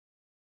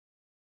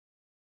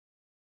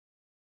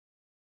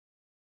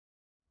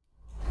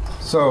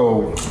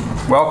So,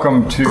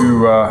 welcome to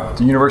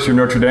the University of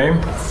Notre Dame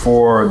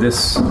for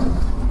this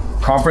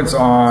conference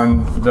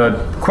on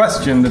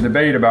the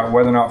debate about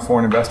whether or not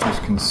foreign investors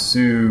can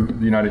sue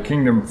the United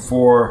Kingdom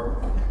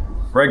for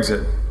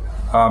Brexit.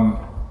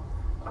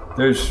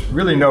 There's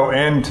really no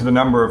end to the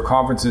number of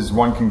conferences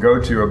one can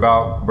go to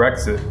about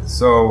Brexit.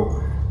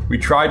 So we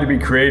tried to be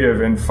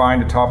creative and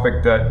find a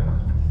topic that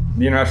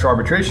the international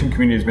arbitration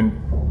community has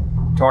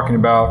been talking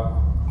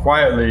about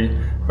quietly,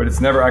 but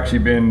it's never actually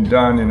been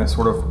done in a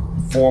sort of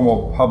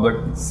formal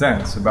public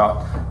sense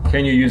about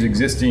can you use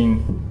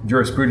existing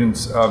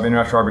jurisprudence of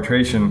international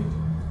arbitration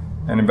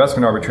and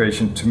investment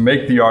arbitration to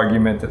make the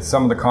argument that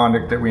some of the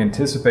conduct that we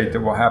anticipate that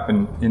will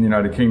happen in the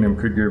United Kingdom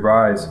could give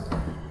rise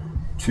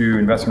to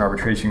investment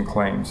arbitration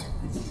claims.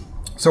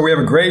 So we have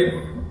a great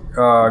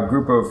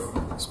group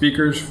of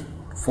speakers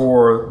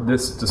for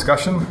this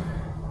discussion,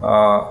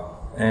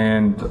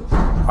 and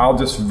I'll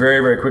just very,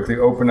 very quickly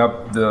open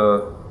up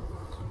the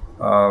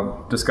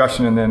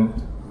discussion and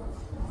then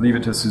leave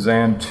it to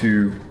Suzanne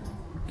to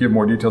give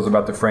more details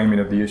about the framing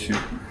of the issue.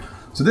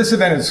 So this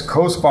event is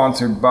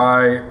co-sponsored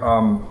by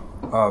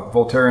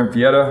Volterra and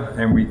Fietta,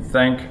 and we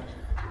thank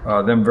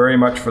them very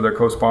much for their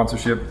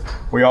co-sponsorship.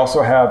 We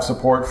also have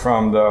support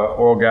from the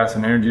Oil, Gas,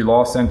 and Energy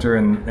Law Center,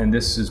 and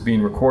this is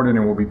being recorded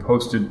and will be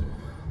posted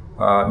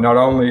not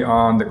only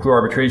on the CLUE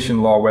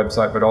Arbitration Law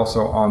website, but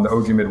also on the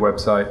OGMID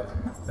website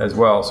as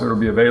well. So it'll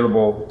be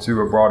available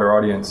to a broader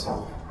audience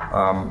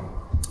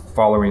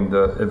following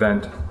the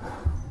event.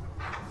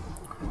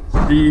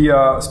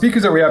 The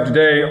speakers that we have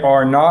today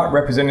are not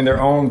representing their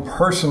own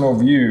personal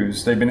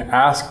views. They've been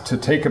asked to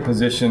take a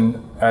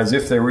position as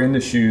if they were in the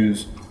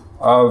shoes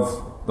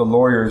of the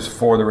lawyers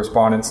for the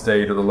respondent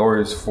state or the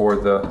lawyers for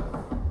the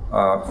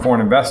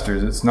foreign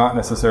investors. It's not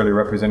necessarily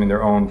representing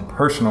their own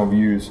personal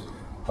views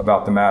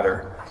about the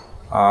matter.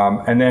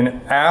 And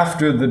then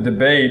after the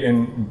debate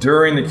and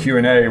during the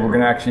Q&A, we're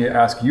going to actually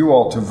ask you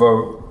all to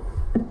vote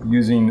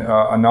using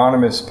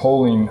anonymous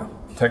polling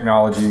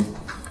technology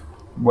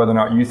whether or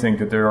not you think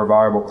that there are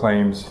viable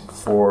claims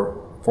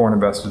for foreign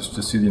investors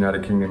to sue the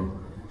United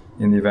Kingdom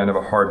in the event of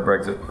a hard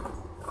Brexit.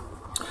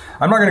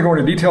 I'm not going to go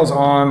into details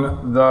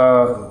on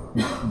the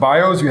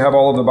bios. You have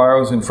all of the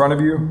bios in front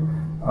of you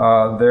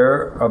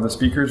there of the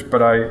speakers,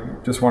 but I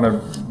just want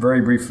to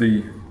very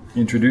briefly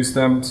introduce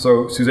them.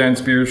 So Suzanne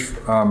Spears,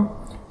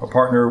 a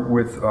partner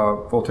with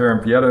Volterra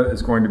and Fietta,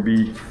 is going to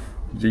be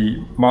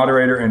the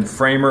moderator and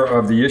framer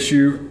of the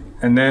issue.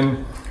 And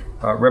then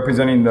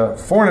representing the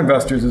foreign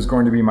investors is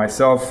going to be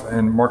myself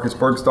and Markus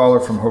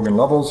Burgstaller from Hogan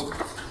Lovells.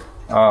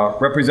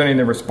 Representing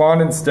the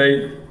respondent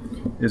state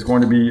is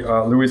going to be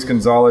Luis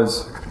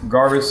González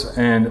Garvis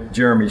and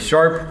Jeremy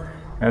Sharpe.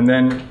 And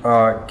then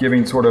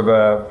giving sort of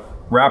a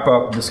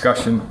wrap-up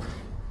discussion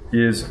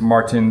is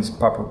Martins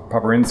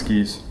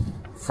Paparinskis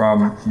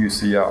from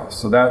UCL.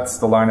 So that's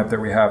the lineup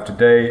that we have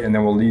today, and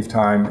then we'll leave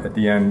time at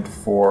the end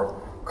for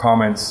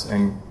comments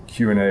and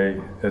Q&A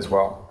as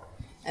well.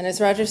 And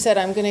as Roger said,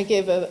 I'm going to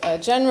give a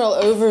general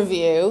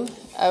overview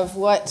of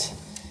what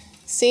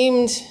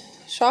seemed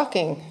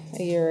shocking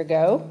a year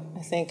ago.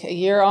 I think a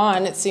year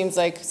on, it seems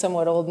like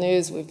somewhat old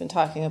news. We've been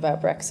talking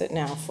about Brexit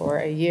now for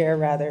a year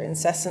rather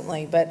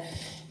incessantly. But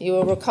you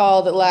will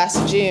recall that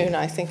last June,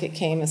 I think it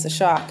came as a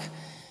shock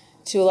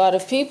to a lot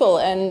of people.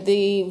 And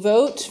the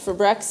vote for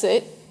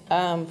Brexit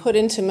put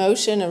into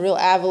motion a real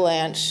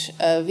avalanche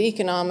of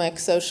economic,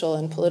 social,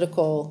 and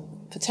political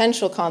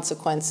potential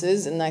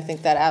consequences, and I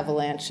think that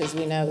avalanche, as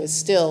we know, is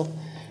still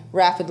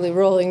rapidly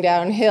rolling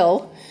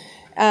downhill.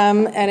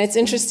 And it's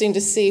interesting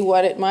to see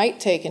what it might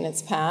take in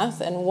its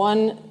path. And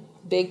one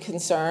big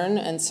concern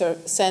and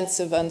sense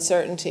of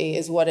uncertainty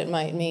is what it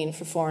might mean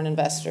for foreign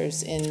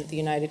investors in the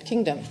United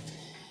Kingdom.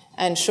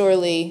 And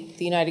surely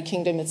the United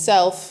Kingdom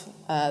itself,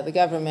 the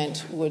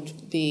government,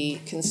 would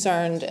be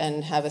concerned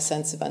and have a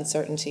sense of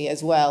uncertainty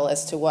as well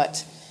as to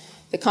what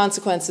the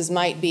consequences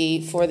might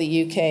be for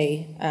the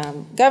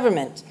UK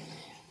government.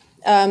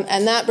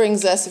 And that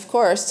brings us, of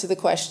course, to the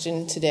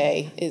question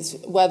today, is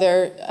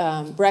whether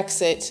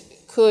Brexit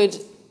could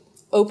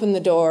open the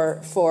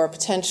door for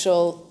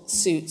potential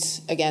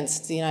suits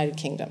against the United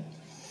Kingdom.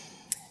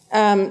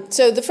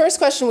 So the first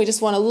question we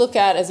just want to look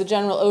at as a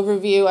general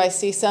overview. I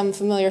see some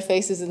familiar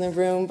faces in the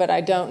room, but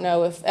I don't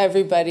know if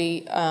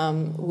everybody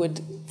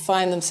would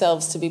find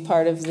themselves to be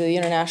part of the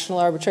international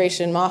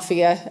arbitration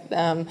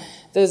mafia.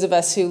 Those of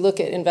us who look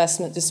at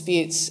investment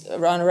disputes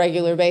on a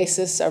regular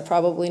basis are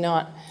probably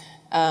not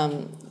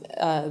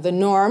the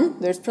norm.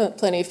 There's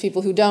plenty of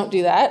people who don't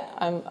do that.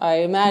 I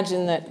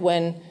imagine that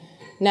when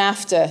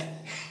NAFTA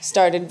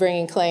started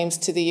bringing claims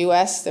to the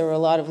US, there were a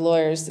lot of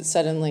lawyers that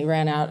suddenly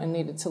ran out and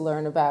needed to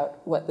learn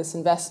about what this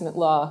investment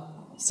law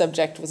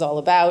subject was all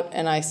about,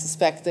 and I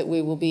suspect that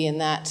we will be in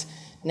that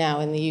now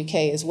in the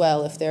UK as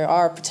well. If there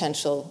are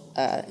potential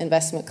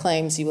investment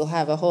claims, you will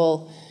have a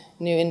whole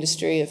new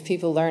industry of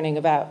people learning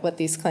about what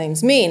these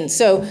claims mean.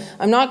 So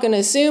I'm not going to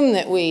assume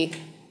that we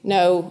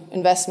know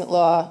investment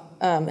law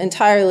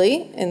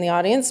entirely in the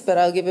audience, but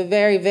I'll give a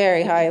very,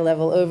 very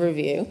high-level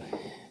overview.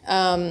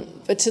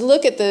 But to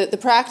look at the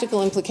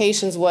practical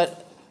implications,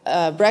 what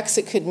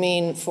Brexit could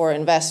mean for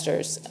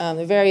investors,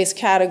 the various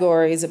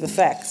categories of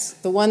effects.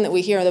 The one that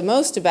we hear the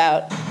most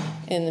about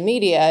in the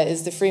media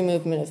is the free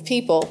movement of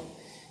people,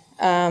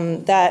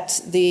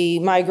 that the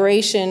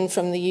migration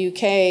from the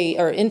UK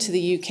or into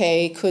the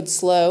UK could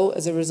slow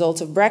as a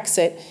result of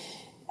Brexit.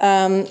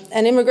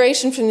 And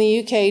immigration from the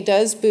UK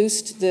does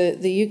boost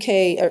the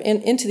UK, or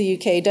into the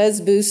UK does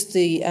boost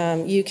the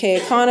UK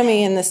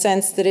economy in the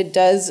sense that it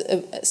does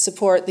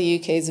support the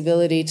UK's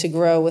ability to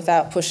grow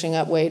without pushing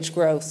up wage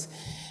growth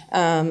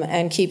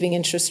and keeping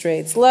interest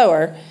rates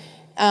lower.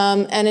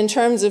 And in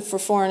terms of for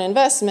foreign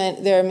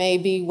investment, there may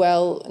be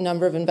a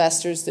number of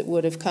investors that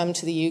would have come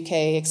to the UK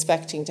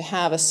expecting to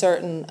have a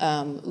certain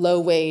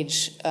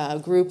low-wage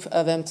group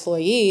of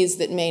employees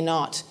that may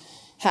not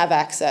have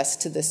access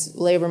to this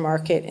labor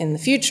market in the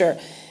future.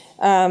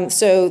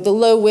 So the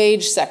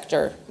low-wage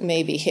sector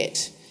may be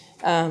hit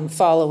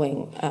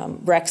following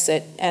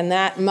Brexit, and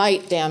that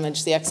might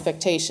damage the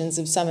expectations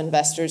of some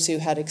investors who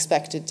had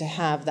expected to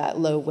have that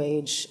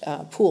low-wage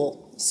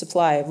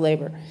supply of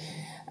labor.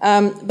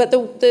 But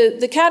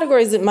the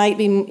categories that might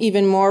be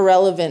even more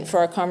relevant for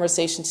our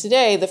conversation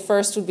today, the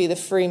first would be the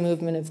free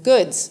movement of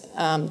goods,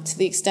 to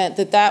the extent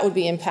that that would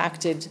be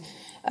impacted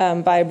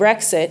by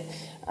Brexit.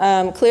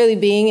 Clearly,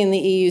 being in the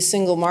EU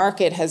single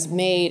market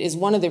is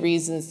one of the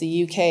reasons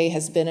the UK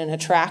has been an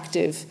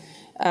attractive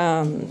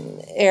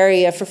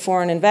area for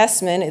foreign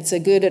investment. It's a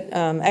good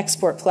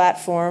export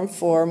platform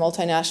for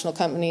multinational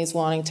companies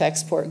wanting to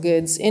export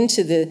goods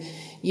into the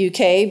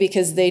UK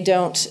because they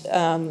don't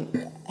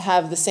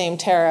have the same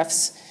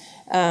tariffs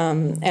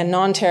and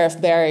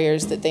non-tariff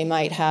barriers that they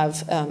might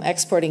have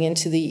exporting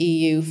into the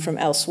EU from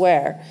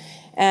elsewhere.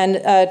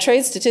 And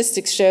trade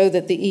statistics show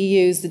that the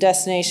EU is the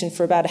destination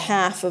for about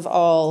half of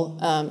all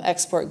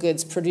export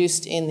goods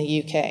produced in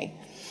the UK.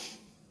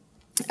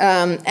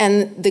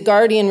 And The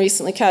Guardian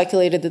recently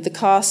calculated that the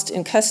cost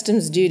in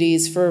customs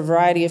duties for a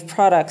variety of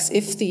products,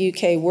 if the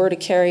UK were to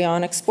carry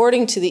on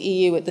exporting to the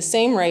EU at the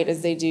same rate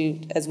as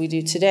we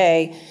do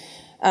today,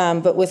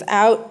 but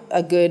without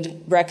a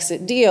good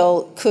Brexit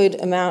deal,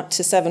 could amount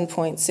to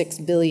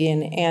 7.6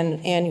 billion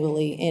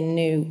annually in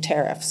new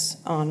tariffs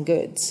on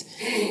goods.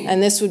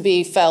 And this would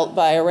be felt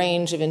by a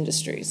range of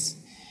industries.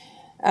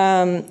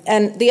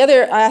 And the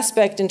other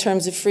aspect in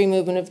terms of free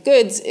movement of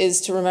goods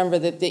is to remember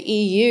that the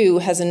EU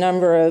has a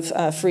number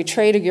of free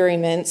trade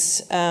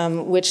agreements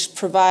which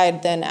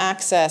provide then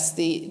access.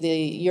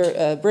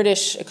 The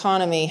British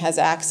economy has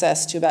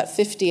access to about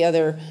 50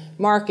 other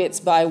markets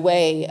by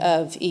way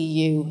of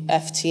EU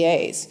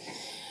FTAs.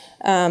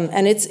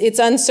 And it's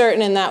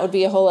uncertain, and that would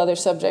be a whole other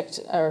subject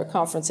or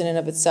conference in and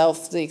of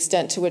itself, the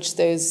extent to which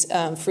those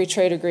free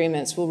trade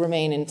agreements will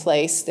remain in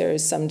place. There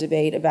is some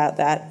debate about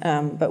that,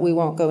 but we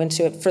won't go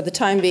into it. For the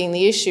time being,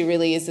 the issue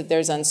really is that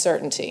there's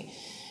uncertainty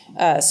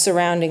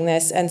surrounding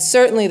this, and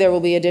certainly there will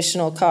be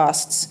additional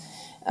costs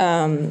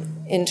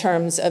in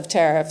terms of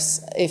tariffs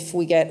if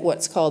we get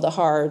what's called a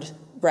hard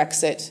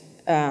Brexit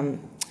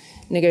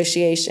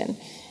negotiation.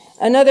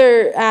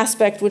 Another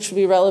aspect which will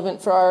be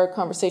relevant for our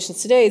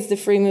conversations today is the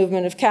free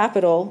movement of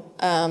capital.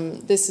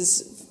 This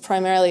is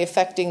primarily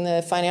affecting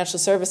the financial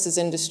services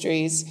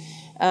industries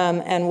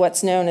and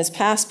what's known as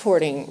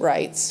passporting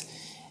rights.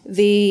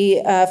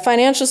 The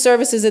financial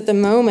services at the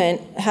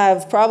moment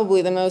have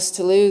probably the most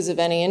to lose of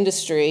any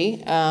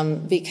industry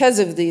because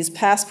of these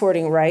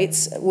passporting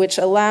rights, which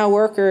allow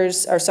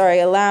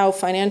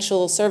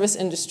financial service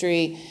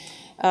industry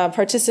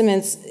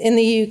participants in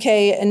the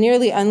UK a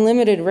nearly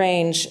unlimited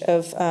range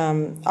of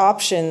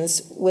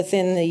options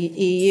within the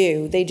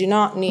EU. They do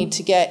not need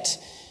to get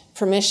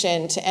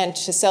permission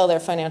to sell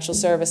their financial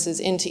services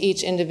into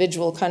each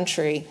individual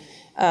country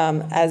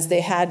as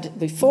they had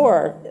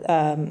before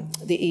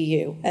the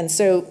EU. And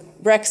so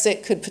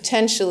Brexit could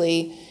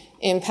potentially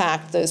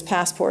impact those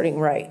passporting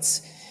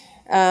rights.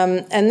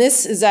 And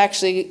this is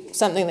actually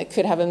something that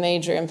could have a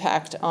major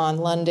impact on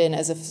London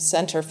as a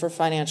center for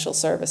financial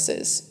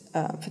services.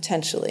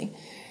 Potentially.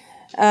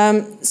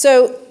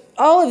 So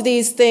all of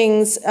these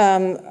things,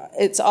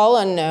 it's all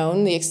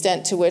unknown, the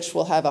extent to which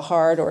we'll have a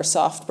hard or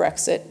soft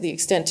Brexit, the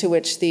extent to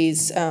which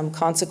these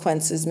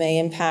consequences may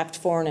impact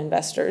foreign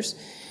investors.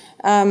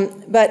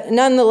 But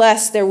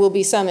nonetheless, there will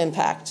be some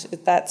impact,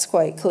 that's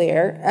quite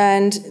clear.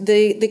 And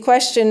the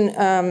question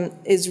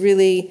is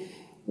really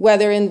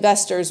whether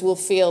investors will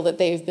feel that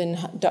they've been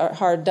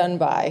hard done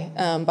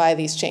by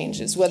these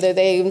changes, whether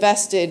they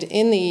invested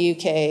in the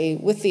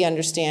UK with the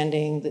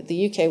understanding that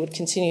the UK would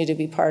continue to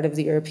be part of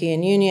the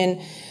European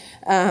Union,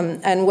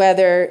 and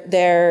whether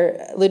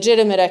their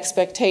legitimate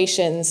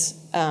expectations,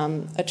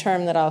 a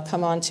term that I'll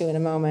come on to in a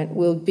moment,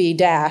 will be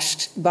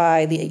dashed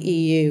by the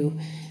EU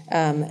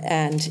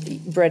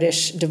and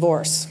British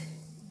divorce.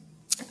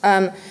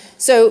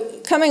 So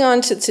coming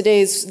on to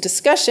today's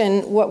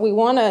discussion, what we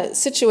want to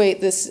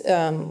situate this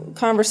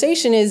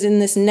conversation is in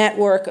this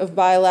network of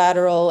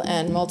bilateral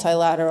and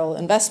multilateral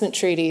investment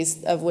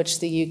treaties of which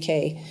the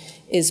UK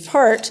is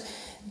part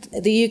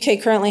The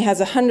UK currently has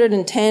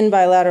 110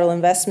 bilateral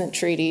investment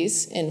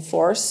treaties in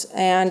force,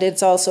 and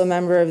it's also a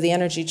member of the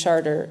Energy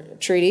Charter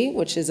Treaty,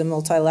 which is a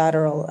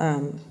multilateral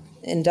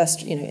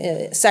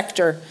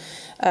sector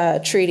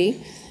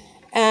treaty.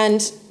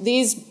 And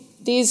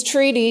these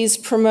treaties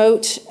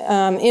promote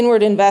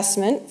inward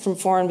investment from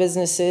foreign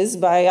businesses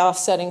by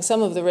offsetting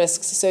some of the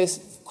risks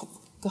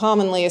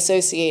commonly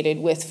associated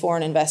with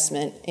foreign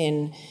investment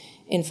in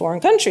foreign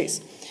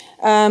countries.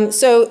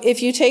 So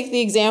if you take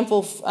the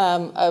example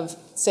of,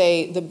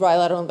 say, the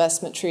bilateral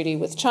investment treaty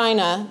with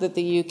China that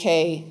the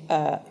UK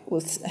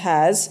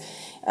has,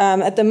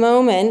 at the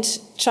moment,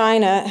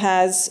 China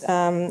has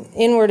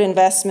inward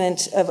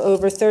investment of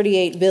over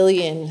 38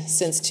 billion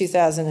since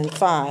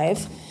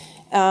 2005.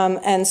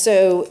 And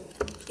so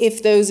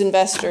if those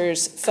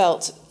investors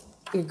felt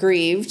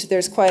aggrieved,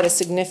 there's quite a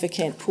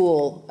significant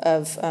pool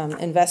of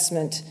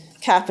investment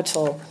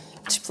capital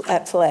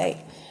at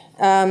play.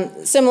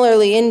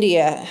 Similarly,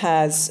 India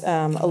has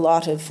a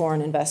lot of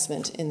foreign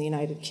investment in the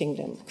United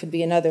Kingdom. Could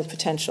be another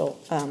potential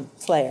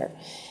player.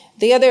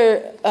 The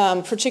other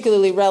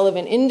particularly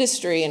relevant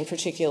industry in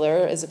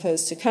particular, as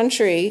opposed to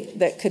country,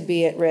 that could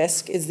be at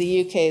risk is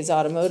the UK's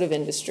automotive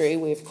industry.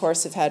 We, of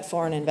course, have had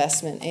foreign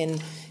investment in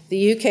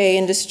the UK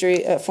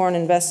industry, foreign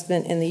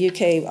investment in the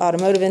UK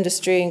automotive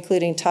industry,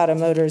 including Tata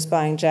Motors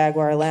buying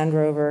Jaguar, Land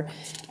Rover,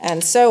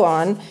 and so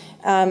on.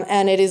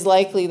 And it is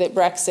likely that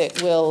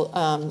Brexit will,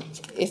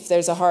 if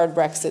there's a hard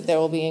Brexit, there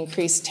will be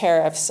increased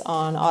tariffs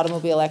on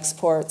automobile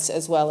exports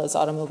as well as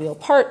automobile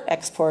part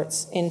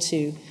exports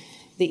into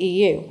the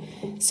EU.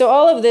 So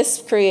all of this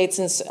creates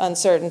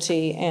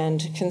uncertainty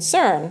and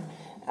concern.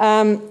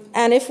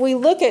 And if we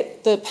look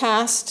at the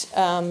past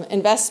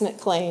investment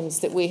claims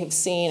that we have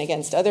seen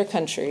against other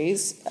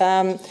countries,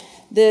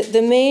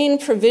 the main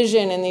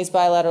provision in these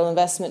bilateral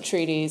investment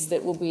treaties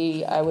that will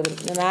be, I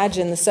would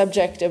imagine, the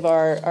subject of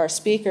our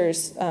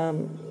speakers'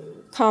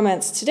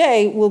 comments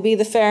today will be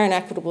the fair and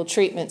equitable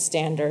treatment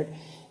standard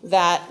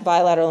that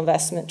bilateral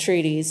investment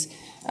treaties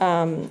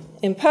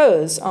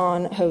impose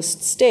on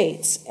host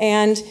states.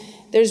 And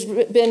there's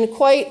been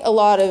quite a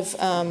lot of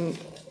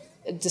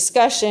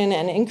discussion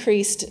and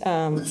increased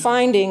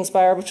findings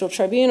by arbitral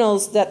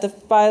tribunals that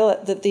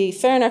the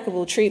fair and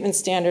equitable treatment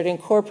standard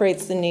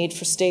incorporates the need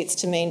for states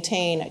to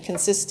maintain a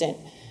consistent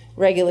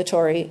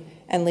regulatory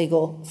and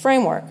legal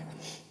framework.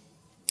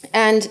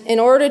 And in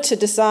order to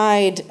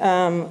decide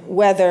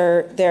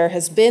whether there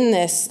has been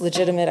this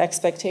legitimate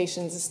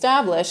expectations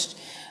established,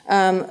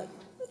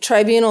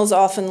 tribunals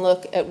often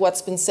look at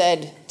what's been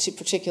said to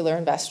particular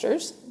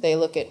investors. They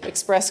look at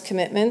express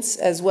commitments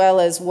as well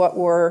as what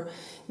were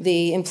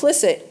the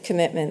implicit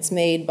commitments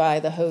made by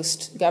the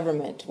host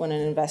government when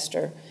an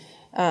investor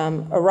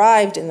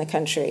arrived in the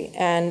country.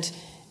 And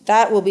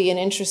that will be an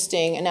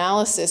interesting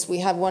analysis. We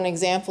have one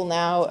example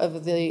now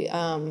of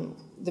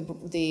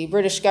the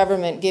British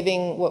government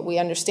giving what we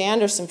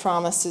understand are some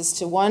promises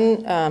to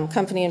one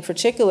company in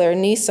particular,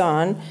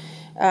 Nissan,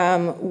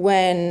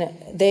 when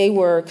they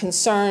were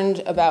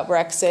concerned about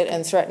Brexit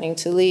and threatening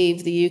to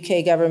leave. The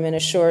UK government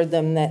assured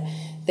them that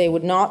they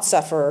would not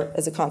suffer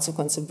as a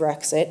consequence of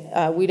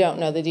Brexit. We don't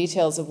know the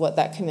details of what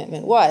that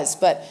commitment was,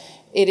 but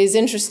it is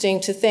interesting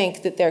to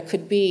think that there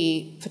could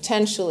be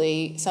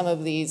potentially some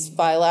of these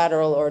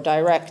bilateral or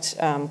direct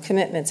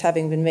commitments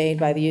having been made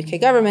by the UK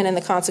government, and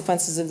the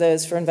consequences of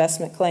those for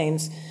investment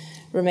claims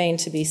remain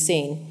to be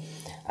seen.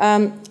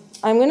 I'm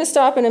going to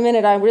stop in a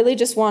minute. I really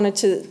just wanted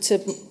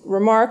to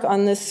remark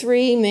on the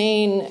three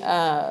main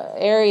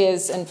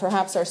areas, and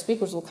perhaps our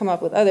speakers will come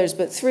up with others,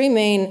 but three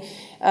main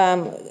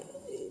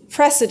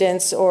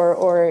precedents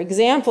or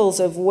examples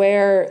of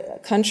where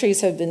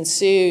countries have been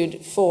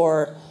sued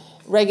for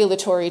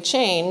regulatory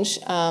change.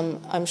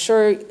 I'm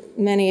sure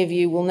many of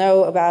you will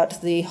know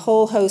about the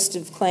whole host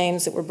of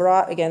claims that were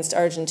brought against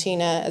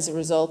Argentina as a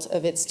result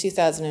of its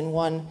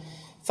 2001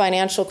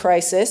 financial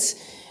crisis.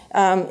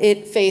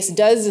 It faced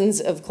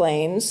dozens of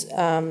claims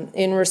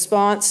in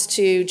response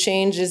to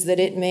changes that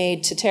it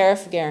made to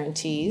tariff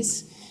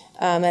guarantees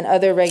and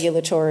other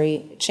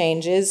regulatory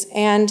changes.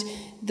 And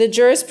the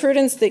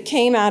jurisprudence that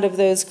came out of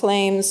those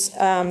claims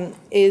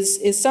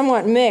is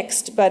somewhat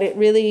mixed, but it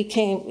really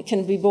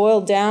can be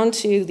boiled down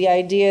to the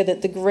idea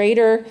that the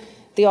greater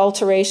the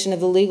alteration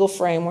of the legal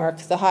framework,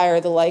 the higher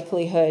the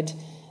likelihood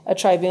a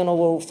tribunal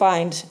will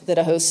find that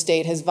a host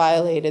state has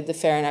violated the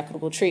fair and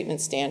equitable treatment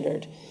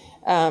standard.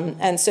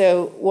 And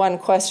so one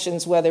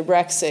questions whether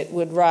Brexit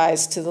would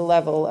rise to the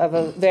level of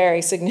a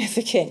very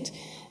significant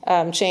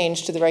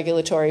change to the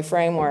regulatory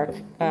framework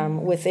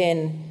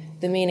within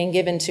the meaning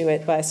given to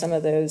it by some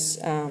of those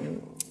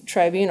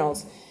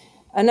tribunals.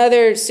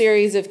 Another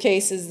series of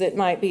cases that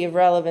might be of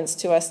relevance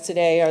to us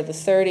today are the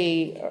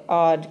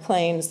 30-odd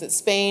claims that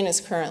Spain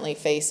is currently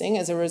facing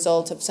as a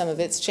result of some of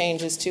its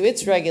changes to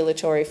its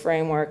regulatory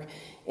framework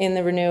in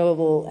the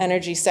renewable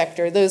energy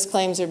sector. Those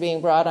claims are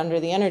being brought under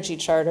the Energy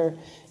Charter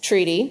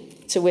Treaty,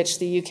 to which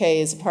the UK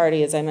is a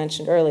party, as I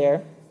mentioned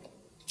earlier.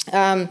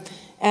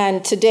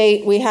 And to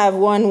date, we have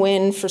one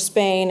win for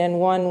Spain and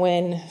one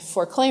win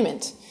for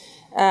claimant.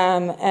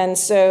 And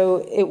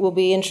so it will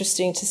be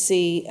interesting to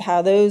see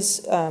how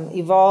those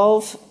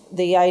evolve.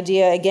 The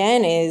idea,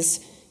 again, is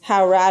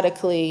how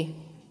radically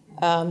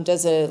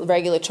does a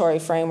regulatory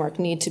framework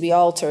need to be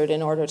altered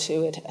in order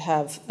to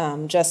have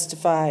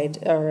justified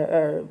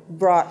or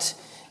brought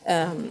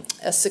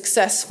a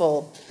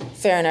successful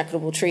fair and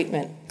equitable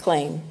treatment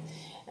claim.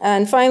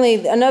 And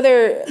finally,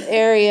 another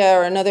area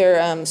or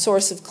another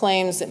source of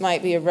claims that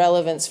might be of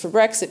relevance for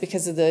Brexit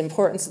because of the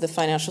importance of the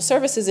financial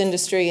services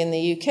industry in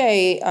the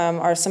UK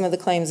are some of the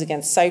claims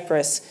against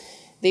Cyprus.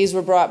 These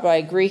were brought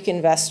by Greek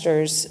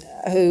investors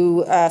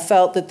who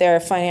felt that their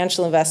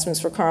financial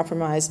investments were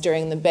compromised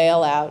during the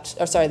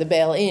the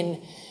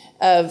bail-in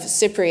of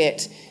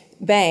Cypriot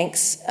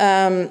banks.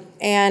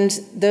 And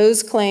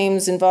those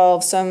claims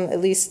involve at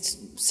least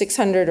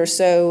 600 or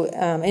so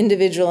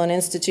individual and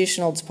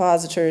institutional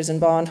depositors and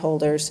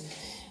bondholders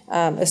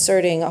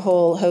asserting a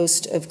whole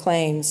host of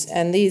claims.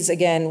 And these,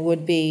 again,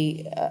 would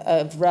be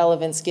of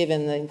relevance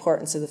given the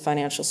importance of the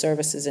financial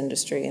services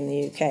industry in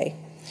the UK.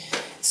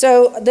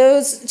 So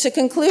to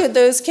conclude,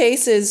 those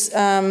cases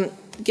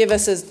give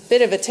us a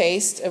bit of a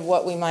taste of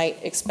what we might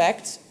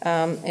expect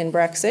in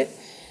Brexit.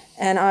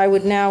 And I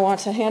would now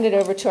want to hand it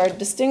over to our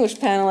distinguished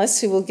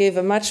panelists who will give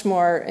a much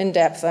more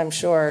in-depth, I'm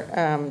sure,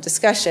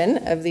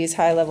 discussion of these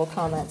high-level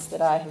comments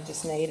that I have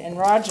just made. And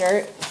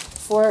Roger,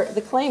 for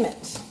the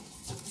claimant.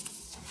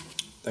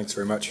 Thanks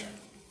very much.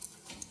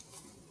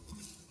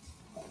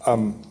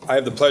 I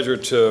have the pleasure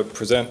to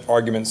present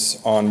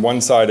arguments on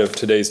one side of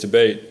today's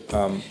debate,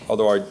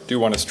 although I do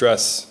want to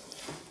stress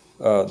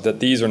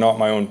that these are not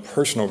my own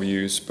personal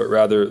views, but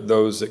rather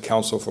those that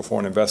Counsel for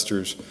Foreign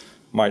Investors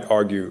might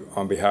argue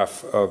on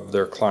behalf of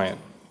their client.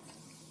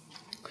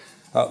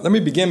 Let me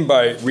begin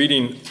by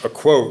reading a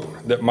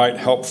quote that might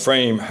help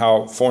frame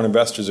how foreign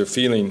investors are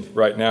feeling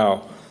right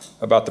now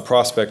about the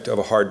prospect of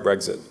a hard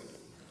Brexit.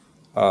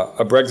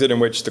 A Brexit in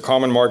which the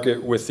common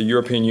market with the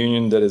European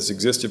Union that has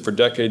existed for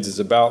decades is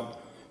about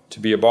to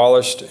be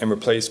abolished and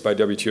replaced by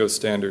WTO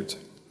standards.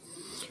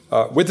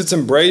 With its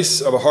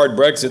embrace of a hard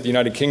Brexit, the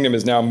United Kingdom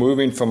is now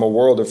moving from a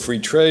world of free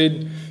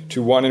trade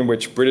to one in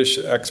which British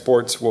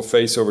exports will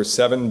face over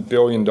 $7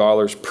 billion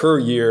per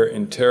year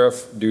in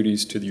tariff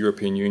duties to the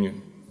European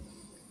Union.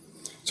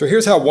 So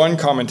here's how one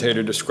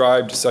commentator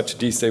described such a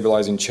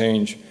destabilizing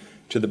change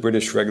to the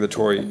British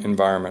regulatory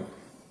environment.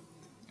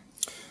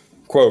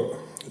 Quote,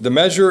 "The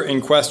measure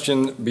in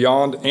question,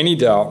 beyond any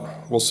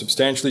doubt, will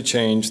substantially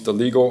change the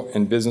legal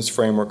and business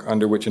framework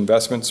under which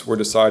investments were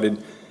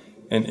decided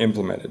and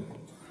implemented.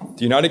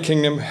 The United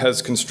Kingdom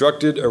has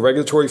constructed a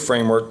regulatory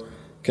framework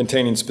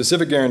containing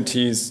specific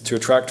guarantees to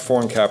attract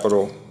foreign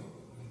capital.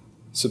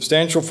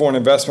 Substantial foreign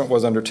investment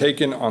was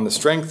undertaken on the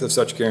strength of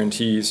such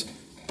guarantees,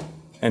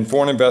 and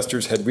foreign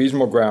investors had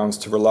reasonable grounds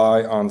to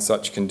rely on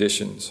such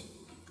conditions.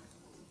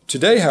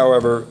 Today,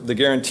 however, the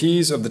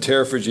guarantees of the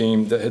tariff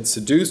regime that had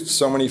seduced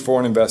so many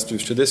foreign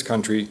investors to this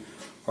country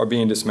are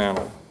being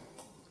dismantled.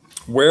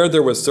 Where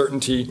there was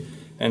certainty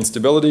and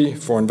stability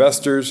for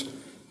investors,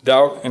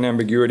 doubt and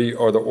ambiguity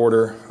are the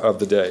order of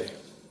the day.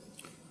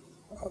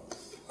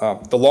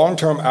 The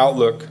long-term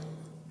outlook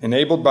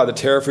enabled by the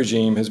tariff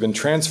regime has been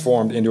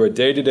transformed into a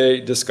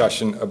day-to-day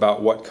discussion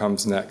about what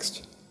comes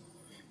next.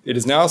 It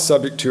is now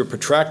subject to a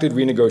protracted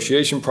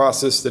renegotiation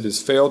process that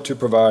has failed to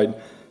provide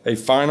a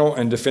final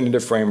and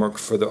definitive framework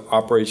for the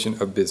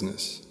operation of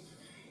business.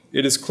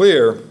 It is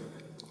clear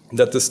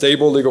that the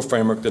stable legal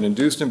framework that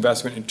induced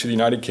investment into the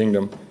United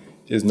Kingdom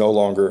is no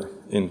longer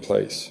in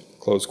place."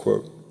 Close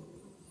quote.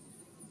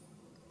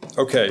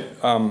 Okay,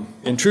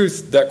 in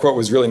truth, that quote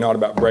was really not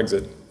about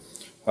Brexit.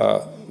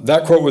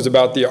 That quote was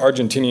about the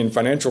Argentinian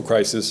financial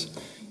crisis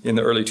in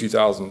the early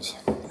 2000s.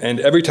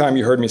 And every time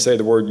you heard me say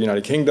the word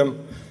United Kingdom,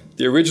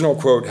 the original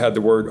quote had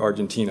the word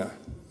Argentina.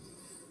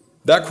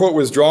 That quote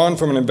was drawn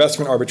from an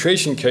investment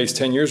arbitration case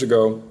 10 years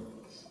ago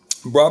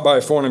brought by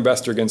a foreign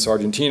investor against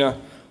Argentina,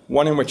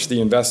 one in which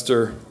the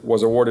investor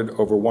was awarded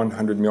over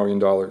 $100 million.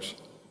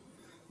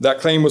 That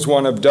claim was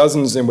one of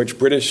dozens in which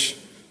British,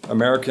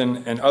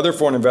 American, and other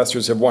foreign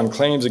investors have won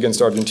claims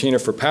against Argentina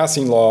for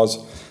passing laws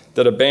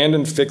that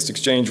abandoned fixed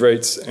exchange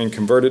rates and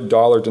converted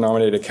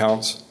dollar-denominated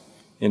accounts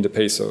into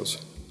pesos.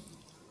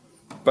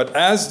 But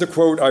as the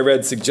quote I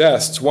read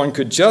suggests, one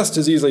could just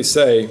as easily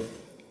say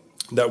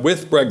that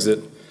with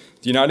Brexit,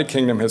 the United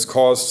Kingdom has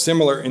caused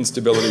similar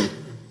instability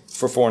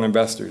for foreign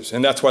investors.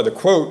 And that's why the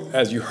quote,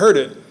 as you heard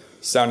it,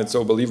 sounded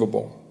so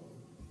believable.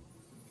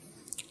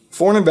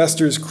 Foreign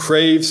investors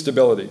crave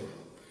stability,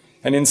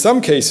 and in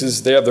some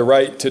cases, they have the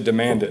right to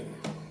demand it.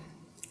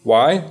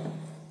 Why?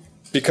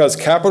 Because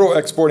capital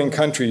exporting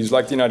countries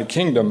like the United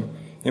Kingdom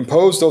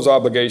impose those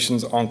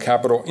obligations on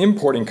capital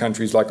importing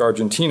countries like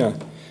Argentina,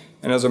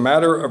 and as a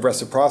matter of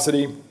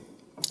reciprocity,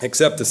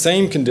 accept the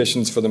same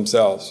conditions for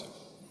themselves.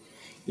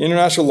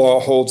 International law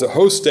holds that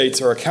host states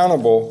are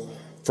accountable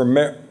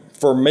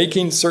for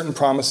making certain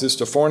promises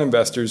to foreign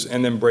investors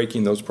and then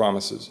breaking those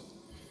promises.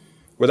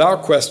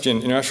 Without question,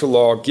 international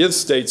law gives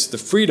states the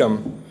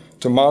freedom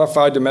to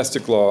modify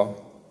domestic law,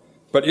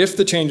 but if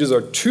the changes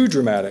are too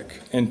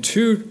dramatic and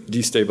too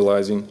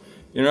destabilizing,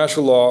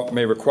 international law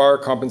may require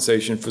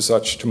compensation for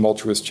such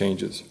tumultuous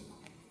changes.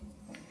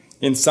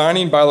 In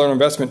signing bilateral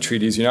investment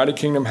treaties, the United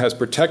Kingdom has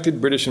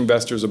protected British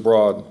investors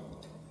abroad,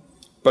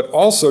 but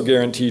also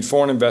guaranteed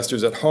foreign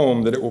investors at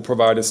home that it will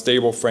provide a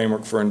stable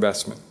framework for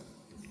investment.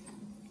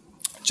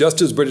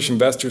 Just as British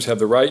investors have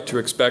the right to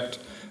expect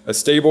a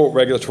stable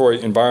regulatory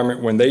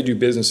environment when they do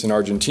business in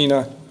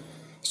Argentina,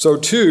 so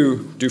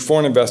too do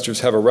foreign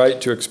investors have a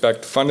right to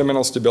expect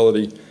fundamental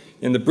stability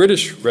in the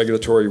British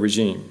regulatory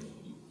regime.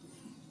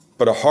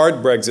 But a hard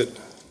Brexit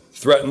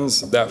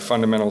threatens that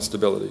fundamental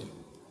stability.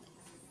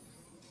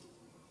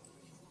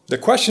 The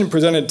question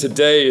presented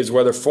today is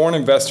whether foreign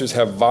investors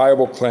have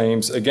viable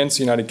claims against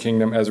the United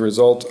Kingdom as a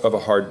result of a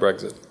hard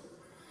Brexit.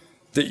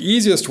 The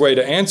easiest way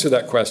to answer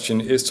that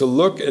question is to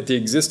look at the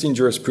existing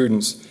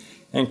jurisprudence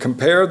and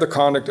compare the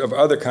conduct of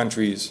other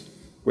countries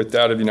with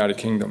that of the United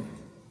Kingdom.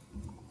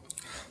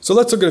 So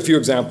let's look at a few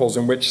examples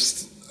in which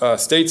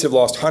states have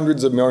lost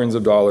hundreds of millions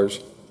of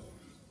dollars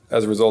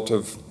as a result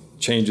of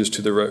changes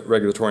to the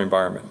regulatory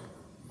environment.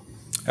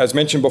 As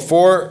mentioned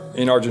before,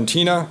 in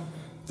Argentina,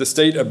 the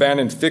state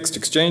abandoned fixed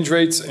exchange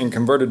rates and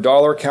converted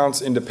dollar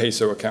accounts into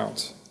peso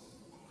accounts.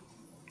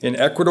 In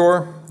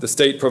Ecuador, the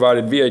state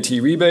provided VAT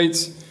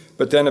rebates,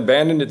 but then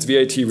abandoned its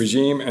VAT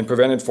regime and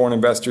prevented foreign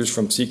investors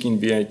from seeking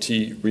VAT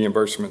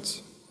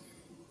reimbursements.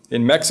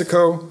 In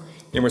Mexico,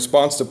 in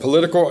response to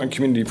political and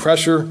community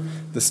pressure,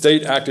 the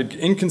state acted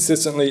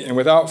inconsistently and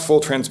without full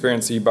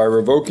transparency by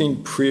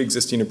revoking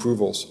pre-existing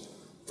approvals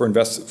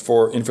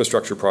for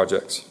infrastructure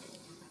projects.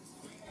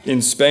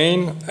 In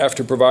Spain,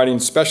 after providing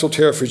special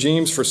tariff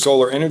regimes for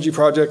solar energy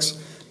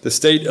projects, the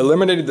state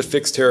eliminated the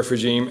fixed tariff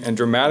regime and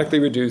dramatically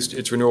reduced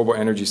its renewable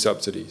energy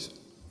subsidies.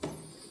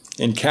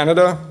 In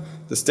Canada,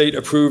 the state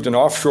approved an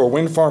offshore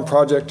wind farm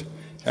project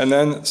and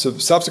then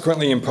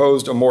subsequently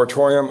imposed a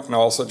moratorium on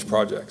all such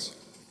projects.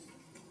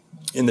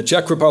 In the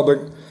Czech Republic,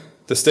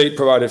 the state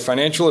provided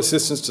financial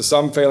assistance to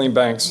some failing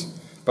banks,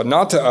 but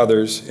not to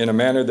others in a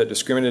manner that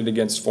discriminated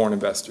against foreign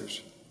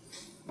investors.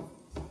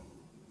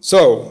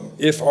 So,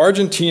 if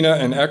Argentina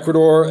and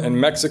Ecuador and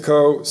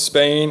Mexico,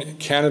 Spain,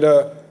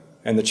 Canada,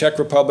 and the Czech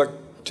Republic,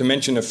 to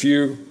mention a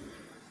few,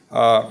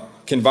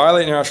 can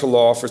violate international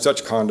law for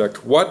such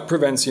conduct, what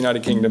prevents the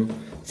United Kingdom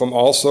from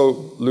also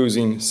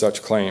losing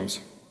such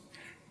claims?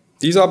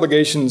 These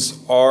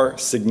obligations are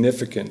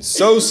significant,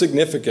 so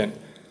significant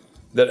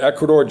that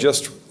Ecuador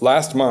just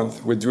last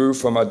month withdrew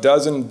from a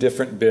dozen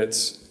different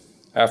bits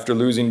after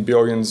losing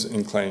billions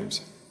in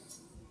claims.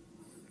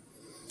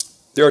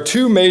 There are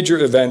two major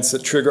events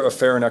that trigger a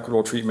fair and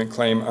equitable treatment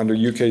claim under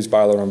UK's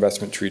bilateral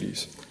investment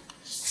treaties.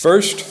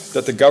 First,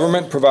 that the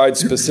government provides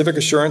specific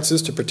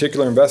assurances to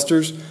particular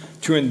investors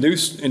to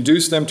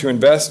induce them to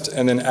invest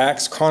and then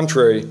acts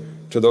contrary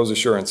to those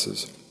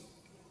assurances.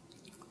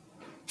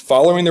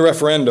 Following the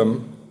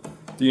referendum,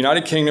 the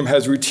United Kingdom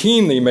has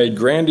routinely made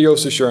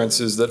grandiose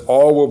assurances that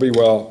all will be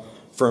well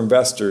for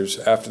investors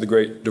after the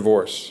Great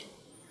Divorce.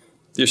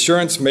 The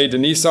assurance made to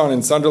Nissan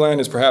in Sunderland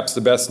is perhaps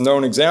the best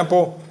known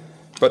example,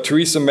 but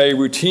Theresa May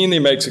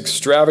routinely makes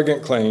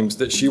extravagant claims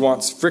that she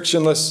wants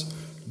frictionless,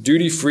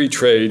 duty-free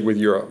trade with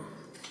Europe.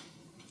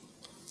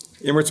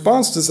 In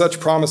response to such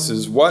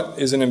promises, what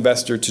is an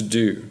investor to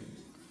do?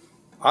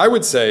 I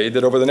would say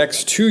that over the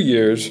next 2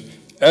 years,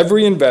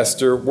 every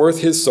investor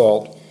worth his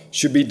salt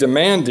should be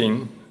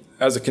demanding,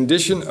 as a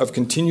condition of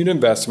continued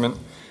investment,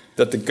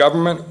 that the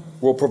government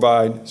will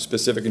provide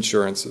specific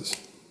assurances.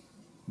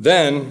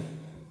 Then,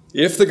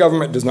 if the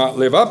government does not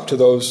live up to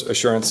those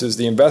assurances,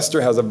 the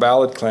investor has a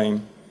valid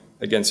claim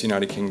against the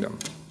United Kingdom.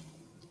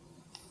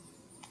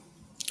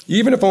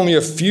 Even if only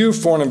a few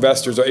foreign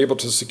investors are able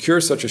to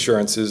secure such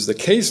assurances, the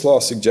case law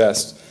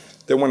suggests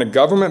that when a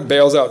government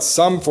bails out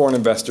some foreign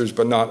investors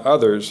but not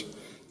others,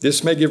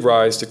 this may give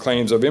rise to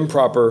claims of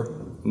improper,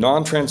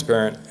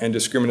 non-transparent, and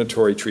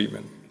discriminatory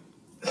treatment.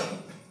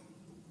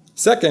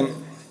 Second,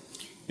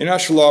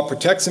 international law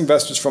protects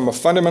investors from a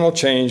fundamental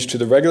change to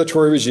the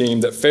regulatory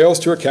regime that fails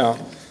to account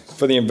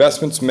for the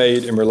investments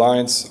made in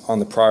reliance on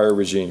the prior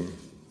regime.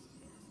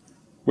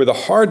 With a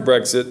hard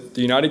Brexit,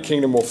 the United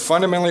Kingdom will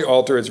fundamentally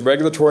alter its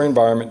regulatory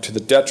environment to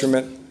the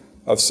detriment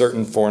of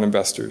certain foreign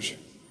investors.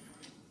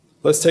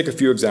 Let's take a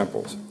few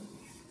examples.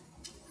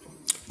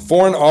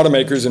 Foreign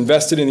automakers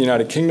invested in the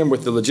United Kingdom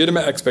with the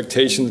legitimate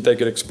expectation that they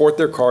could export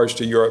their cars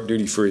to Europe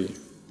duty-free.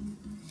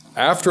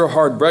 After a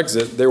hard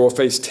Brexit, they will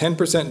face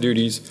 10%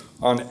 duties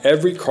on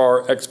every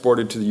car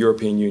exported to the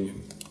European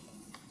Union.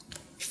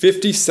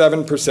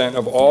 57%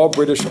 of all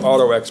British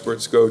auto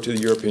exports go to the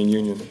European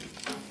Union.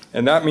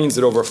 And that means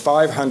that over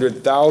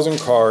 500,000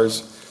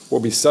 cars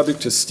will be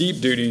subject to steep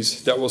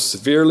duties that will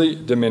severely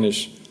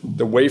diminish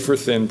the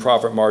wafer-thin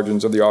profit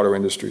margins of the auto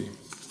industry.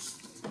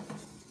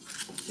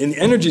 In the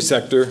energy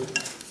sector,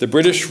 the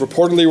British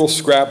reportedly will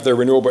scrap their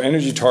renewable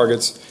energy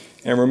targets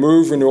and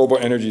remove renewable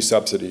energy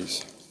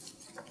subsidies.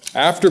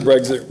 After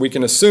Brexit, we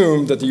can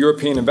assume that the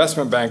European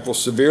Investment Bank will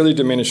severely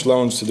diminish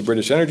loans to the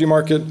British energy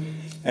market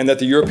and that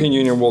the European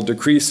Union will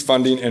decrease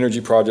funding energy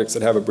projects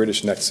that have a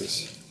British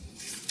nexus.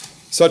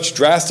 Such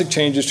drastic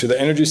changes to the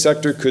energy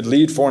sector could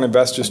lead foreign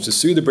investors to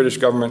sue the British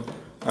government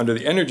under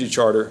the Energy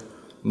Charter,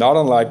 not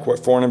unlike what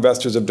foreign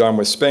investors have done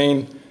with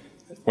Spain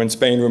when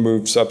Spain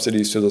removed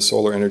subsidies to the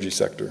solar energy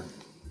sector.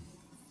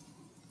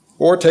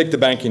 Or take the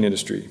banking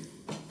industry.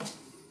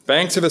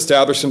 Banks have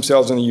established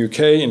themselves in the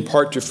UK in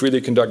part to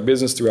freely conduct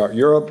business throughout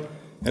Europe,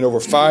 and over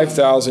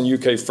 5,000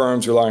 UK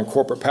firms rely on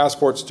corporate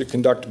passports to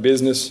conduct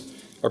business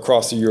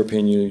across the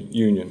European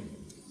Union.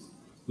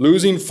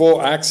 Losing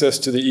full access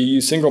to the EU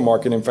single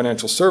market in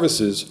financial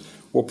services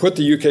will put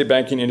the UK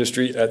banking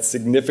industry at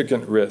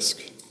significant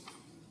risk.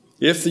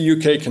 If the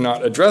UK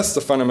cannot address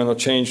the fundamental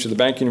change to the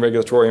banking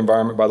regulatory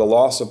environment by the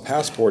loss of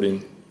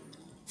passporting,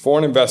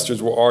 foreign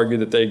investors will argue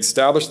that they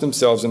established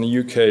themselves in the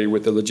UK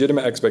with the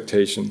legitimate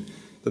expectation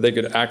that they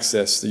could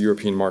access the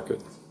European market.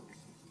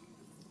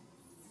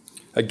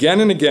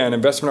 Again and again,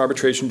 investment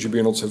arbitration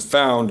tribunals have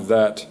found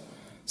that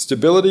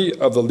stability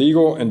of the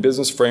legal and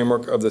business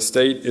framework of the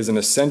state is an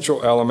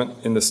essential element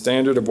in the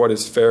standard of what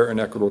is fair and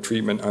equitable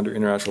treatment under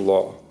international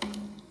law.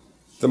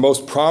 The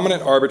most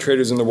prominent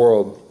arbitrators in the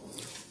world,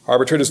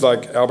 arbitrators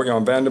like Albert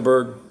Jan van den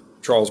Berg,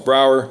 Charles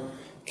Brouwer,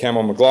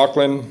 Campbell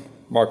McLaughlin,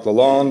 Marc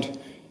Lalonde,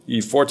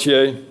 Yves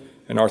Fortier,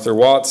 and Arthur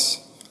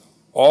Watts,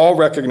 all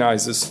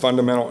recognize this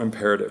fundamental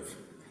imperative.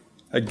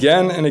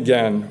 Again and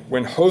again,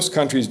 when host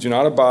countries do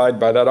not abide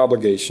by that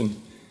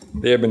obligation,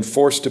 they have been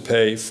forced to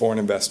pay foreign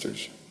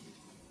investors.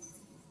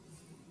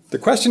 The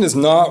question is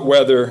not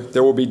whether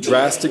there will be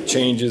drastic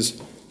changes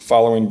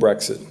following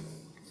Brexit.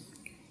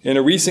 In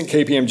a recent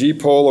KPMG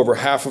poll, over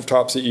half of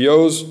top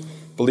CEOs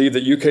believe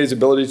that UK's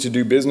ability to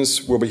do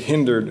business will be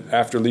hindered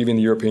after leaving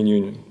the European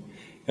Union.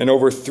 And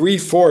over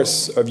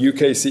 3/4 of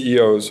UK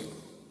CEOs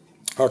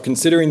are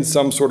considering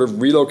some sort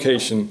of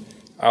relocation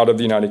out of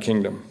the United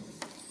Kingdom.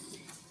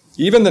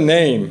 Even the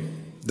name,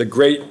 the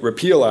Great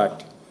Repeal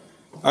Act,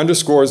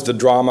 underscores the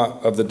drama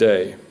of the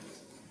day.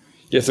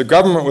 If the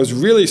government was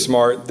really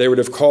smart, they would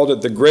have called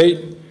it the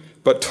Great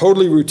but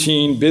totally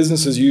routine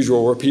business as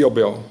usual repeal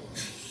bill.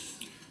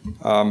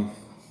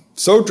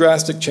 So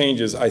drastic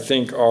changes, I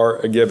think, are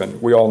a given.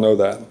 We all know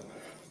that.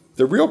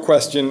 The real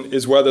question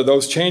is whether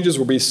those changes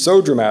will be so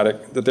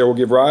dramatic that they will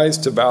give rise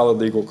to valid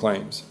legal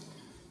claims.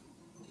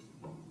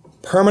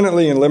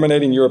 Permanently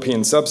eliminating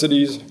European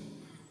subsidies,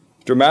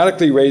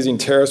 dramatically raising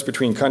tariffs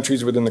between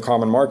countries within the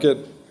common market,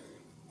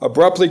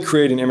 abruptly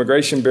creating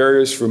immigration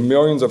barriers for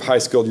millions of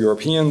high-skilled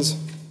Europeans,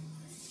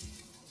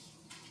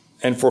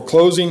 and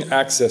foreclosing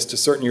access to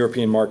certain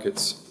European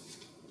markets.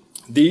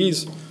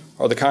 These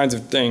are the kinds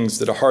of things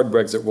that a hard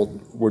Brexit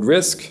would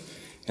risk,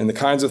 and the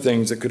kinds of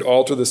things that could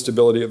alter the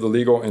stability of the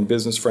legal and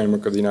business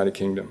framework of the United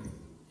Kingdom.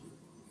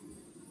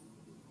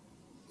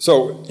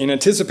 So, in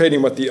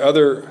anticipating what the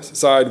other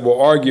side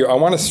will argue, I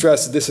want to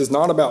stress that this is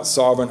not about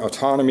sovereign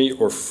autonomy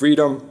or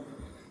freedom.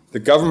 The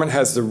government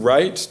has the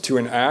right to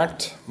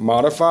enact,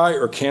 modify,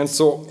 or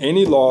cancel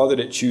any law that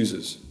it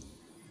chooses.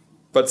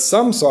 But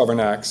some sovereign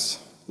acts,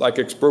 like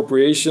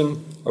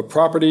expropriation of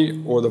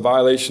property or the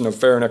violation of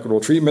fair and equitable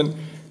treatment,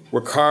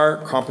 require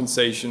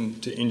compensation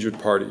to injured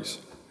parties.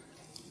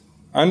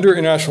 Under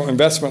international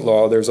investment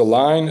law, there's a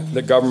line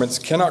that governments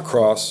cannot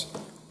cross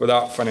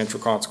without financial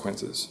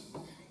consequences.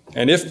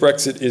 And if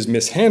Brexit is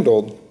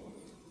mishandled,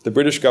 the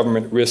British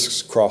government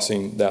risks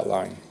crossing that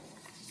line.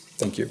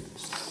 Thank you.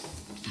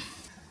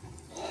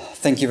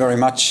 Thank you very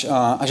much.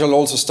 I shall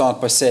also start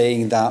by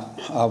saying that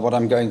what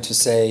I'm going to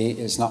say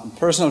is not a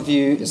personal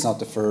view, it's not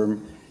the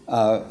firm,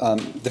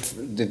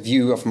 the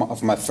view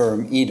of my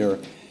firm either.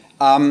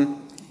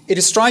 It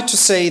is right to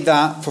say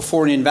that for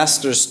foreign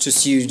investors to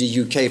sue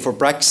the UK for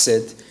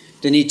Brexit,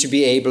 they need to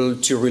be able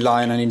to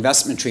rely on an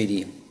investment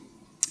treaty.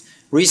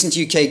 Recent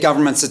UK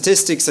government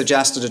statistics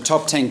suggest that the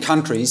top 10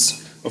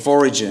 countries of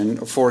origin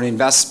of foreign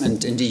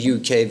investment in the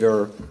UK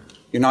were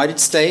United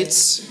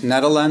States,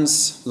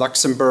 Netherlands,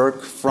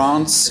 Luxembourg,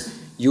 France,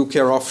 UK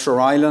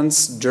offshore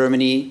islands,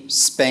 Germany,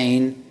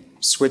 Spain,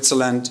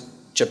 Switzerland,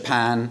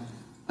 Japan,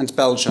 and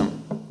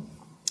Belgium.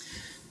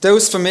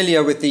 Those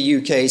familiar with the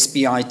UK's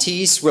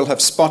BITs will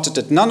have spotted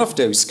that none of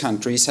those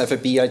countries have a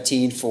BIT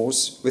in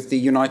force with the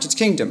United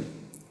Kingdom.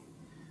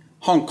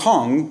 Hong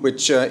Kong,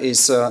 which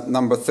is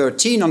number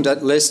 13 on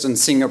that list, and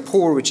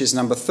Singapore, which is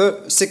number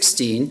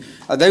 16,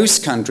 are those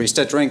countries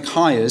that rank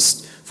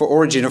highest for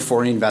origin of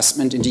foreign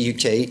investment in the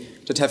UK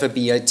that have a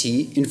BIT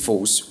in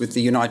force with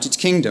the United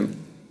Kingdom.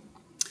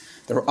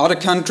 There are other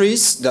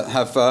countries that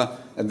have a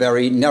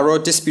very narrow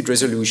dispute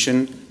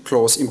resolution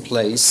clause in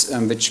place,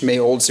 which may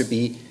also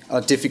be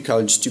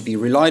difficult to be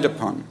relied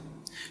upon.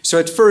 So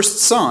at first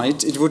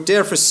sight, it would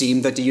therefore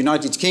seem that the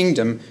United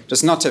Kingdom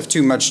does not have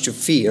too much to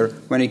fear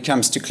when it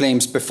comes to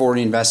claims before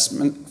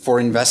investment for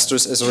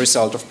investors as a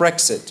result of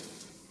Brexit.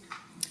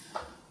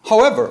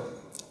 However,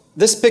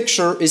 this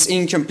picture is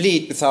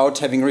incomplete without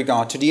having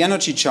regard to the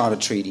Energy Charter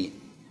Treaty.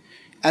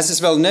 As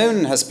is well known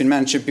and has been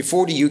mentioned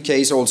before, the UK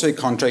is also a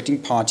contracting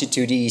party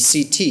to the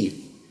ECT.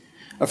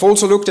 I've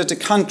also looked at the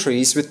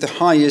countries with the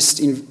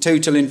highest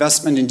total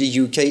investment in the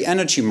UK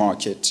energy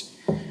market.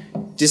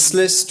 This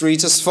list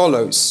reads as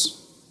follows: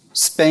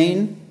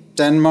 Spain,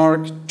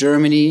 Denmark,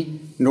 Germany,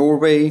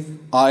 Norway,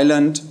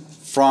 Ireland,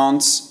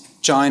 France,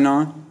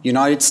 China,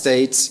 United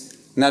States,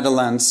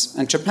 Netherlands,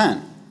 and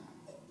Japan.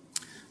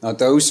 Now,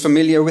 those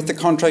familiar with the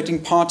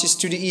contracting parties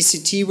to the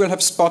ECT will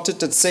have spotted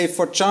that, save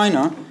for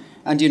China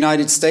and the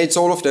United States,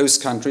 all of those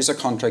countries are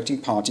contracting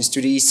parties to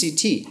the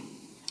ECT.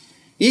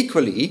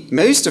 Equally,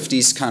 most of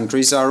these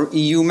countries are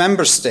EU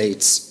member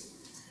states.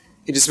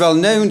 It is well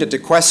known that the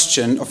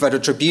question of whether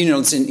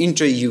tribunals in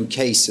intra-EU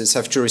cases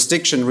have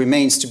jurisdiction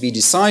remains to be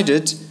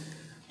decided.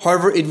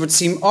 However, it would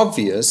seem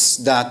obvious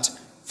that,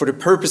 for the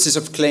purposes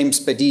of claims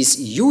by these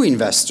EU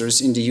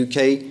investors in the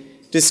UK,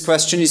 this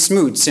question is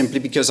moot simply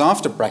because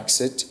after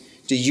Brexit,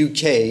 the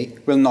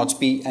UK will not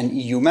be an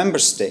EU member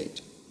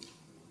state.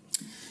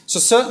 So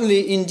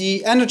certainly in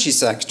the energy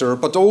sector,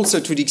 but also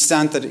to the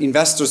extent that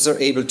investors are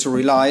able to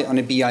rely on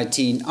a BIT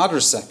in other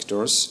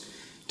sectors,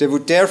 there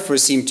would therefore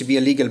seem to be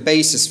a legal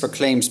basis for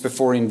claims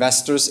before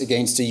investors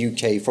against the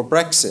UK for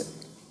Brexit.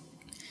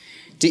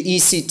 The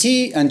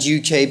ECT and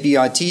UK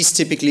BITs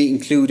typically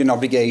include an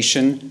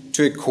obligation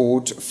to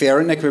accord fair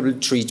and equitable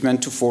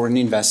treatment to foreign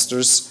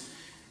investors.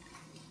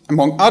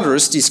 Among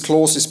others, these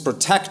clauses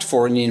protect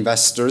foreign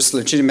investors'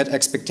 legitimate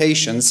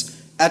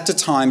expectations at the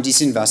time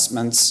these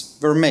investments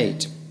were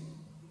made.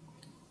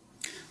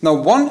 Now,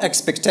 one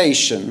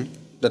expectation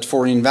that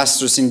foreign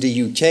investors in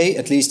the UK,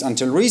 at least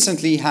until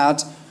recently,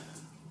 had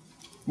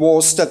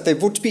was that they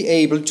would be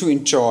able to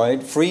enjoy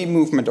free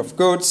movement of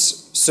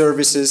goods,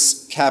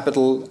 services,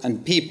 capital,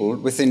 and people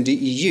within the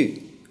EU.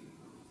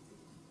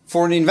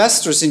 Foreign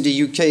investors in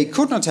the UK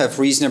could not have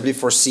reasonably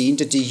foreseen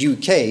that the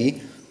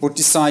UK would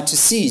decide to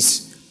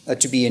cease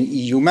to be an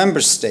EU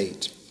member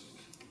state.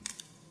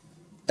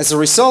 As a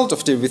result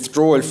of the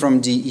withdrawal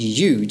from the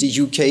EU,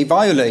 the UK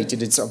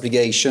violated its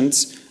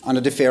obligations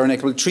under the fair and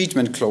equal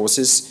treatment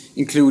clauses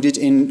included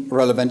in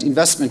relevant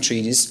investment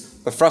treaties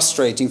by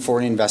frustrating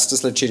foreign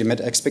investors'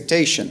 legitimate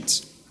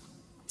expectations.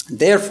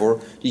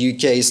 Therefore, the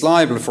UK is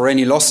liable for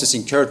any losses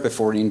incurred by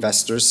foreign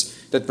investors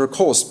that were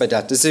caused by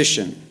that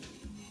decision.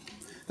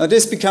 Now,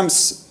 this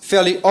becomes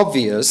fairly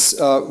obvious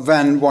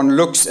when one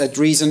looks at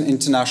recent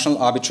international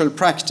arbitral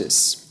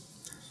practice.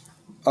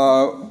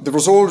 There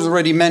was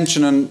already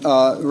mentioned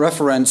a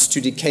reference to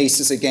the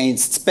cases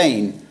against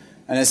Spain,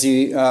 and as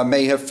you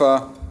may have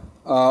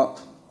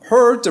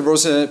heard, there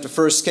was the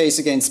first case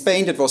against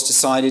Spain that was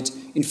decided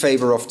in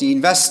favor of the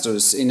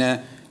investors in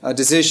a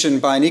decision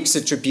by an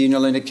ICSID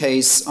tribunal in a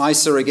case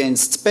ICER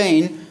against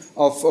Spain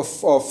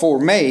for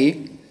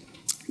May.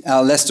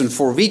 Less than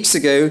 4 weeks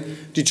ago,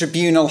 the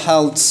tribunal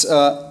held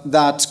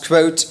that,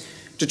 quote,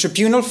 the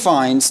tribunal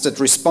finds that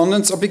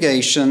respondents'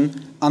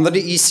 obligation under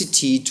the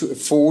ECT to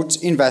afford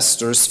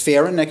investors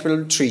fair and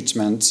equitable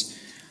treatment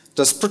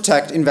does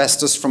protect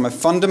investors from a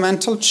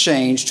fundamental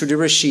change to the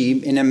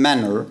regime in a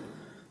manner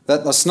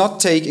that does not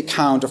take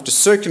account of the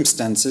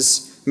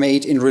circumstances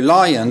made in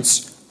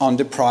reliance on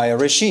the prior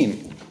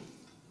regime.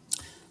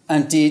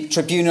 And the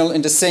tribunal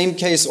in the same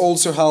case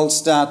also held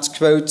that,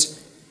 quote,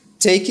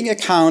 taking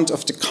account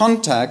of the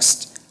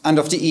context and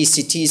of the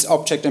ECT's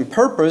object and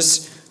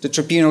purpose, the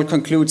tribunal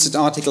concludes that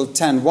Article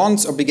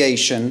 10.1's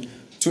obligation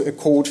to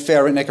accord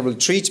fair and equitable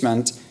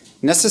treatment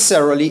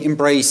necessarily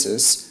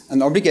embraces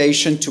an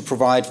obligation to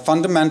provide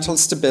fundamental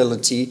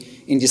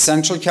stability in the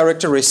essential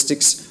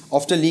characteristics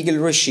of the legal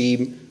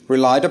regime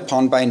relied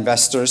upon by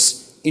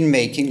investors in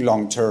making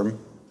long-term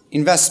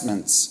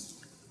investments.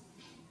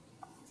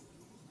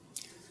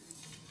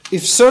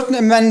 If certain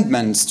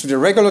amendments to the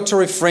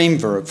regulatory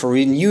framework for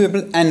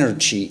renewable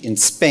energy in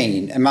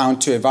Spain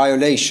amount to a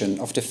violation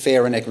of the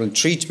fair and equitable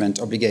treatment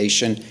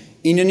obligation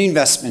in an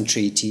investment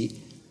treaty,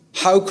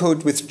 how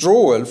could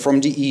withdrawal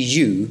from the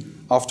EU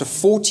after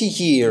 40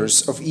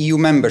 years of EU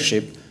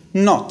membership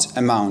not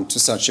amount to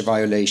such a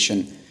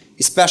violation,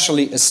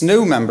 especially as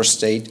no member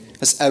state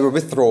has ever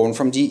withdrawn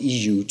from the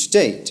EU to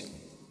date?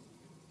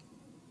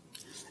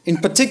 In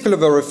particular,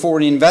 where a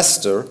foreign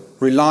investor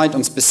relied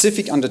on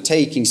specific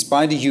undertakings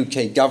by the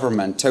UK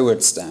government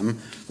towards them,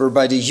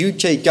 whereby the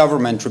UK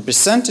government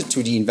represented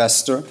to the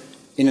investor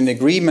in an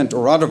agreement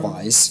or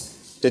otherwise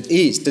that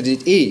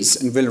it is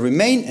and will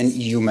remain an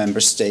EU member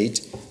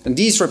state, then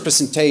these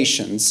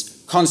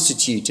representations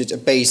constituted a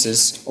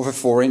basis of a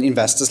foreign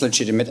investor's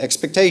legitimate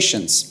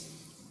expectations.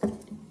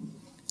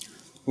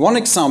 One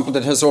example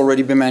that has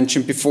already been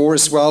mentioned before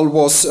as well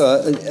was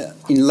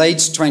in late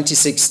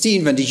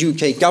 2016 when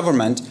the UK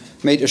government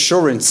made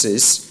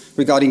assurances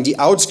regarding the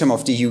outcome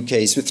of the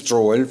UK's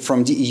withdrawal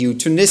from the EU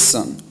to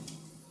Nissan,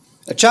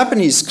 a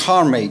Japanese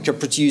car maker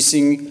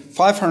producing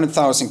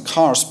 500,000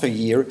 cars per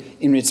year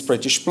in its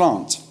British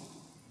plant.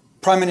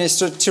 Prime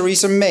Minister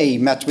Theresa May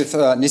met with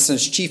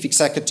Nissan's chief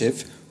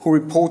executive, who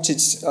reported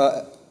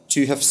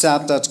to have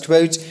said that,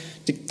 quote,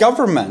 the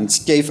government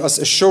gave us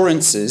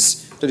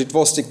assurances that it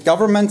was the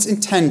government's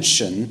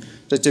intention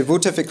that they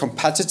would have a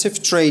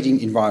competitive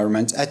trading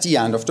environment at the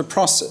end of the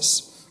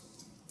process,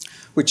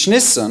 which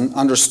Nissan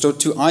understood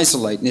to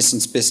isolate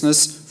Nissan's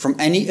business from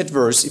any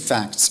adverse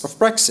effects of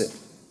Brexit.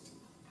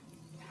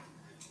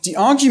 The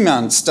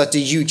argument that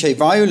the UK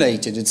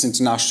violated its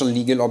international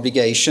legal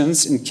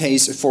obligations in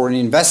case a foreign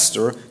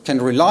investor can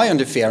rely on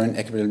the fair and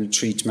equitable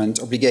treatment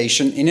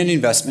obligation in an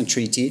investment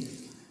treaty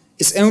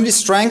is only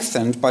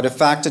strengthened by the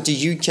fact that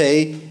the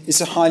UK is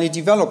a highly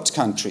developed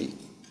country.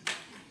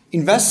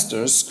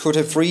 Investors could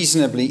have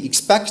reasonably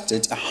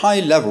expected a high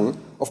level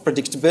of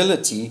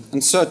predictability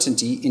and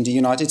certainty in the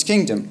United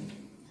Kingdom.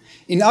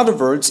 In other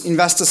words,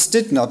 investors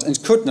did not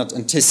and could not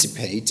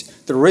anticipate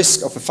the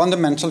risk of a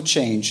fundamental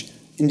change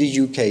in the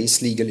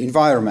UK's legal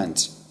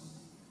environment.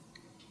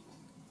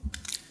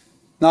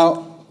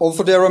 Now,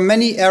 although there are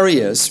many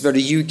areas where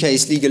the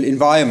UK's legal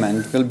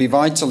environment will be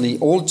vitally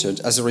altered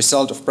as a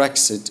result of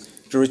Brexit,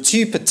 there are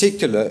two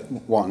particular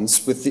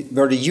ones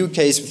where the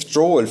UK's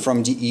withdrawal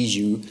from the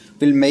EU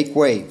will make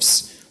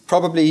waves.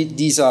 Probably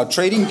these are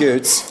trading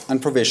goods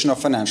and provision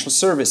of financial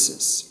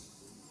services.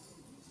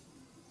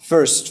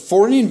 First,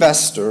 foreign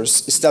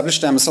investors establish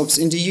themselves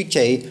in the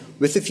UK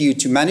with a view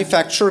to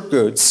manufacture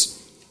goods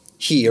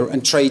here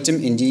and trade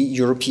them in the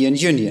European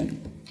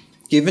Union.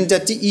 Given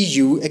that the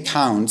EU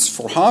accounts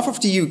for half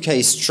of the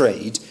UK's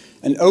trade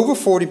and over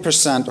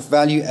 40% of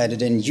value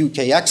added in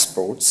UK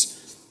exports,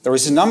 there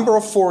is a number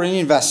of foreign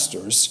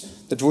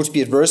investors that would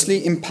be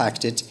adversely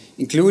impacted,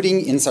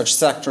 including in such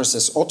sectors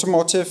as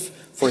automotive,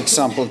 for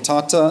example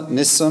Tata,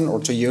 Nissan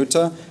or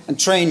Toyota, and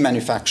train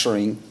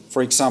manufacturing,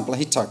 for example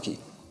Hitachi.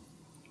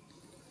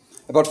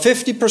 About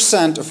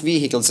 50% of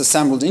vehicles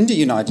assembled in the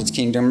United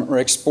Kingdom are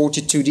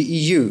exported to the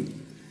EU.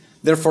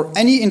 Therefore,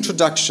 any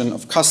introduction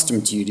of custom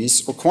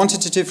duties or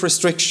quantitative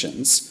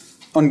restrictions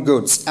on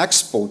goods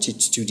exported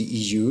to the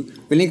EU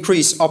will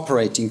increase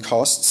operating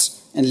costs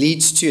and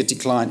lead to a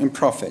decline in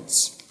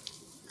profits.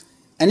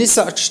 Any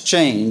such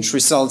change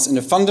results in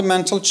a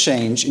fundamental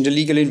change in the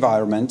legal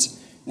environment,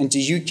 and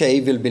the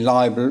UK will be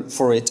liable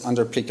for it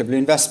under applicable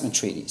investment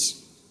treaties.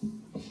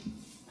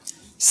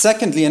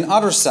 Secondly,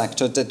 another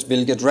sector that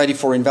will get ready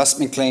for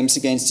investment claims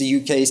against the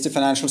UK is the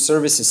financial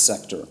services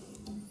sector.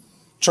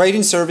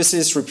 Trading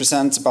services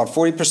represents about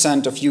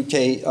 40% of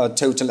UK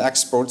total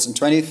exports and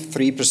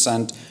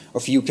 23%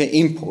 of UK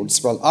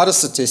imports, while other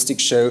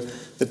statistics show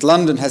that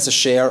London has a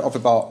share of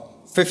about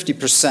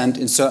 50%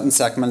 in certain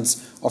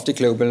segments of the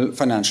global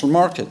financial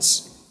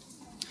markets.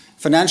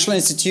 Financial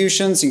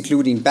institutions,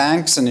 including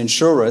banks and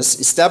insurers,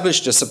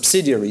 established their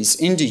subsidiaries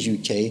in the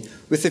UK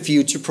with a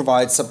view to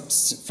provide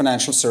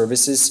financial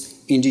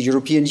services in the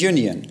European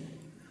Union.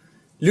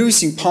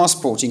 Losing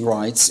passporting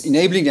rights,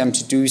 enabling them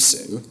to do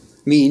so,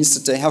 means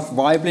that they have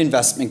viable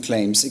investment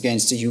claims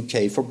against the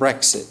UK for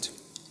Brexit.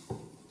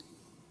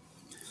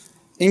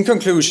 In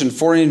conclusion,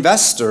 foreign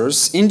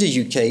investors in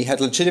the UK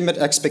had legitimate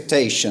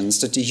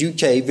expectations that the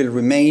UK will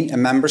remain a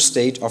member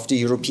state of the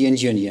European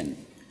Union.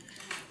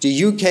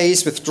 The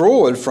UK's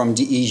withdrawal from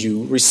the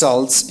EU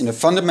results in a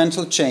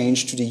fundamental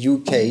change to the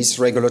UK's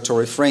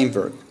regulatory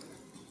framework.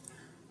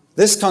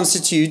 This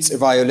constitutes a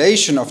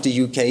violation of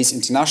the UK's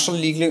international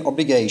legal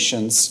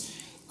obligations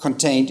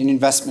contained in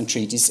investment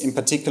treaties, in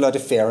particular the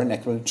fair and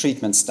equitable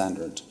treatment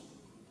standard.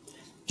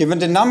 Given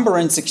the number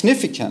and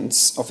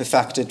significance of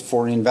affected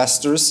foreign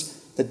investors,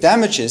 the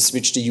damages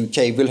which the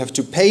UK will have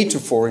to pay to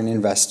foreign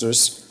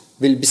investors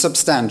will be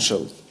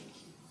substantial.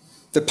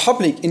 The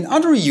public in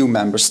other EU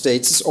member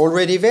states is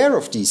already aware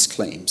of these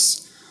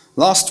claims.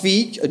 Last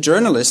week, a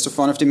journalist of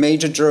one of the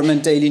major German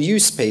daily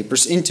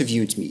newspapers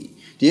interviewed me.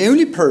 The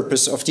only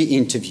purpose of the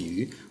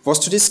interview was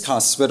to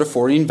discuss whether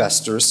foreign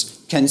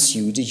investors can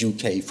sue the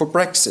UK for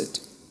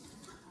Brexit.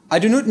 I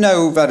do not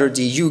know whether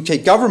the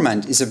UK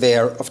government is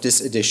aware of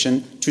this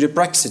addition to the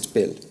Brexit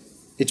bill.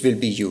 It will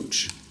be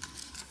huge.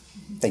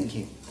 Thank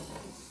you.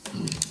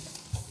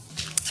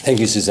 Thank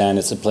you, Suzanne.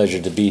 It's a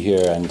pleasure to be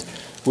here and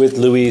with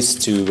Louise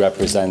to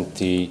represent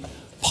the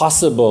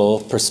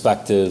possible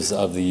perspectives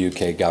of the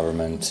UK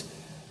government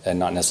and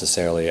not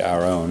necessarily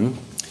our own.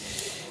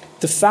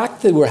 The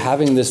fact that we're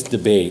having this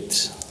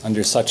debate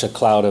under such a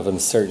cloud of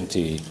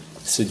uncertainty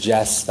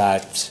suggests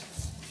that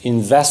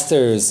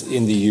investors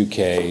in the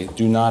UK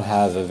do not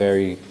have a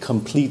very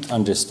complete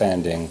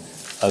understanding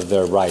of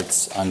their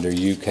rights under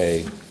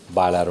UK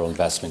bilateral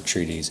investment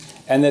treaties,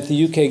 and that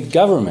the UK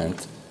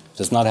government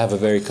does not have a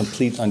very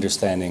complete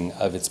understanding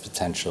of its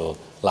potential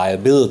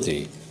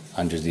liability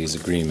under these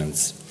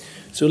agreements.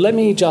 So let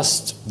me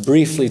just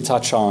briefly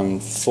touch on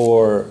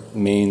four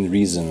main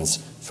reasons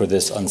for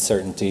this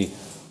uncertainty,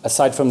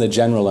 aside from the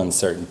general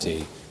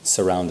uncertainty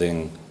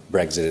surrounding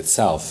Brexit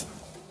itself.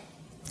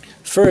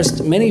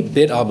 First, many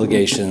bid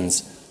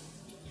obligations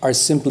are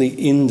simply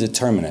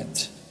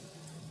indeterminate.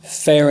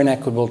 Fair and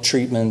equitable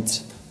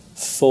treatment,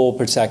 full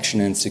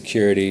protection and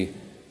security,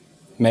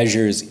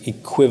 measures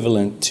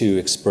equivalent to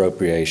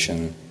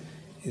expropriation.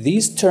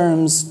 These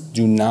terms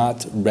do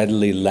not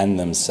readily lend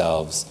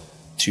themselves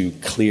to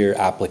clear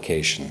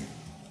application.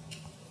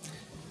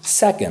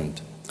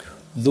 Second,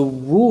 the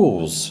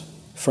rules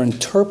for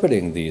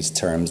interpreting these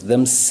terms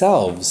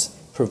themselves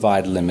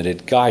provide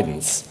limited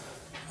guidance.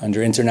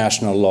 Under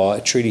international law,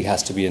 a treaty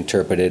has to be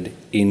interpreted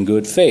in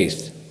good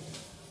faith.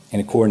 in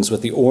accordance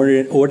with the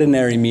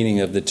ordinary meaning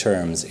of the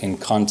terms in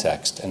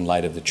context in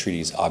light of the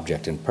treaty's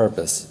object and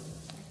purpose.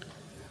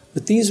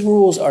 But these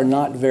rules are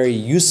not very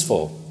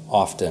useful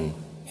often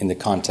in the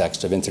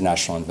context of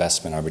international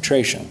investment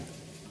arbitration.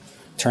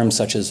 Terms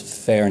such as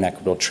fair and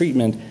equitable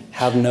treatment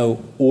have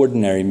no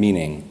ordinary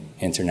meaning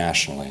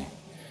internationally,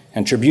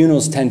 and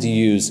tribunals tend to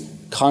use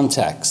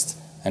context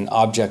and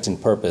object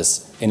and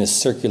purpose in a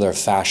circular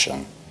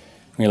fashion,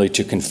 merely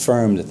to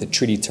confirm that the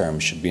treaty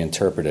terms should be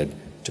interpreted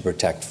to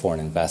protect foreign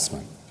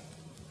investment.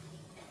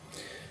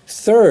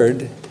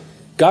 Third,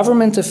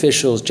 government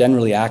officials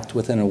generally act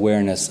with an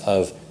awareness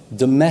of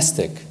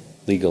domestic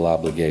legal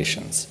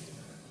obligations,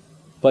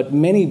 but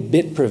many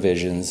BIT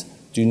provisions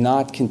do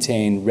not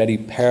contain ready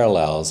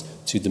parallels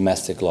to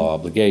domestic law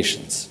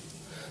obligations.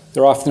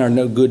 There often are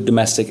no good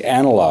domestic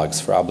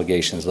analogs for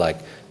obligations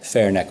like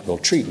fair and equitable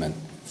treatment,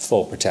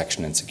 full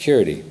protection and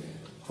security,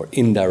 or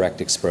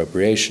indirect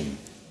expropriation.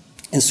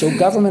 And so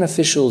government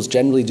officials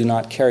generally do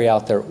not carry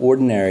out their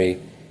ordinary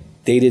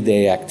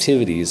day-to-day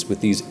activities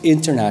with these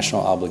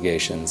international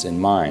obligations in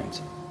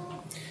mind.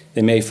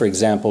 They may, for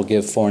example,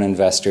 give foreign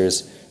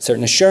investors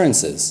certain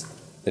assurances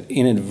that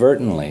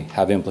inadvertently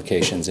have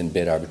implications in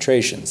bid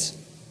arbitrations.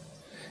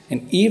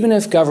 And even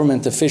if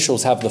government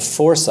officials have the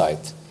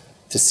foresight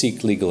to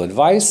seek legal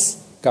advice,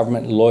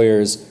 government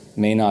lawyers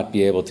may not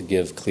be able to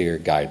give clear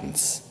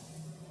guidance.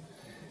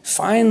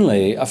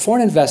 Finally, a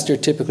foreign investor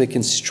typically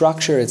can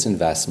structure its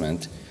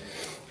investment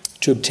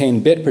to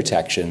obtain bid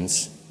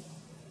protections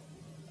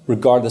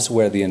regardless of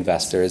where the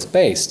investor is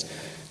based.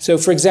 So,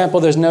 for example,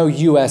 there's no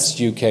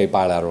US-UK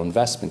bilateral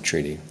investment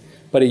treaty,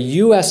 but a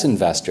US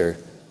investor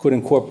could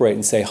incorporate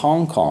in, say,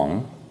 Hong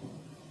Kong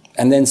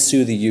and then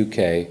sue the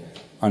UK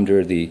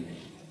under the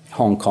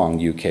Hong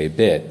Kong-UK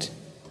BIT.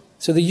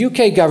 So the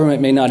UK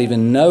government may not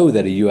even know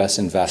that a US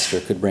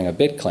investor could bring a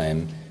BIT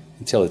claim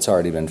until it's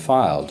already been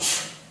filed.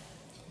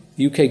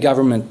 The UK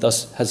government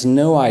thus has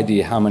no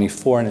idea how many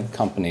foreign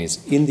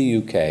companies in the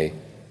UK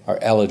are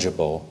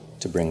eligible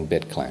to bring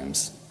BIT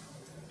claims.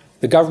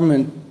 The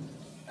government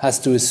has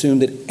to assume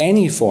that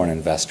any foreign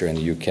investor in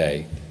the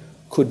UK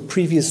could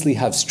previously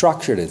have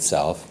structured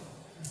itself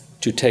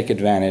to take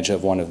advantage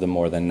of one of the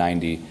more than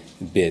 90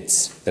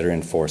 BITs that are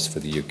in force for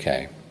the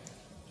UK.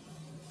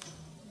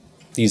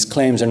 These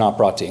claims are not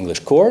brought to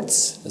English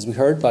courts, as we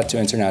heard, but to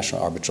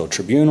international arbitral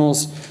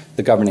tribunals.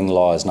 The governing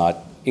law is not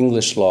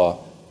English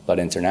law, but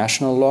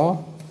international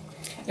law.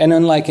 And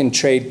unlike in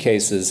trade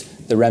cases,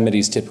 the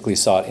remedies typically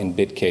sought in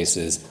BIT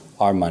cases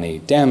are money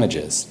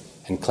damages,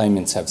 and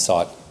claimants have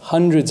sought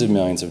hundreds of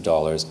millions of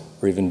dollars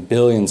or even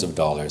billions of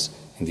dollars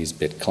in these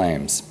BIT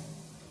claims.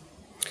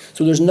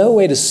 So there's no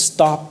way to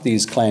stop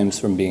these claims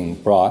from being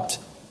brought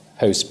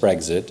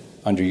post-Brexit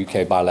under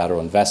UK bilateral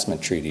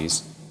investment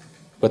treaties,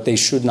 but they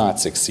should not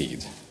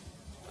succeed.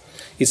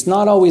 It's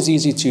not always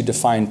easy to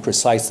define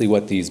precisely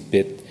what these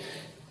BIT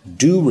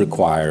do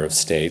require of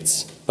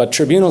states, but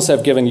tribunals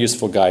have given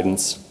useful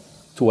guidance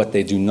to what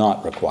they do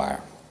not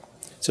require.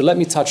 So let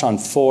me touch on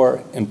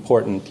 4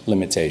 important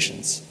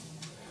limitations.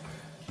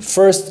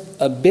 First,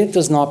 a BIT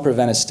does not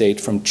prevent a state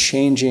from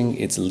changing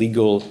its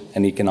legal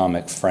and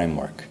economic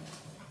framework.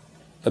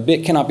 A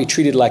BIT cannot be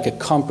treated like a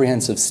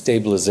comprehensive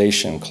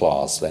stabilization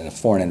clause in a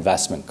foreign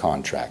investment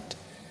contract.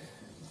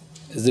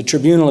 As the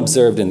tribunal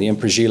observed in the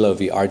Impregilo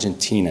v.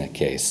 Argentina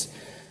case,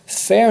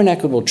 fair and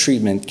equitable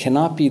treatment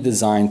cannot be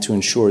designed to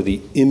ensure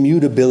the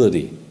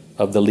immutability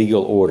of the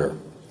legal order,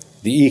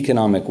 the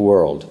economic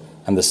world,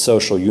 and the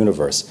social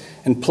universe,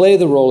 and play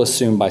the role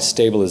assumed by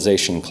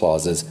stabilization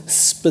clauses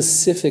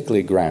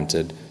specifically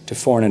granted to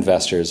foreign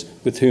investors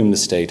with whom the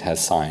state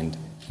has signed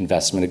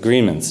investment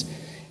agreements.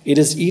 It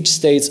is each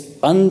state's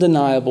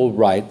undeniable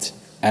right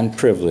and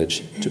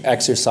privilege to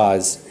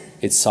exercise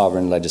its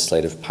sovereign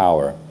legislative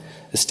power.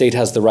 The state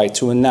has the right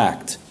to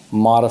enact,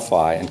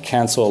 modify, and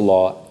cancel a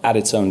law at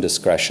its own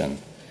discretion.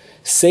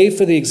 Save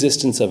for the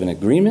existence of an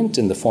agreement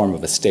in the form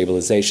of a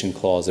stabilization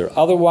clause or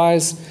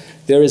otherwise,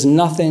 there is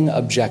nothing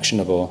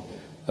objectionable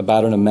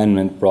about an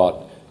amendment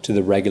brought to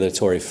the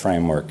regulatory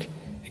framework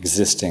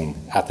existing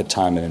at the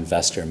time an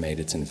investor made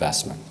its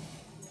investment.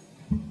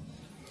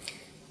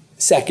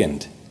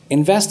 Second,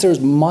 investors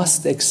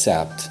must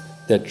accept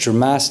that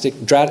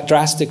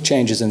drastic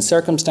changes in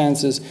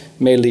circumstances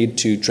may lead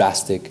to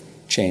drastic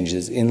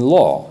changes in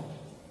law.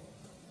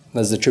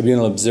 As the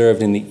tribunal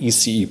observed in the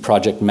ECE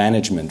project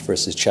management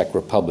versus Czech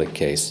Republic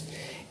case,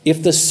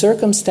 if the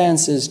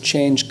circumstances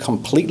change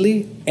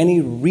completely,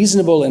 any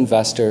reasonable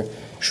investor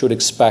should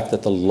expect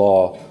that the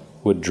law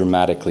would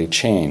dramatically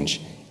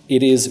change.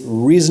 It is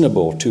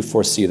reasonable to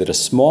foresee that a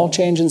small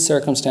change in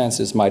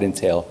circumstances might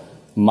entail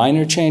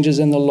minor changes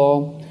in the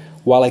law,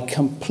 while a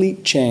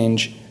complete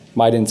change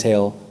might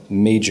entail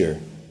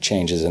major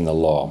changes in the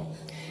law.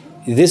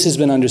 This has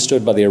been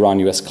understood by the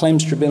Iran-US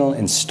Claims Tribunal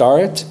in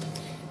Starrett.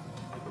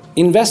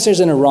 Investors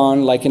in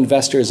Iran, like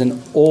investors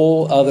in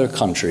all other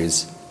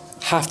countries,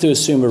 have to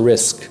assume a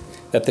risk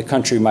that the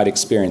country might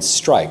experience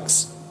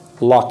strikes,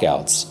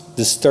 lockouts,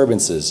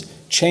 disturbances,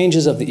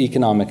 changes of the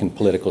economic and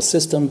political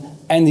system,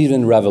 and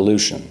even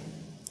revolution.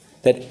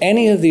 That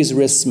any of these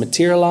risks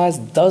materialize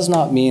does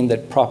not mean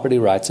that property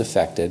rights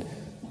affected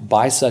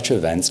by such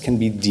events can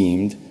be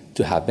deemed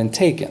to have been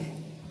taken.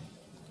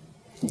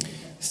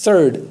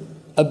 Third,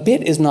 a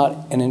BIT is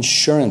not an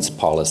insurance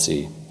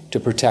policy to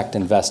protect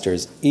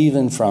investors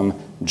even from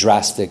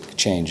drastic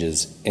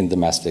changes in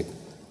domestic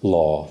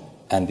law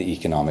and the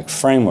economic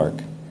framework.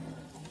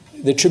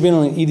 The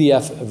tribunal in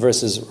EDF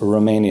versus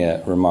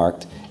Romania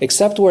remarked,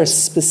 except where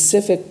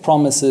specific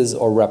promises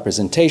or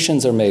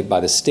representations are made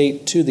by the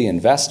state to the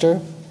investor,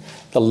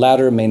 the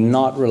latter may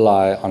not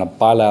rely on a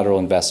bilateral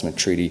investment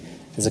treaty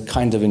as a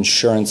kind of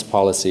insurance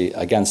policy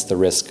against the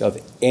risk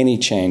of any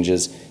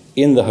changes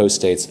in the host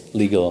state's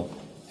legal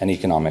and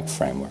economic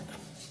framework.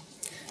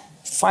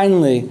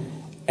 Finally,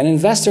 an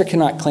investor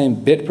cannot claim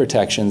BIT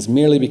protections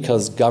merely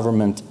because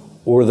government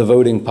or the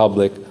voting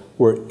public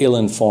were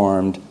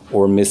ill-informed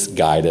or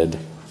misguided.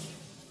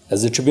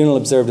 As the tribunal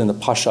observed in the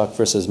Pashak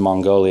versus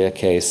Mongolia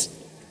case,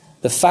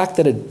 the fact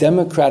that a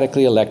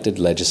democratically elected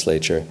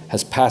legislature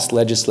has passed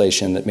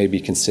legislation that may be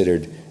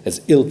considered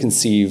as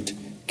ill-conceived,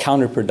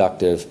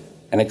 counterproductive,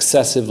 and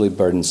excessively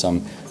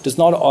burdensome does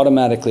not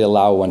automatically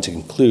allow one to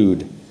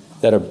conclude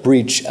that a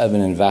breach of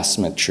an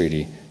investment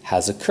treaty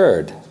has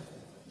occurred.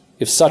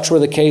 If such were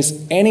the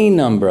case, any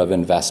number of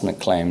investment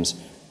claims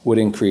would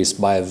increase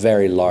by a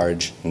very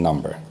large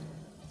number.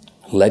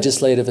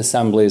 Legislative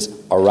assemblies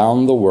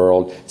around the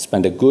world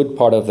spend a good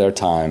part of their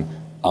time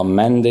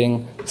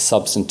amending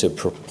substantive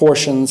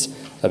proportions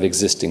of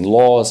existing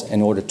laws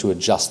in order to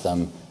adjust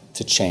them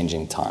to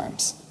changing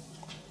times.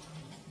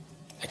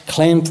 A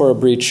claim for a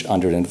breach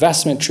under an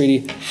investment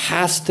treaty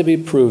has to be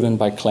proven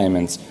by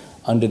claimants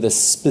under the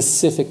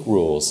specific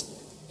rules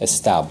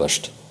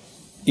established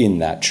in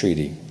that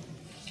treaty.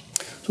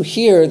 So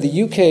here,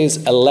 the UK's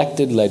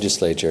elected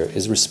legislature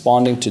is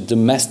responding to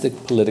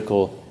domestic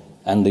political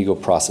and legal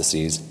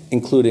processes,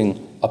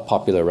 including a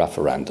popular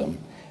referendum.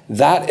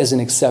 That is an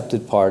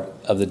accepted part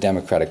of the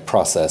democratic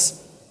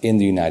process in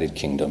the United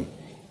Kingdom.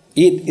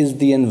 It is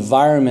the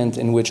environment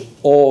in which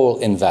all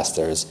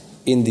investors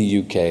in the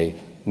UK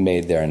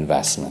made their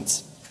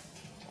investments.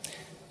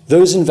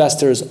 Those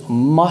investors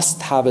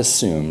must have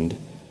assumed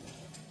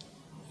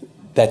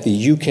that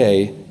the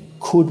UK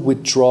could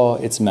withdraw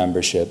its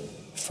membership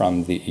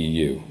from the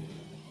EU.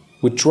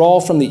 Withdrawal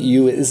from the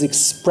EU is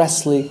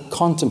expressly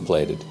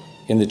contemplated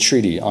in the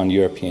Treaty on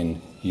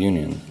European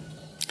Union.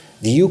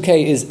 The UK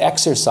is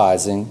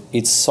exercising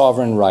its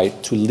sovereign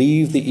right to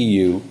leave the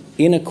EU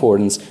in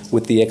accordance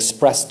with the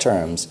express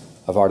terms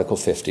of Article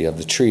 50 of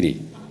the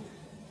treaty.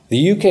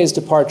 The UK's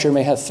departure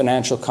may have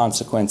financial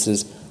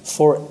consequences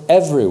for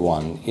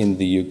everyone in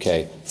the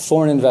UK,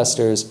 foreign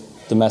investors,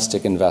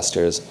 domestic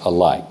investors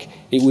alike.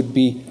 It would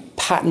be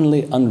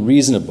patently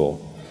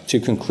unreasonable to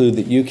conclude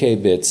that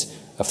UK BITs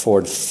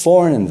afford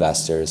foreign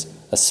investors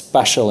a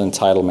special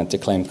entitlement to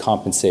claim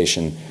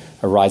compensation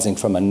arising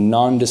from a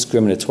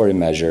non-discriminatory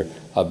measure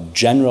of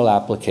general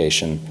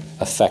application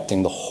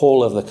affecting the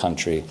whole of the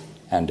country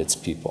and its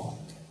people.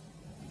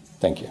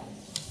 Thank you.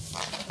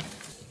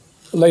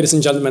 Ladies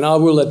and gentlemen, I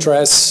will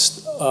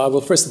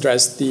first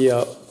address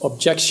the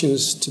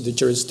objections to the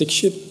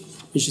jurisdiction,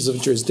 issues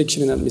of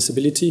jurisdiction and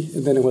admissibility,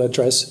 and then I will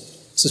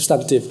address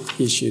substantive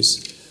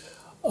issues.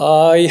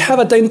 I have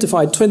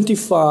identified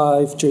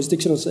 25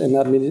 jurisdictional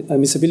and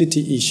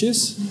admissibility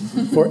issues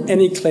for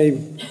any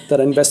claim that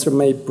an investor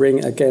may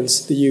bring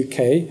against the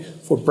UK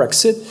for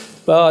Brexit,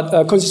 but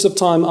conscious of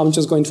time, I'm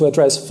just going to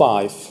address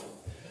 5.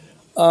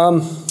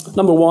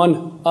 Number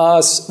 1,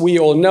 as we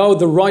all know,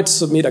 the right to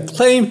submit a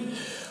claim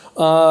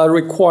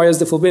requires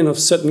the fulfillment of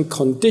certain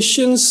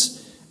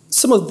conditions.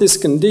 Some of these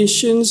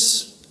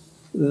conditions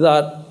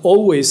that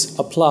always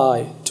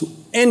apply to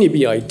any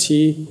BIT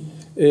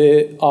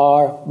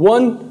are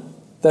 1,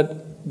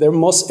 that there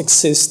must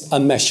exist a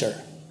measure.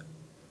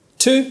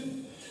 2,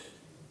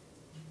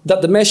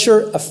 that the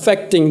measure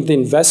affecting the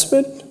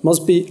investment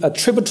must be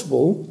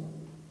attributable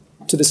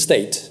to the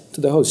state,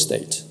 to the host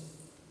state.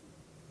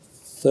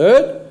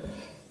 3rd,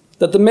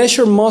 that the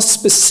measure must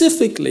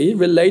specifically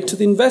relate to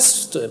the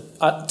investor,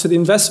 to the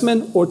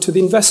investment or to the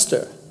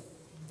investor.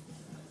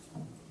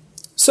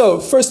 So,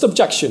 first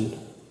objection.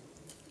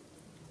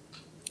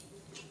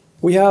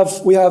 We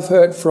have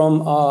heard from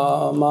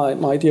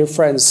my dear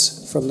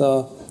friends from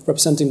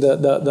representing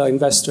the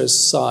investors'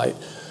 side,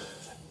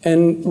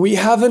 and we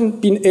haven't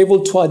been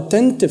able to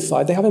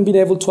identify. They haven't been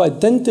able to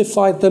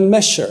identify the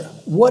measure.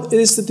 What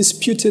is the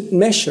disputed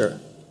measure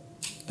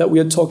that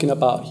we are talking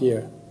about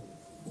here,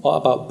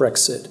 about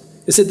Brexit?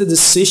 Is it the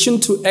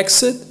decision to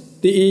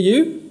exit the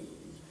EU?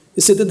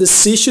 Is it the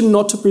decision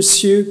not to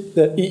pursue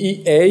the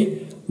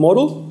EEA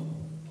model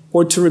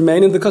or to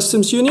remain in the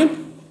customs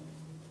union?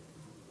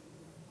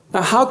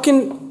 Now, how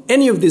can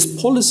any of these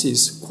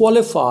policies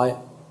qualify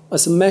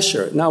as a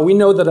measure? Now, we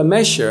know that a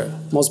measure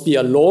must be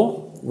a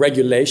law,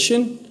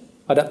 regulation,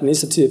 an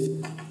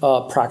administrative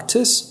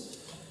practice,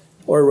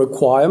 or a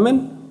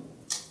requirement.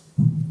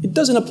 It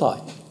doesn't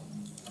apply.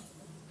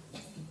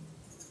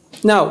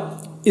 Now,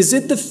 is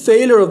it the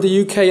failure of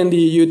the UK and the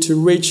EU to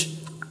reach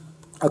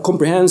a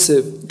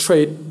comprehensive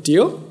trade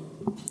deal?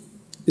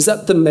 Is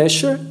that the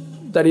measure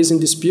that is in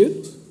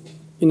dispute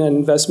in an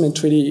investment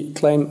treaty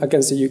claim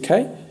against the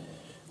UK?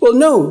 Well,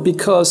 no,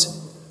 because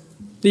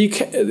the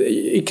UK,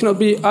 it cannot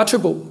be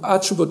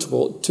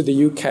attributable to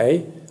the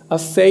UK a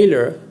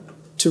failure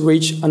to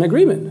reach an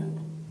agreement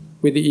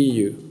with the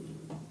EU.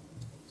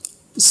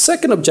 The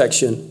second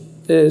objection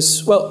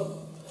is,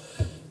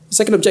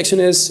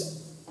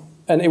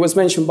 and it was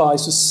mentioned by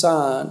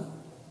Suzanne,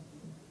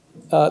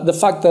 the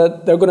fact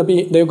that they're going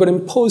to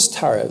impose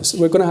tariffs.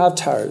 We're going to have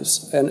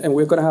tariffs, and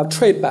we're going to have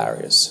trade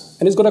barriers,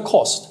 and it's going to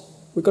cost.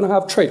 We're going to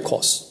have trade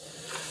costs.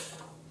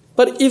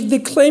 But if the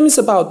claim is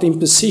about the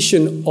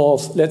imposition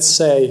of, let's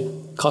say,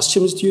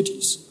 customs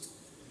duties,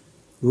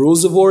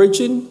 rules of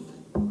origin,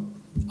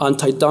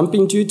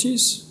 anti-dumping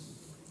duties,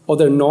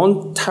 other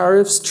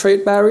non-tariffs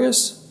trade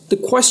barriers, the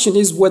question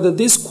is whether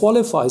this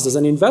qualifies as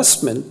an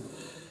investment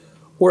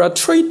or a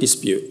trade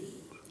dispute.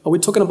 Are we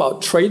talking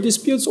about trade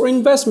disputes or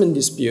investment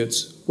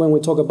disputes when we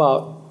talk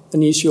about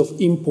an issue of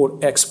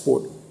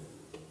import-export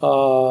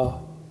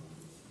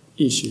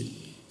issue?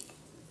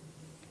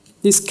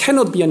 This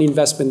cannot be an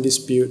investment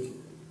dispute,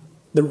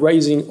 the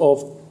raising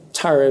of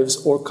tariffs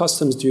or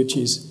customs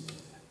duties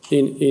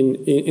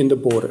in the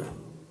border.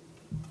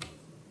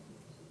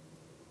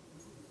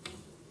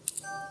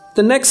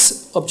 The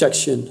next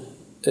objection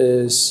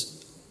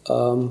is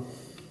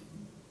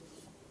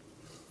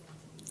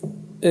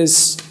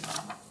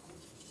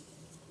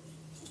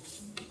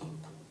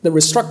the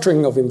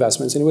restructuring of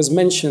investments. And it was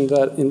mentioned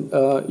that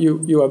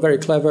you are very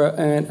clever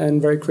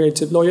and very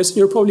creative lawyers.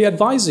 You're probably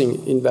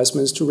advising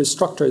investments to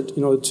restructure it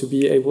in order to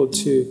be able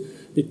to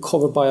be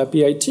covered by a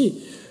BIT.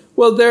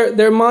 Well,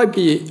 there might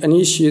be an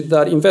issue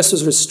that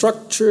investors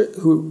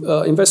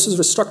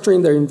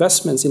restructuring their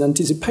investments in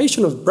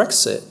anticipation of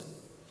Brexit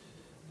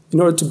in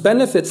order to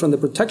benefit from the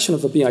protection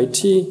of a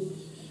BIT,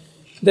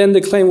 then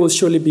the claim will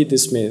surely be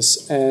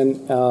dismissed.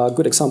 And a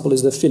good example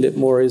is the Philip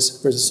Morris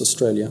versus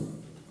Australia.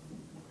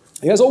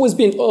 It has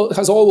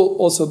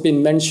also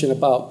been mentioned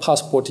about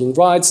passporting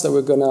rights, that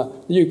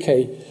the UK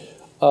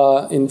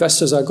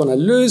investors are going to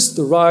lose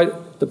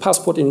the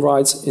passporting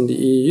rights in the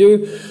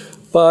EU,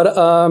 but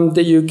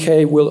the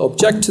UK will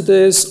object to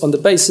this on the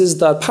basis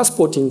that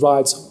passporting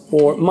rights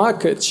or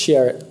market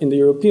share in the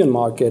European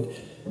market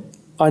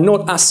are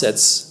not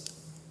assets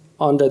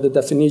under the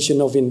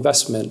definition of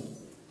investment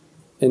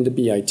in the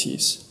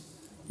BITs.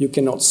 You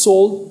cannot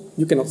sell,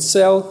 you cannot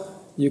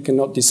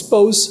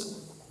dispose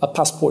a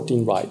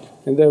passporting right,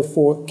 and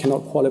therefore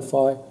cannot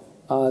qualify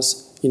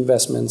as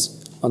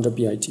investments under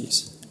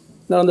BITs.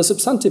 Now, on the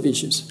substantive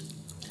issues,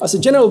 as a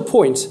general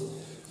point,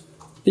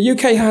 the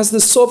UK has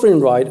the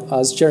sovereign right,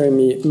 as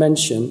Jeremy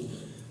mentioned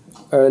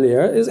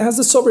earlier, it has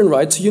the sovereign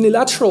right to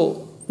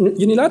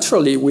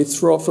unilaterally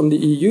withdraw from the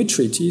EU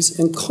treaties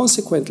and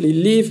consequently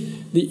leave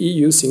the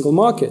EU single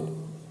market.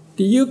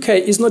 The UK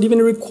is not even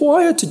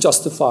required to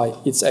justify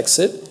its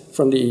exit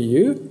from the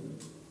EU,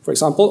 for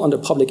example, under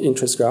public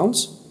interest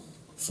grounds.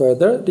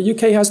 Further, the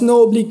UK has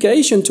no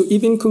obligation to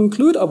even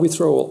conclude a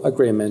withdrawal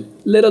agreement,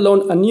 let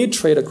alone a new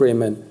trade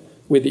agreement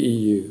with the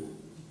EU.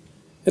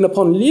 And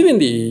upon leaving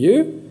the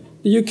EU,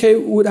 the UK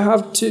would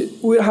have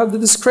the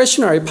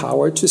discretionary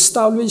power to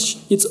establish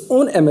its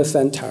own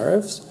MFN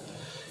tariffs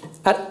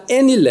at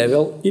any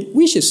level it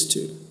wishes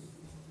to.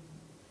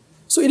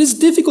 So it is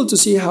difficult to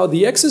see how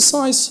the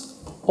exercise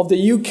of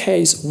the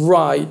UK's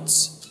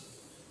rights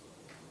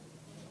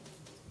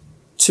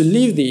to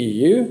leave the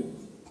EU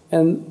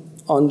and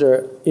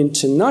under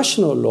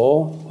international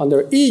law,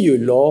 under EU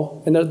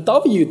law, and under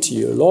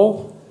WTO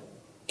law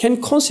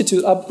can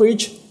constitute a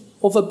breach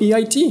of a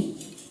BIT.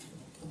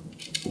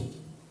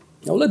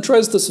 Now we'll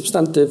address the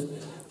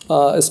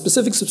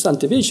specific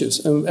substantive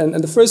issues, and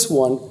the first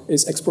one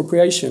is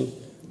expropriation.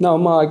 Now,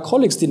 my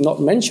colleagues did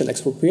not mention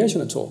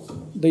expropriation at all.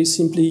 They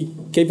simply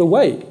gave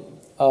away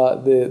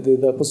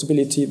the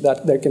possibility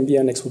that there can be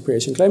an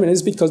expropriation claim, and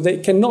it's because there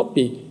cannot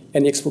be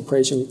any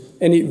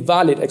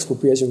valid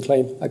expropriation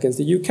claim against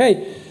the UK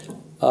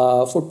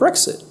for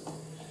Brexit.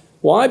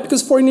 Why?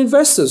 Because foreign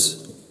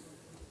investors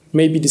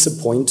may be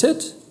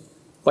disappointed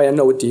by a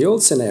no-deal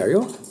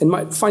scenario and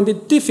might find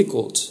it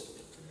difficult,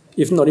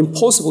 if not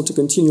impossible, to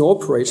continue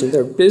operating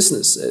their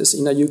businesses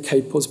in a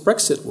UK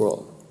post-Brexit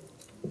world.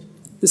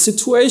 The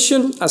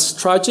situation, as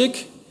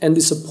tragic and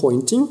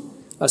disappointing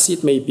as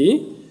it may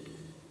be,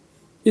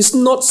 is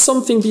not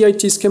something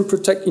BITs can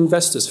protect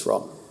investors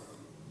from.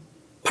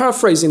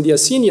 Paraphrasing the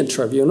Athenian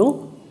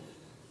tribunal,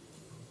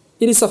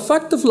 it is a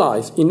fact of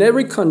life in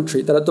every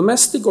country that a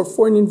domestic or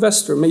foreign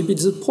investor may be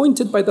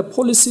disappointed by the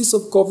policies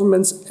of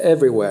governments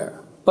everywhere.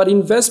 But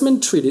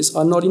investment treaties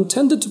are not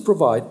intended to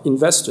provide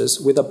investors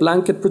with a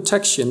blanket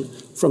protection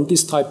from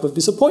this type of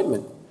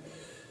disappointment.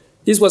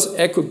 This was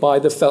echoed by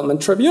the Feldman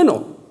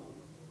Tribunal.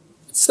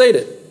 It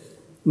stated,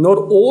 not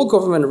all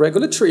government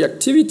regulatory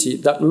activity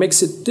that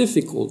makes it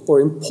difficult or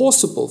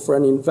impossible for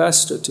an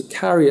investor to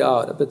carry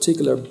out a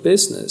particular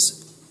business,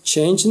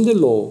 change in the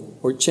law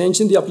or change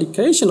in the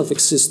application of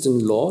existing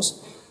laws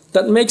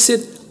that makes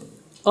it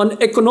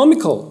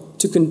uneconomical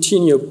to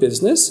continue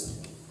business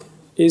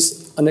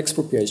is an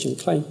expropriation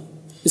claim.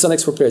 is an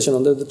expropriation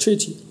under the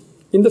treaty.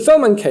 In the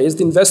Fellman case,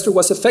 the investor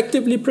was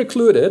effectively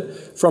precluded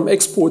from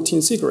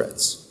exporting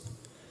cigarettes.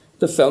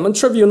 The Fellman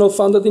Tribunal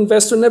found that the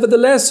investor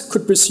nevertheless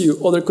could pursue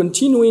other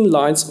continuing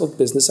lines of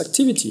business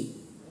activity.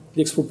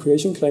 The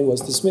expropriation claim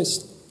was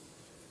dismissed.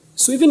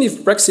 So even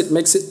if Brexit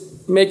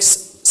makes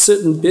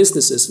certain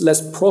businesses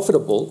less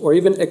profitable or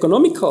even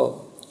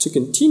uneconomical to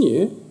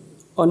continue,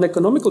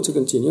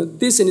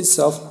 this in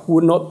itself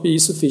would not be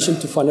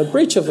sufficient to find a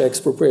breach of the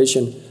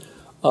expropriation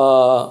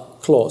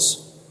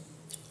clause.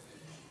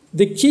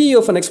 The key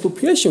of an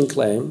expropriation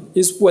claim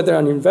is whether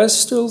an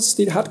investor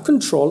still had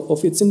control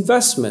of its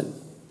investment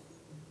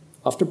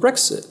after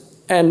Brexit,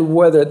 and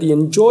whether the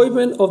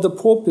enjoyment of the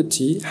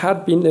property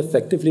had been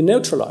effectively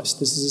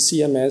neutralized. This is a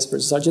CMS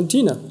versus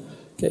Argentina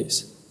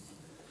case.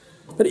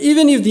 But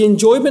even if the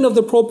enjoyment of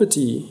the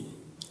property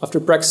after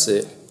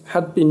Brexit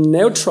had been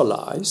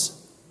neutralized,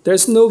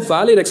 there's no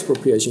valid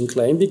expropriation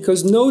claim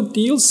because no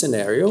deal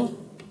scenario,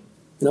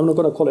 and I'm not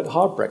going to call it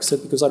hard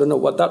Brexit because I don't know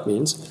what that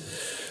means,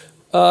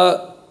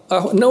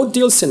 no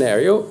deal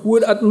scenario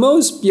would at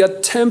most be a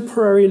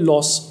temporary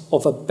loss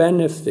of a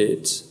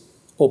benefit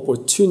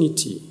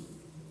opportunity,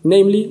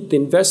 namely the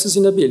investor's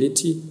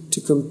inability to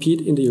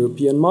compete in the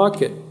European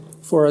market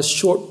for a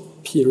short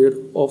period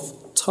of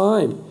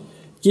time,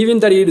 given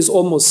that it is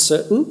almost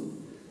certain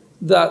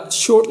that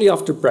shortly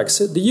after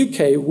Brexit, the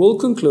UK will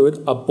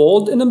conclude a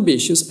bold and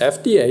ambitious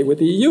FTA with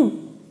the EU.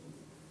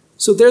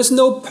 So there's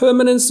no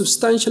permanent,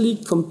 substantially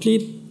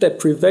complete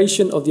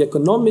deprivation of the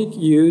economic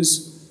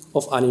use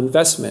of an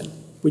investment,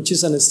 which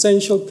is an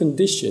essential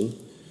condition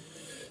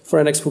for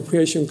an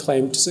expropriation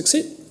claim to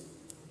succeed.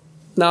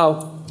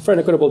 Now, for an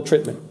equitable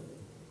treatment.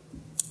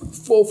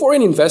 For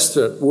foreign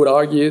investor would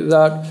argue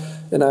that,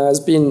 and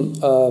has been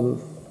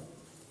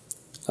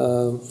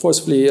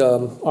forcefully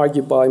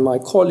argued by my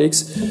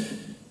colleagues,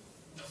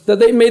 that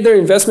they made their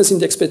investments in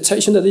the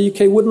expectation that the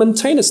UK would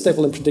maintain a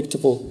stable and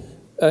predictable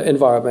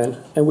environment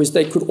in which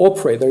they could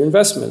operate their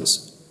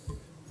investments.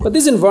 But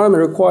this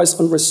environment requires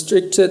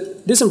unrestricted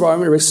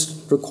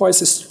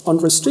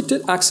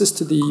access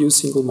to the EU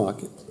single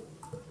market.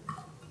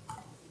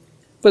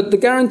 But the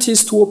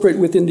guarantees to operate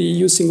within the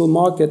EU single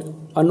market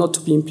are not to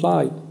be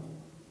implied,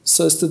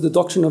 so as the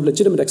doctrine of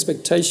legitimate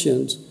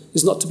expectations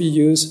is not to be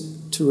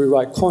used to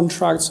rewrite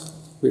contracts,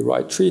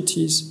 rewrite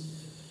treaties,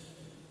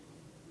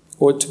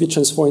 or to be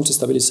transformed into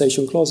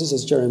stabilization clauses,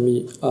 as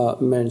Jeremy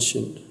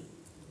mentioned.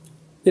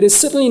 It is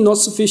certainly not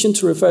sufficient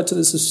to refer to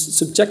the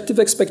subjective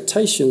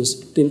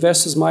expectations the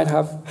investors might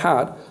have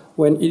had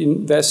when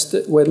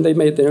they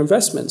made their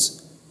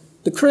investments.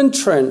 The current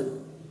trend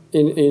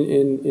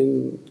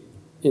in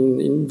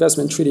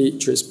investment treaty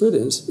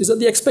jurisprudence is that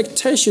the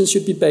expectations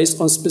should be based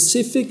on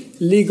specific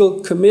legal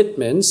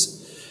commitments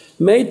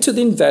made to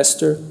the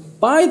investor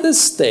by the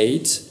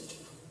state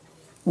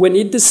when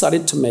it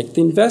decided to make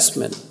the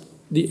investment.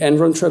 The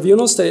Enron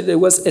Tribunal stated it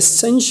was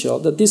essential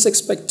that these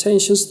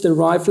expectations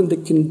derive from the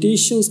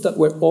conditions that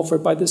were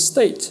offered by the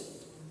state.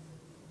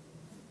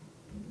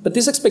 But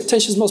these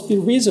expectations must be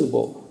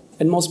reasonable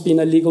and must be in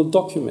a legal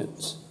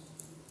document,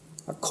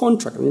 a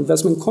contract, an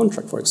investment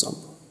contract, for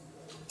example.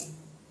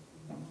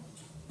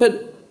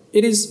 But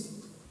it is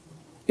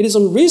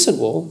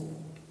unreasonable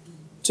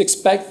to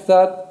expect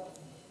that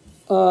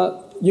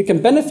you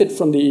can benefit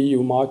from the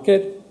EU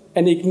market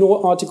and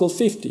ignore Article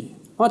 50.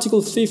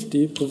 Article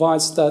 50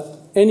 provides that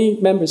any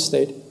member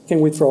state can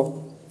withdraw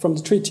from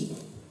the treaty.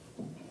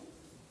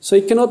 So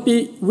it cannot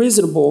be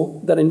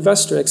reasonable that an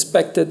investor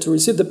expected to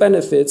receive the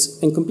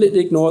benefits and completely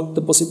ignore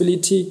the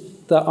possibility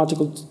that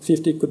Article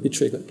 50 could be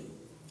triggered.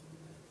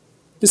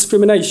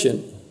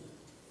 Discrimination.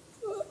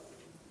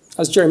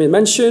 As Jeremy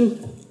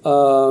mentioned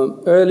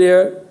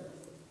earlier,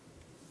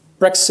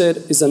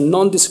 Brexit is a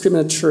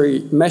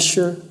non-discriminatory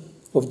measure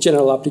of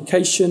general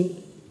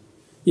application.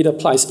 It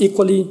applies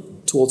equally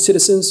to all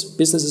citizens,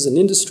 businesses and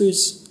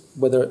industries,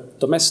 whether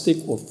domestic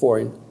or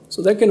foreign.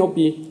 So there can't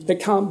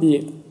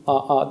be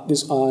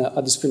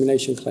a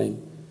discrimination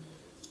claim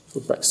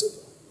for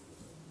Brexit.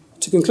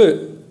 To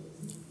conclude,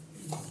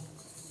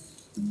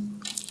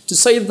 to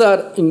say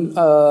that an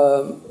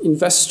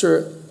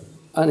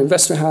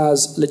investor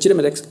has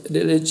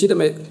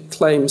legitimate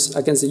claims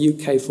against the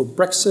UK for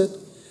Brexit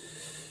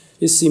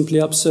is simply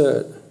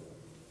absurd.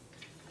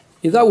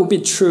 If that would be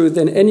true,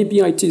 then any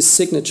BIT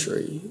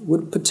signatory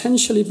would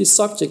potentially be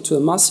subject to a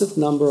massive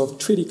number of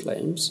treaty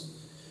claims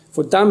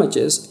for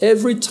damages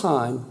every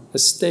time a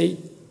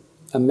state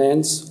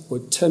amends or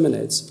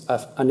terminates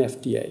an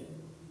FTA.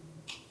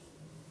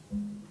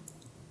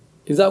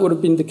 If that would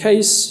have been the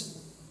case,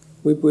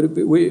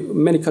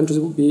 many countries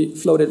would be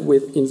flooded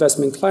with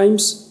investment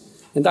claims,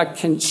 and that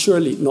can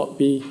surely not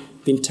be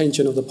the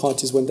intention of the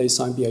parties when they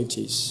sign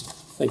BITs.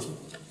 Thank you.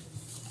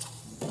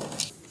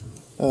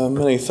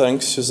 Many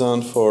thanks,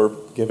 Suzanne, for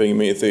giving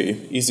me the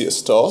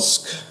easiest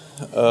task,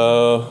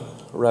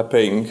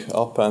 wrapping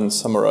up and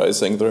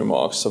summarizing the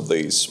remarks of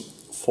these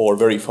four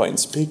very fine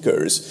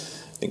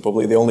speakers. think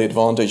probably the only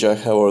advantage I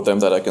have over them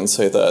that I can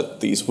say that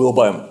these will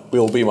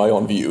be my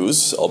own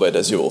views, albeit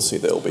as you will see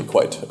they'll be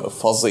quite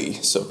fuzzy,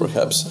 so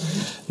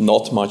perhaps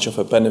not much of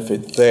a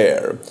benefit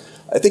there.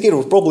 I think it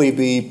would probably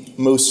be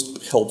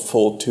most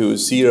helpful to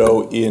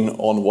zero in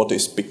on what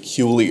is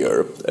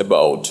peculiar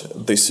about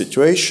this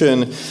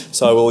situation.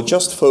 So I will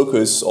just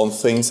focus on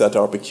things that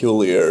are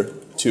peculiar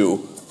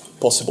to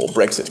possible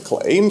Brexit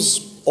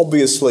claims.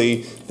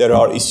 Obviously, there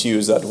are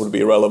issues that would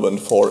be relevant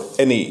for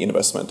any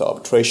investment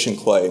arbitration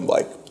claim,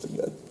 like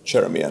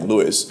Jeremy and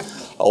Lewis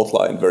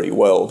outlined very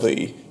well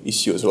the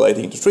issues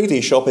relating to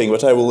treaty shopping,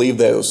 but I will leave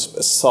those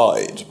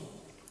aside.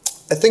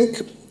 I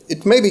think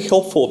it may be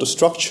helpful to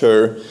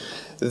structure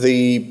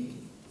the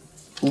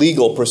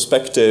legal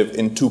perspective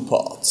in two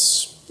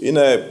parts. In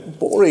a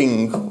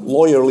boring,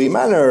 lawyerly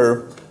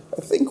manner,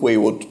 I think we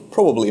would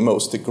probably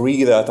most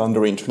agree that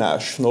under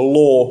international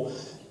law,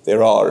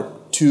 there are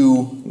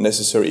two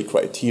necessary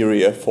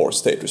criteria for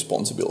state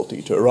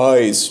responsibility to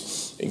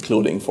arise,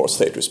 including for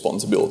state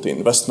responsibility in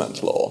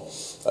investment law: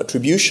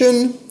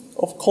 attribution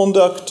of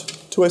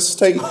conduct to a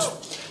state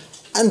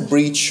and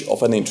breach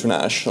of an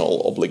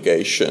international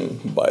obligation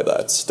by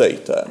that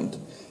state. And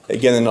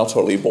again, in an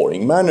utterly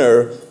boring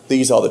manner,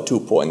 these are the 2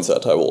 points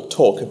that I will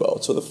talk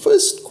about. So the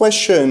first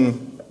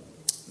question,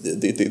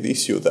 the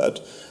issue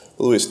that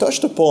Louis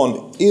touched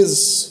upon,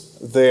 is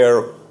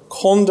there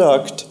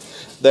conduct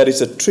that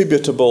is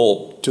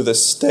attributable to the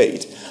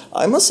state?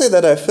 I must say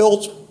that I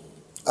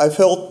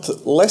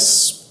felt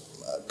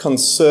less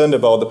concerned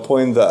about the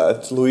point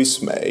that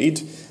Louis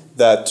made,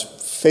 that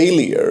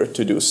failure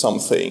to do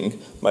something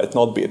might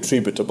not be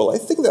attributable. I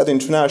think that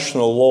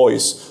international law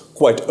is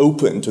quite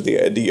open to the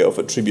idea of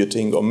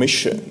attributing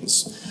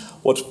omissions.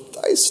 What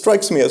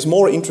strikes me as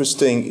more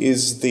interesting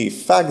is the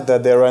fact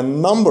that there are a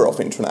number of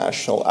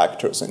international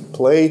actors in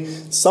play,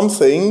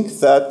 something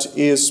that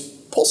is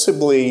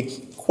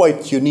possibly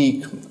quite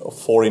unique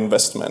for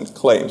investment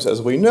claims.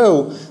 As we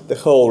know, the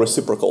whole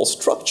reciprocal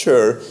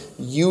structure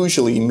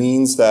usually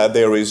means that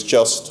there is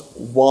just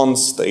one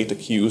state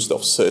accused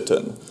of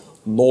certain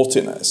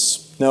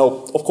naughtiness. Now,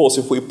 of course,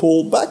 if we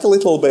pull back a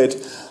little bit,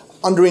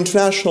 under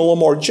international law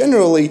more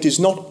generally, it is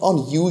not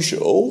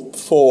unusual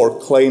for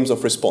claims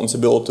of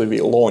responsibility to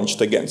be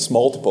launched against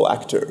multiple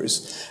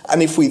actors.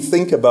 And if we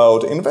think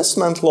about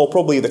investment law,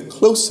 probably the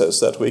closest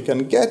that we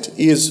can get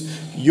is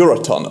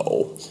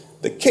Eurotunnel,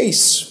 the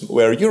case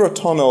where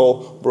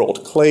Eurotunnel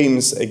brought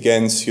claims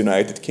against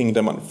United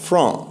Kingdom and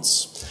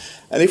France.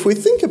 And if we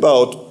think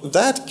about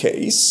that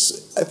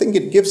case, I think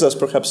it gives us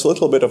perhaps a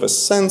little bit of a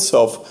sense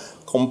of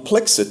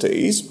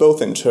complexities, both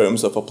in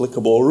terms of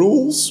applicable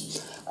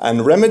rules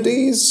and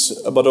remedies,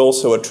 but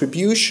also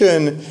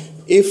attribution,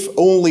 if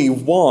only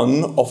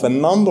one of a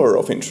number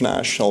of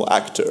international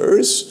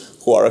actors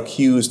who are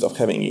accused of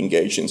having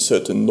engaged in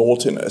certain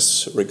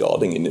naughtiness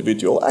regarding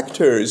individual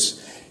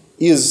actors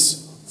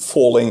is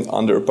falling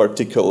under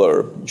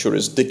particular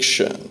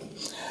jurisdiction.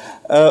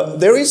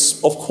 There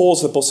is, of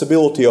course, the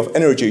possibility of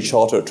energy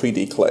charter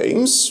treaty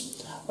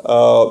claims,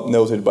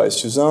 noted by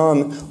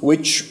Suzanne,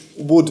 which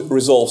would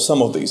resolve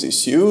some of these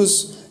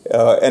issues.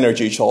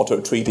 Energy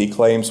charter treaty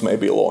claims may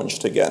be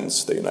launched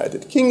against the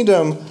United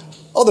Kingdom,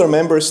 other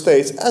member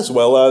states, as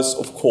well as,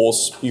 of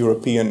course,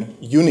 European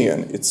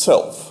Union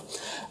itself.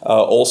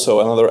 Also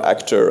another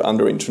actor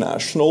under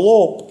international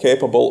law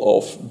capable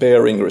of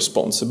bearing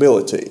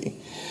responsibility.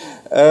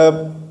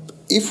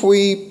 If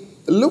we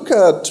look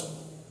at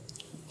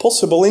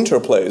possible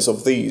interplays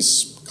of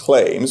these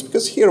claims,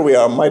 because here we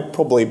might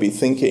probably be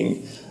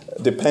thinking,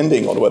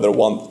 depending on whether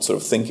one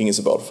sort of thinking is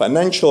about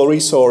financial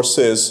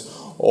resources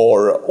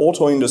or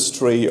auto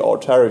industry or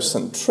tariffs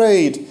and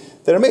trade,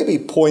 there may be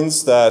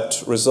points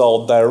that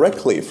result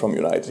directly from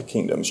United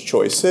Kingdom's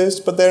choices,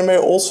 but there may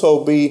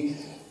also be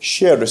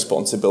shared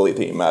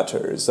responsibility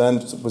matters.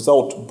 And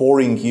without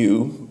boring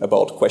you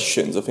about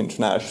questions of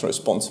international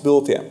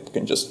responsibility, I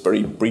can just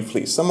very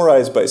briefly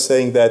summarize by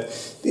saying that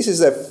this is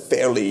a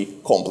fairly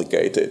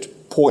complicated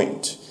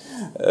point.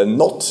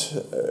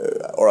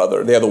 Or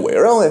rather, the other way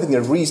around, I think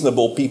that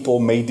reasonable people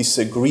may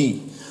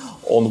disagree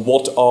on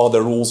what are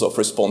the rules of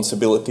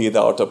responsibility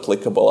that are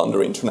applicable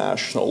under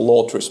international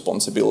law to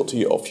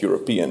responsibility of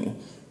European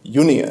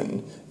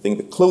Union. I think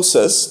the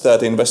closest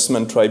that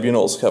investment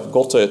tribunals have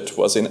got it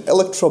was in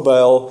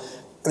Electrobel,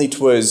 and it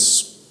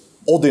was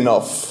odd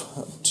enough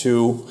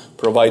to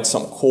provide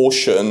some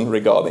caution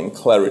regarding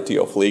clarity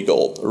of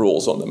legal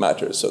rules on the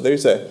matter. So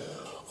there's a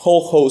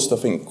whole host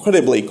of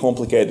incredibly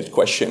complicated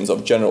questions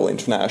of general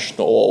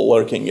international law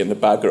lurking in the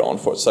background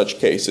for such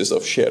cases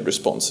of shared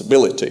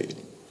responsibility.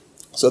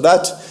 So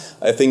that,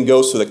 I think,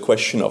 goes to the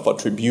question of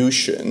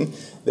attribution.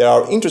 There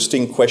are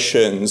interesting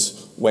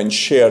questions when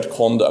shared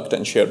conduct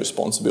and shared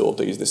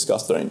responsibility is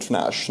discussed in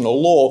international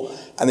law,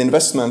 and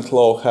investment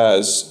law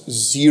has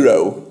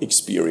zero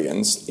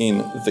experience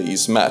in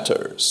these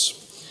matters.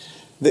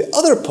 The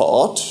other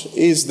part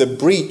is the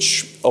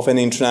breach of an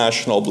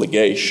international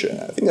obligation.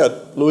 I think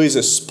that Louis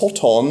is spot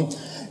on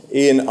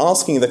in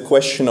asking the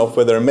question of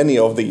whether many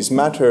of these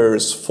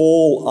matters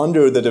fall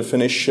under the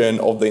definition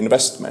of the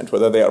investment,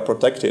 whether they are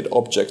protected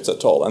objects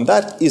at all. And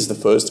that is the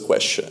first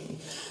question.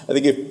 I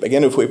think,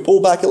 if we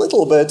pull back a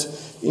little bit,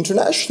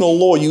 international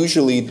law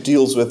usually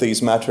deals with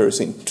these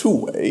matters in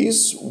two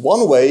ways.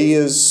 One way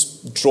is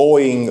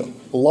drawing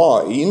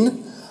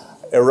line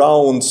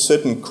around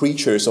certain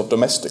creatures of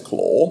domestic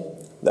law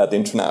that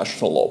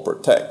international law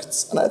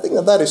protects. And I think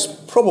that that is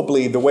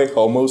probably the way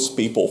how most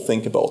people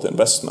think about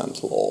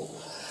investment law.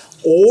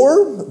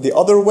 Or the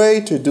other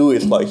way, to do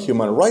it like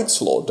human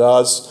rights law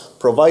does,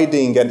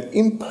 providing an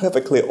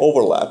imperfectly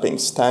overlapping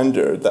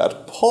standard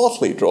that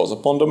partly draws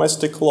upon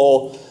domestic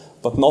law,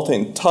 but not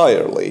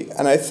entirely.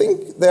 And I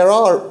think there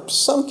are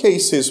some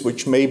cases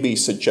which may be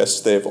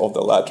suggestive of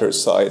the latter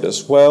side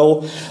as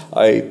well.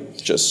 I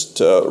just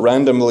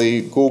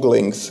randomly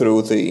Googling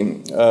through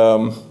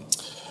the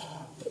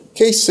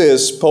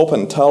cases, Pope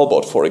and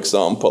Talbot, for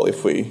example,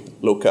 if we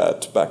look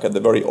at back at the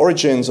very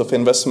origins of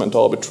investment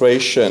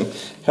arbitration,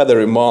 had a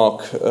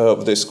remark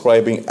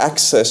describing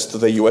access to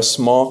the US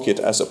market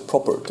as a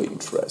property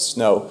interest.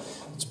 Now,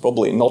 it's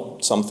probably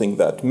not something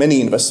that many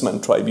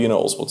investment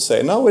tribunals would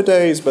say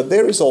nowadays, but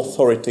there is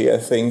authority, I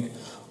think,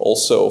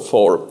 also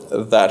for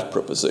that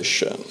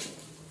proposition.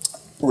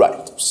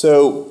 Right,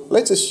 so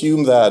let's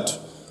assume that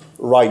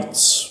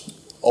rights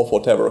of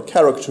whatever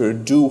character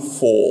do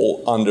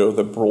fall under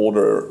the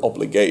broader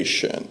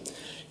obligation.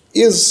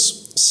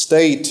 Is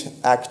state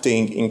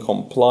acting in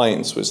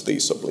compliance with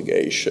these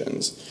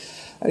obligations?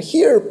 And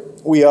here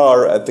we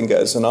are, I think,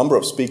 as a number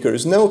of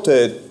speakers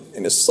noted,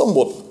 in a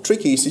somewhat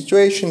tricky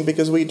situation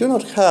because we do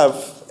not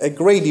have a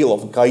great deal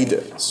of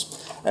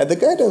guidance. And the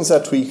guidance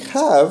that we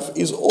have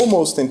is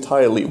almost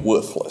entirely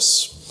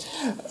worthless.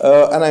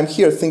 And I'm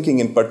here thinking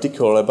in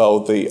particular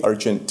about the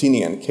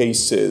Argentinian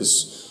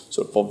cases,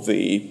 sort of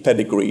the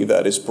pedigree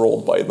that is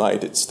brought by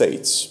United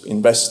States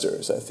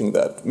investors. I think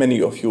that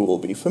many of you will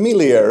be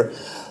familiar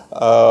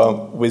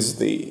with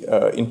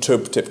the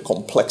interpretive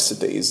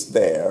complexities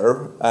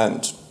there.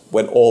 And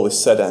when all is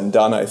said and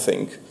done, I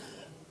think,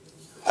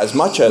 as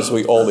much as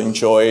we all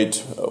enjoyed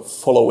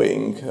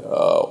following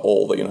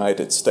all the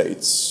United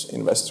States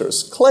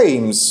investors'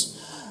 claims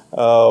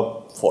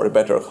for a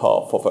better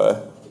half of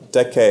a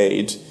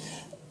decade,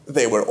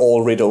 they were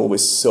all riddled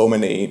with so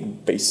many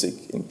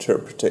basic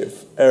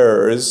interpretive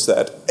errors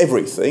that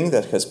everything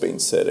that has been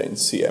said in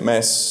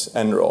CMS,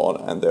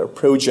 Enron, and their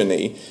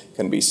progeny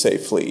can be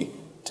safely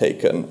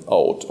taken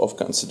out of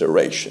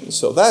consideration.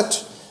 So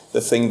that the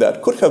thing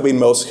that could have been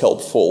most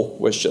helpful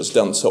was just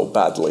done so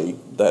badly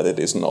that it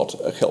is not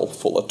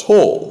helpful at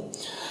all.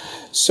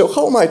 So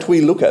how might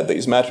we look at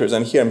these matters?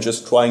 And here I'm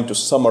just trying to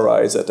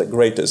summarize at the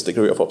greatest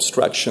degree of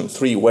abstraction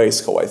 3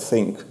 ways how I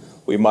think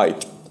we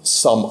might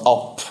sum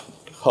up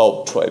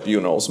how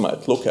tribunals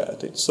might look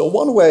at it. So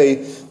one way,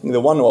 the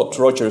one what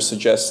Roger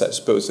suggests, I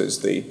suppose, is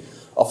the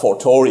a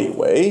fortiori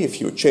way. If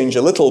you change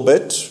a little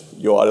bit,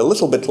 you are a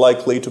little bit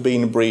likely to be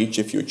in breach.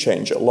 If you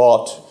change a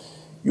lot,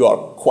 you are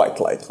quite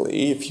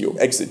likely. If you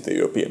exit the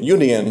European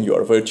Union, you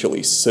are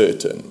virtually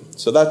certain.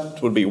 So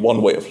that would be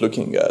one way of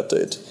looking at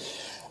it.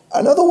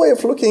 Another way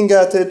of looking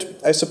at it,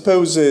 I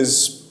suppose,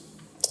 is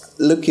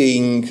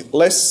looking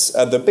less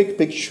at the big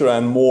picture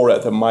and more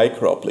at the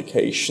micro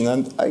application.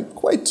 And I'm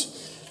quite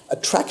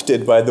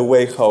attracted by the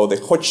way how the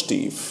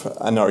Hochtief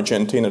and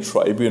Argentina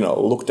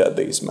tribunal looked at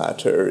these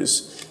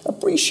matters,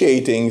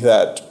 appreciating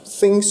that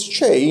things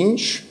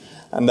change,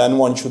 and then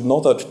one should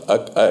not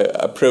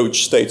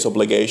approach state's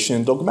obligation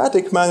in a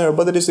dogmatic manner,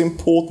 but it is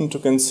important to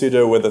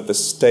consider whether the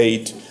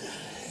state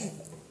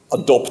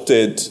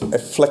adopted a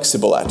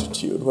flexible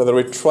attitude, whether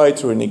it tried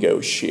to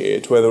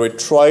renegotiate, whether it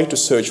tried to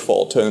search for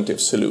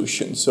alternative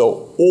solutions.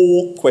 So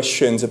all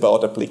questions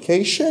about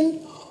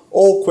application,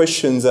 all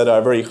questions that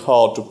are very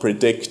hard to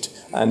predict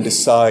and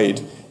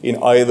decide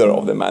in either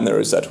of the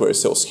manners that were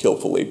so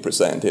skillfully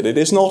presented. It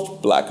is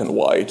not black and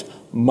white,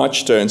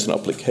 much turns on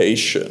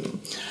application.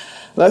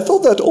 And I thought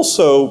that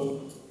also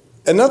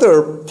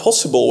another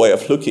possible way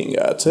of looking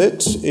at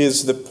it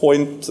is the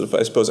point, sort of,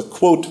 I suppose, a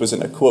quote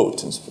within a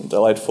quote, in some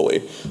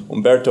delightfully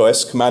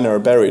Umberto-esque manner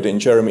buried in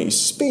Jeremy's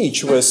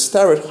speech, was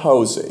starret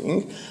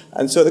housing.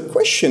 And so the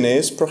question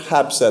is,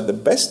 perhaps, that the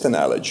best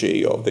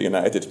analogy of the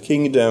United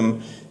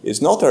Kingdom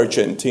is not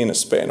Argentina,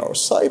 Spain, or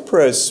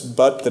Cyprus,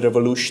 but the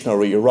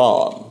revolutionary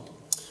Iran.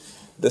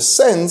 The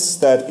sense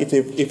that if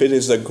it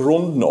is a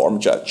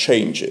Grundnorm that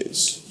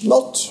changes,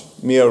 not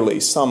merely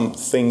some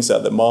things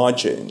at the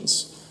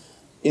margins,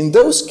 in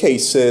those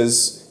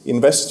cases,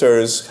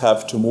 investors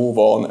have to move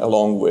on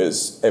along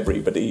with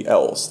everybody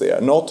else. They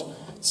are not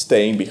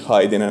staying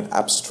behind in an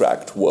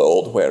abstract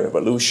world where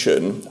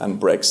revolution and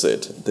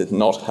Brexit did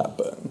not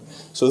happen.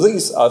 So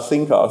these, I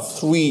think, are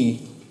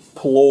 3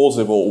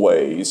 plausible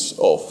ways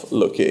of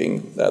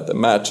looking at the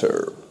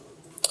matter.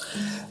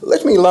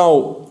 Let me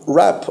now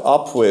wrap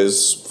up with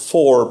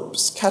 4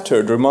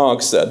 scattered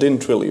remarks that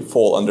didn't really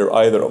fall under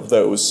either of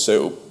those,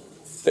 so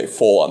they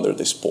fall under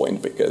this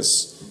point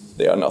because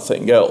they are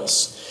nothing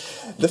else.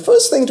 The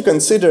first thing to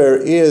consider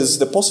is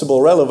the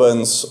possible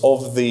relevance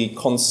of the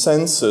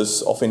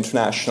consensus of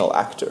international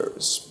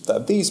actors.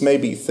 That these may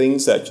be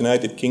things that the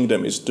United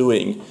Kingdom is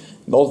doing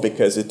not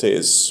because it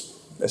is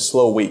a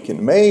slow week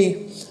in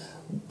May,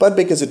 but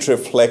because it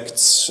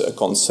reflects a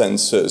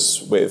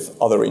consensus with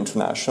other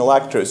international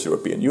actors,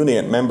 European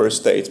Union, member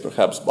states,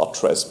 perhaps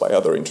buttressed by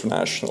other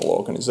international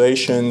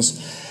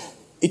organizations.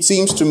 It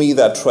seems to me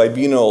that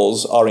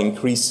tribunals are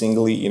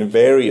increasingly, in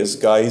various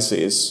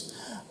guises,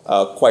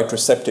 quite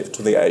receptive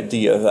to the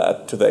idea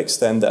that, to the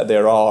extent that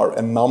there are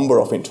a number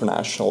of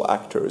international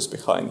actors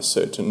behind a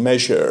certain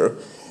measure,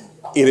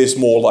 it is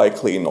more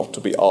likely not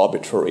to be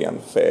arbitrary,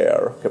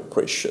 unfair,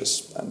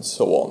 capricious, and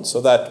so on.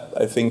 So that,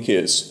 I think,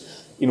 is,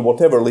 in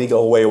whatever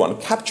legal way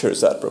one captures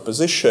that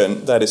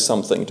proposition, that is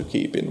something to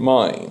keep in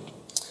mind.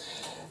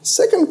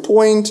 Second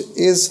point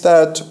is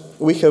that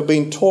we have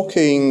been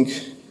talking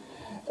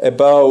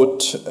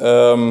about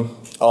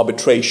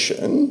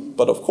arbitration,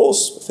 but of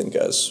course, I think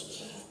as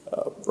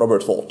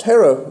Robert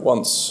Volterra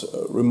once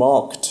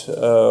remarked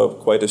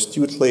quite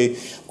astutely,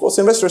 of course,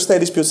 investor-state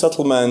dispute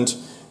settlement,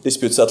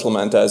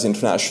 as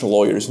international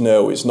lawyers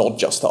know, is not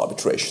just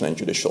arbitration and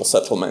judicial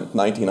settlement.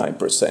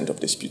 99% of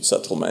dispute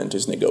settlement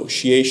is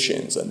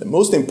negotiations. And the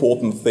most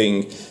important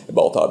thing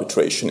about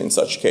arbitration in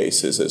such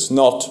cases is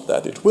not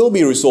that it will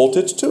be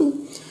resorted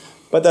to,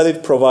 but that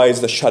it provides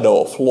the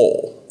shadow of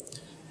law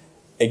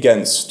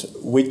against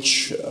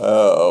which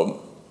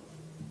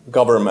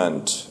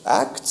government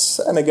acts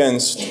and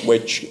against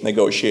which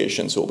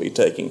negotiations will be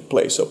taking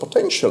place. So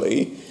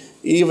potentially,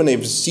 even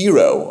if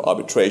zero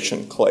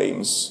arbitration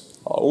claims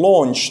are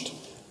launched,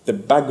 the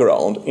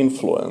background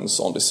influence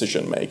on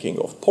decision-making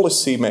of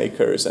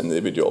policymakers and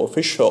individual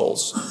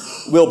officials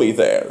will be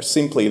there.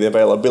 Simply the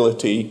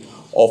availability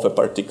of a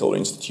particular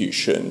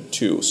institution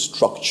to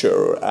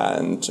structure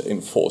and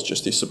enforce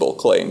justiciable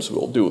claims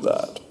will do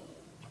that.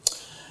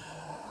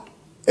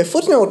 A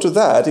footnote to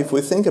that, if we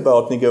think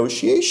about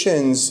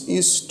negotiations,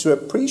 is to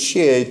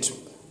appreciate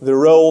the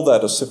role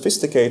that a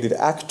sophisticated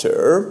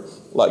actor,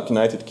 like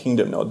United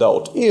Kingdom no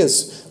doubt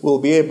is, will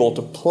be able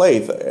to play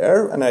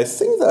there. And I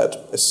think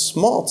that a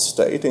smart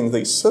state in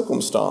these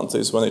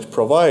circumstances, when it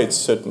provides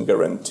certain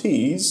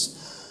guarantees,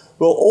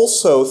 will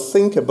also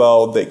think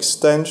about the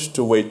extent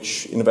to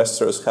which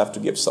investors have to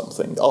give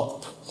something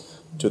up.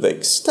 To the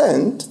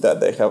extent that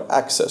they have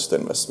access to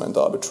investment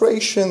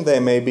arbitration, they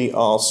may be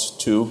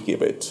asked to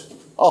give it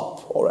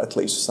up, or at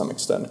least to some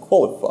extent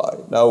qualify.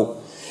 Now,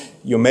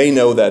 you may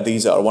know that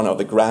these are one of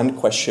the grand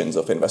questions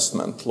of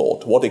investment law.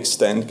 To what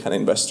extent can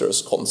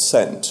investors'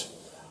 consent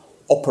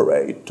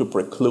operate to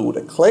preclude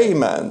a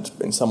claim? And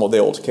in some of the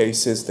old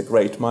cases, the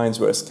great minds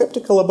were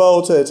skeptical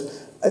about it.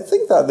 I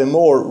think that the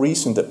more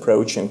recent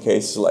approach in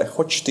cases like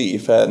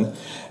Hochtief and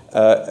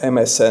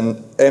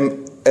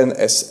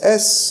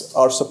NSS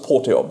are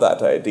supportive of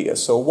that idea.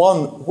 So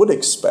one would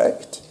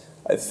expect,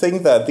 I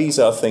think, that these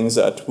are things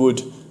that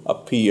would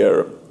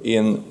appear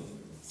in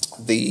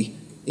the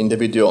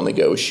individual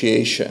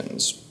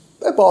negotiations.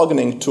 A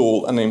bargaining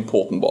tool, an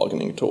important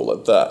bargaining tool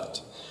at that.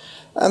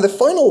 And the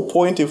final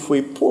point, if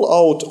we pull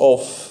out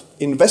of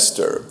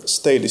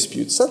investor-state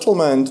dispute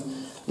settlement,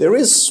 there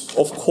is,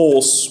 of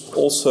course,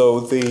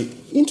 also the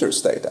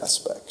interstate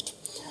aspect.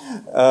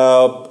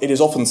 It is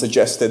often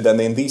suggested that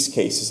in these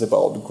cases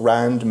about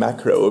grand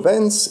macro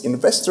events,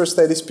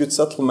 investor-state dispute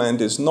settlement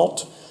is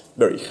not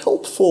very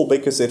helpful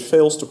because it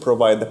fails to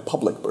provide the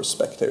public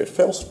perspective. It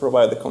fails to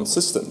provide the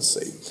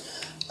consistency.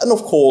 And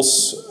of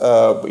course,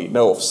 we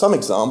know of some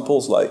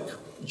examples like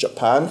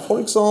Japan, for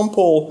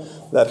example,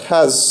 that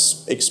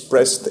has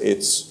expressed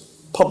its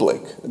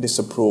public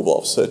disapproval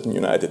of certain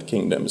United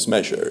Kingdom's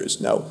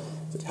measures. Now,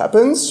 if it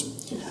happens,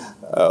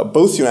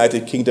 both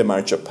United Kingdom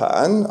and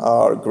Japan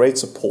are great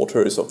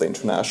supporters of the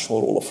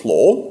international rule of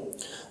law.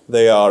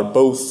 They are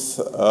both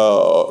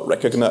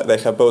they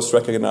have both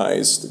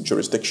recognized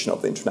jurisdiction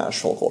of the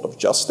International Court of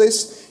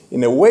Justice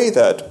in a way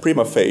that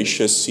prima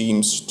facie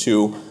seems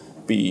to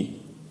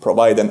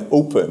provide an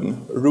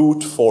open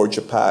route for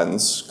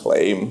Japan's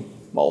claim,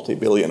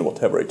 multi-billion,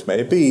 whatever it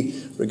may be,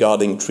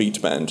 regarding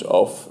treatment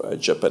of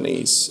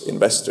Japanese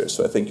investors.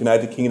 So I think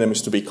United Kingdom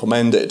is to be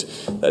commended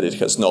that it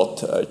has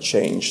not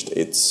changed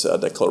its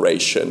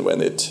declaration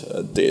when it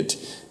did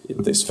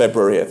this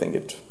February. I think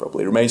it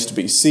probably remains to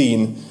be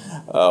seen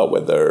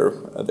whether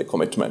the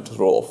commitment to the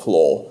rule of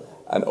law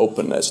and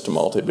openness to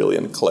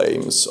multi-billion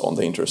claims on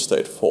the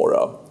interstate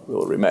fora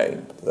will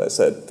remain. But as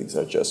I said, these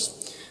are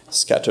just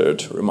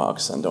scattered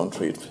remarks and don't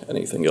read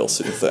anything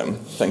else into them.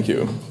 Thank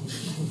you.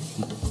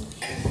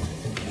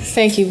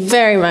 Thank you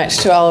very much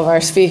to all of our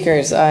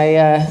speakers.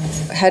 I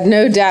had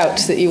no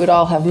doubt that you would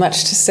all have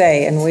much to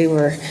say, and we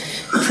were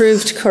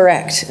proved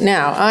correct.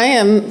 Now, I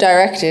am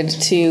directed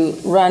to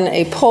run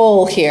a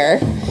poll here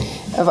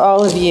of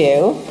all of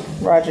you.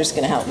 Roger's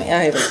going to help me.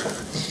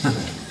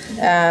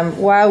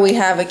 While we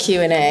have a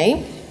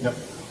Q&A. Yep.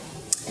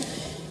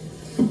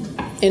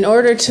 In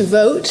order to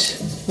vote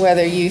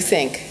whether you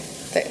think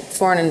that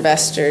foreign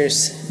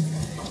investors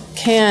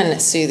can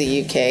sue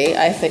the UK.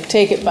 I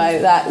take it by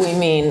that we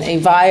mean a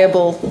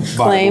viable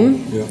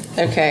claim. Yeah.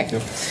 Okay.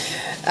 Yep.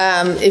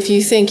 If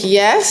you think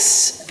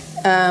yes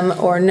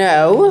or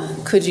no,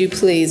 could you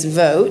please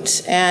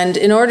vote? And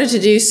in order to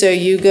do so,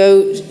 you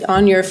go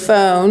on your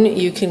phone,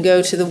 you can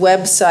go to the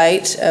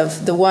website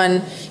of the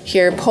one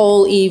here,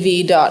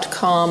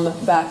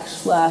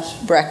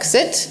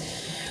 pollev.com/Brexit,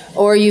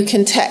 or you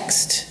can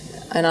text.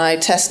 And I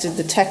tested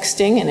the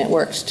texting and it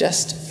worked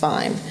just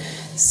fine.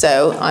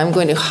 So I'm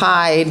going to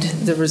hide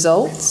the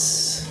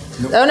results.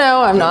 Nope. Oh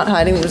no, I'm not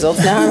hiding the results.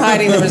 Now I'm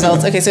hiding the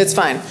results. Okay, so it's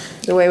fine,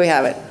 the way we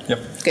have it. Yep.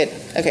 Good,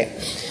 okay.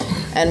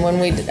 And when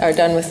we are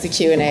done with the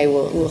Q&A,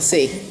 we'll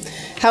see.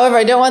 However,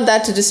 I don't want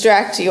that to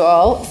distract you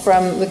all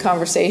from the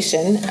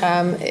conversation.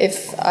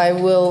 If I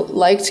will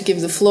like to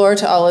give the floor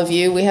to all of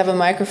you, we have a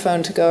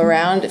microphone to go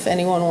around if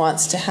anyone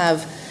wants to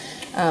have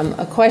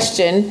a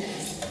question.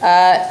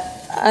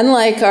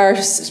 Unlike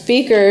our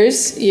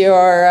speakers,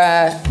 you're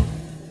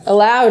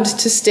allowed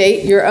to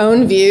state your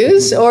own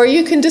views, or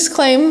you can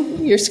disclaim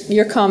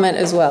your comment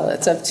as well.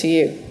 It's up to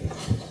you.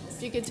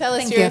 If you could tell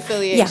us your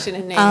affiliation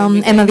and name.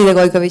 Emma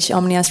Vidagojkovic,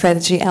 Omnia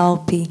Strategy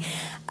LP.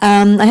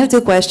 I have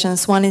two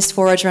questions. One is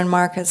for Roger and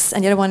Markus,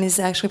 and the other one is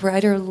actually for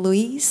either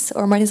Luis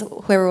or Martin,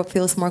 whoever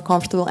feels more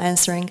comfortable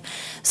answering.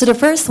 So the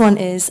first one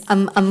is,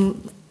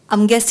 I'm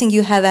guessing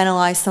you have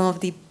analyzed some of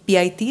the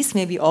BITs,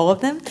 maybe all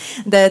of them,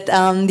 that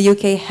the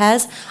UK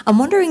has. I'm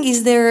wondering,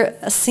 is there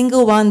a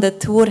single one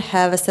that would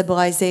have a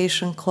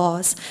stabilization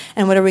clause,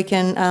 and whether we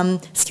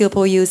can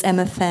skillfully use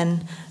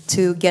MFN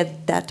to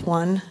get that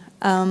one?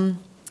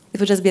 It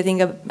would just be, I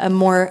think, a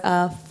more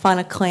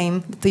fun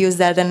claim to use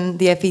that than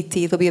the FET.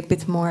 It will be a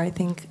bit more, I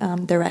think,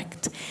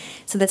 direct.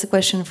 So that's a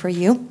question for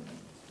you.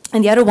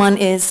 And the other one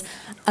is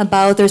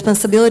about the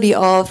responsibility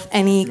of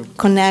any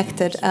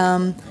connected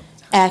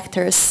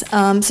actors.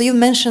 So you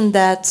mentioned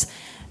that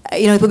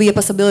it would be a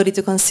possibility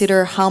to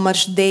consider how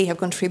much they have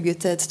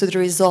contributed to the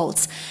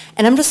results.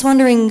 And I'm just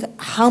wondering,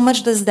 how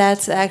much does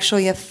that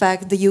actually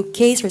affect the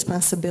UK's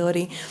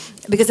responsibility?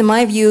 Because in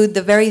my view,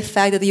 the very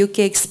fact that the UK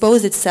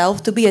exposed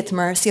itself to be at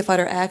mercy of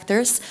other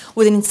actors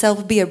would in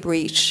itself be a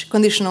breach,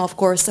 conditional, of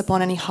course,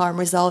 upon any harm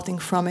resulting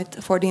from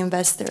it for the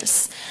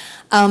investors.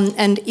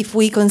 And if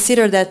we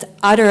consider that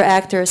other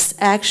actors'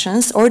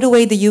 actions, or the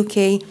way the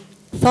UK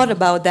thought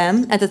about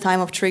them at the time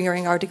of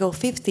triggering Article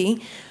 50,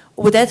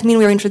 would that mean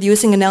we're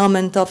introducing an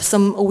element of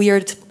some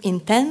weird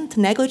intent,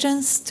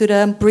 negligence to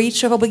the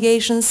breach of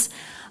obligations?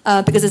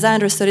 Because as I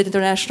understood it,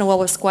 international law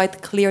was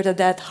quite clear that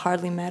that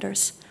hardly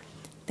matters.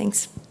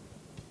 Thanks.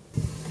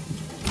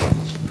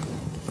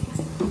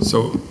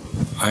 So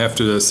I have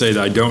to say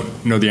that I don't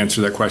know the answer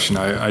to that question.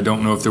 I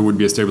don't know if there would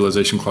be a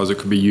stabilization clause that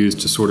could be used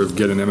to sort of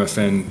get an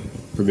MFN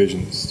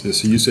provisions.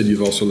 So you said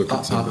you've also looked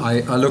at some.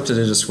 I looked at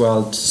it as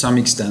well to some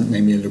extent.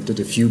 Namely, I looked at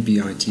a few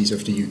BITs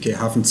of the UK. I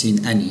haven't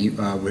seen any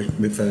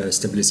with a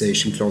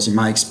stabilization clause. In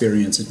my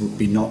experience, it would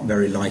be not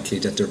very likely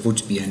that there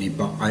would be any,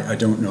 but I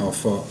don't know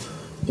if all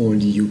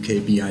the UK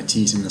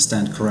BITs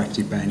understand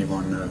correctly by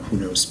anyone who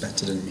knows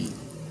better than me.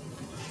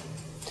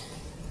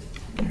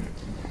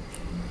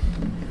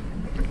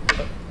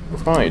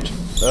 Right.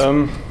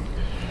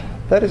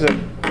 That is a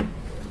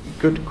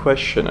good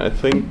question. I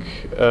think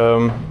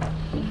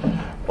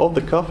off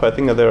the cuff, I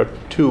think that there are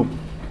 2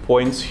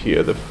 points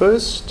here. The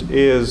first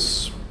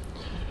is,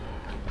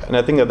 and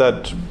I think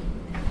that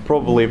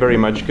probably very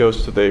much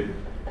goes to the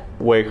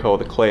way how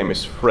the claim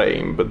is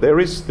framed, but there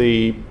is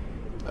the,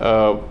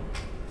 I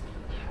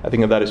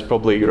think that is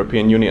probably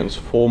European Union's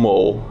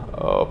formal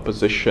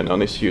position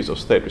on issues of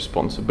state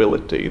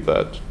responsibility,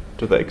 that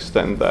to the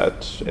extent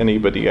that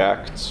anybody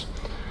acts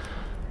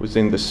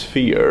within the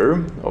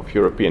sphere of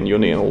European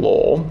Union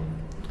law,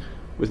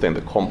 within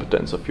the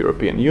competence of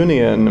European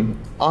Union,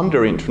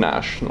 under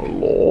international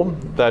law,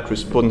 that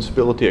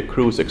responsibility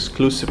accrues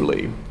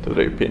exclusively to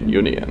the European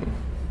Union.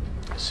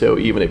 So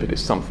even if it is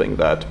something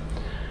that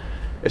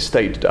a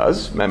state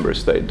does, member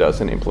state does,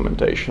 in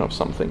implementation of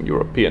something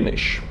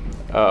Europeanish,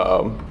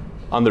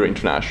 under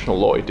international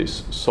law it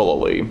is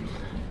solely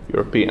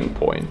European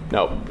point.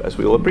 Now, as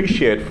we'll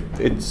appreciate,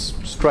 it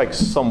strikes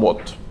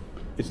somewhat,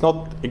 it's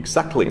not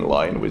exactly in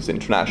line with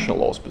international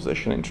law's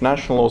position.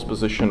 International law's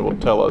position will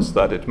tell us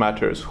that it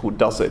matters who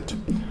does it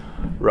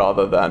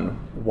rather than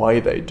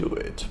why they do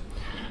it.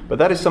 But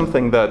that is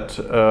something that,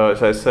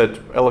 as I said,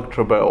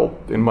 Electrobel,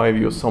 in my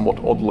view,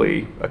 somewhat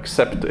oddly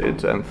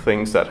accepted, and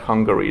things that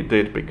Hungary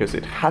did because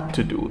it had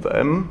to do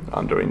them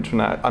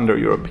under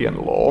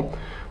European law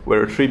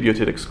were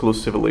attributed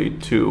exclusively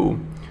to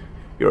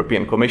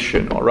European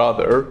Commission, or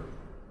rather,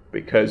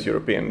 because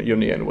European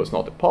Union was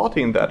not a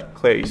party in that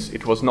case,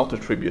 it was not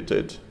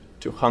attributed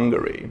to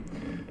Hungary.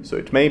 So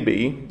it may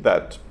be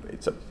that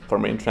it's,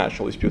 from an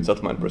international dispute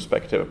settlement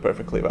perspective, a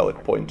perfectly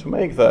valid point to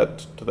make,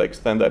 that to the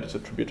extent that it's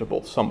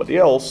attributable to somebody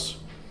else,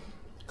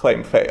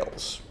 claim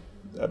fails,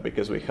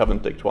 because we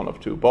haven't ticked one of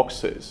 2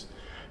 boxes.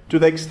 To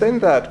the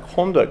extent that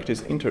conduct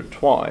is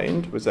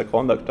intertwined with the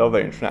conduct of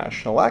an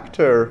international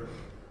actor,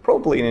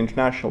 probably in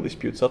international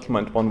dispute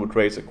settlement, one would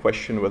raise a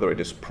question whether it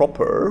is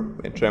proper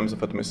in terms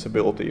of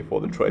admissibility for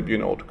the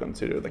tribunal to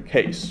consider the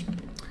case.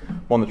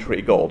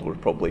 Monetary gold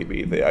would probably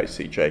be the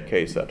ICJ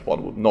case that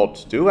one would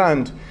not do,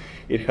 and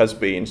it has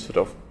been sort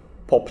of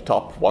popped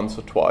up once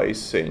or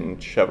twice in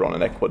Chevron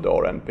in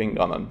Ecuador and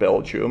Pingan in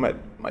Belgium.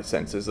 My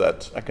sense is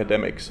that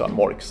academics are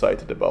more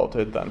excited about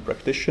it than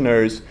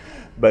practitioners,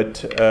 but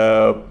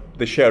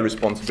the shared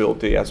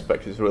responsibility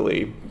aspect is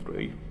really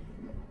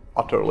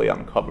utterly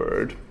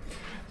uncovered.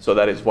 So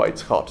that is why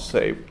it's hard to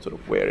say sort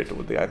of where it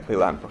would actually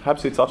land.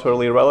 Perhaps it's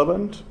utterly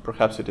irrelevant.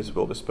 Perhaps it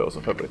will dispose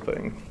of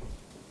everything.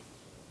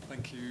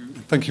 Thank you.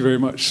 Thank you very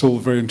much. It's all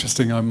very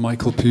interesting. I'm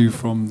Michael Pugh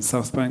from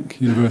South Bank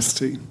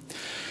University.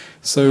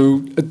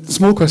 So a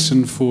small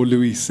question for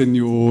Luis. In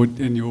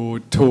your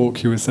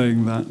talk, you were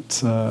saying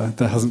that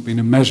there hasn't been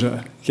a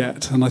measure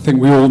yet. And I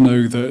think we all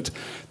know that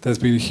there's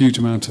been a huge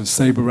amount of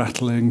saber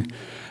rattling.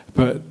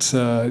 But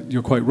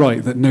you're quite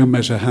right that no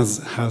measure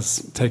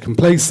has taken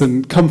place,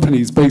 and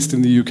companies based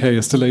in the UK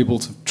are still able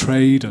to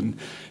trade and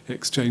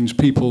exchange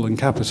people and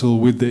capital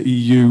with the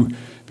EU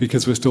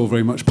because we're still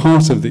very much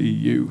part of the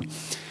EU.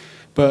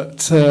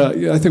 But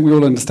I think we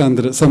all understand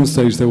that at some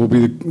stage there will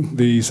be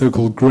the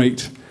so-called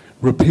Great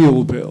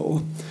Repeal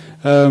Bill.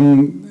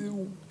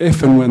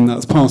 If and when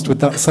that's passed, would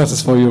that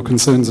satisfy your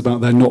concerns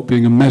about there not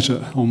being a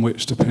measure on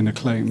which to pin a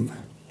claim?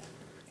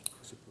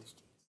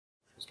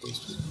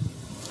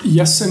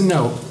 Yes and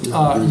no.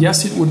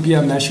 Yes, it would be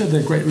a measure.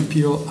 The Great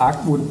Repeal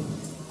Act would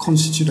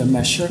constitute a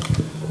measure.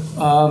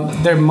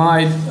 There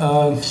might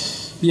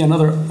be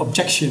another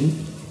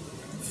objection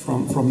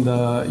from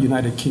the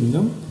United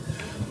Kingdom,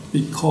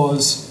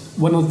 because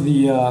one of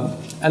the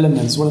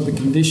elements, one of the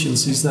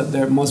conditions is that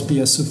there must be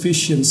a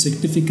sufficient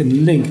significant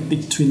link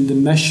between the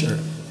measure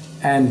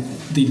and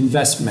the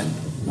investment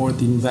or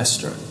the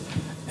investor.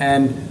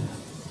 And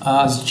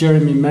as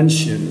Jeremy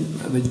mentioned,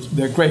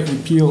 the Great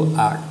Repeal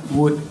Act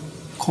would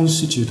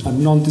constitute a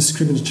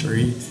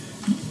non-discriminatory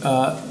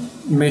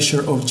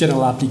measure of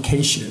general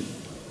application,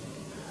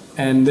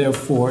 and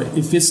therefore,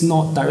 if it's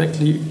not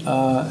directed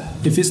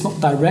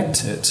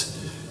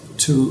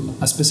to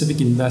a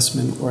specific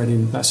investment or an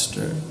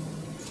investor,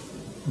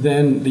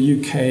 then the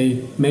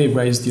UK may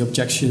raise the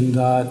objection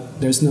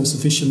that there's no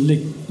sufficient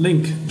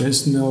link,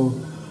 there's no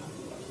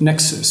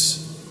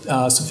nexus,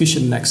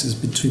 sufficient nexus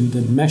between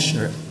the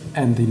measure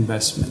and the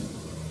investment.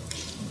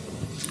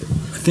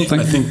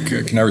 I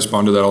think can I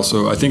respond to that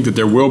also? I think that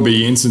there will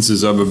be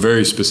instances of a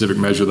very specific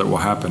measure that will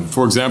happen.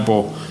 For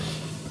example,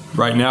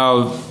 right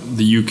now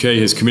the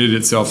UK has committed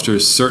itself to a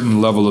certain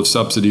level of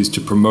subsidies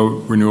to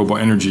promote renewable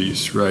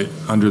energies, right,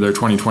 under their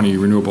 2020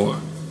 renewable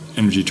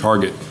energy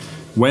target.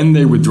 When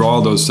they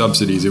withdraw those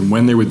subsidies and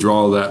when they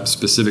withdraw that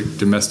specific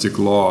domestic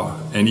law,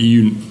 and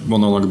EU will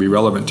no longer be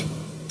relevant to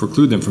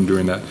preclude them from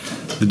doing that,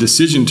 the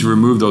decision to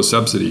remove those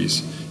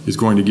subsidies is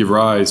going to give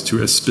rise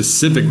to a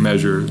specific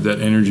measure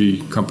that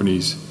energy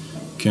companies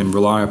can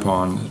rely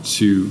upon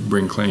to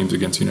bring claims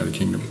against the United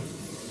Kingdom.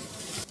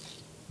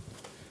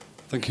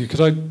 Thank you.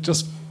 Could I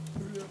just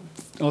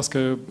ask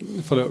a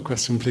follow-up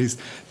question, please,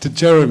 to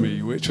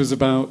Jeremy, which was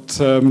about,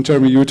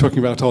 Jeremy, you were talking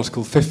about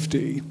Article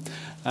 50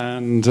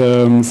 and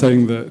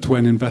saying that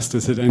when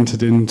investors had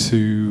entered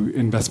into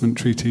investment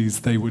treaties,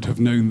 they would have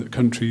known that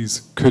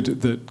countries could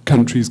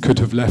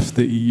have left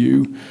the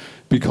EU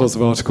because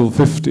of Article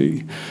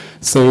 50.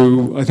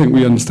 So I think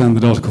we understand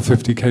that Article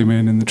 50 came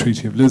in the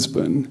Treaty of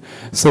Lisbon.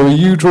 So are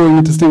you drawing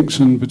a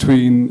distinction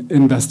between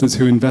investors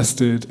who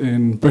invested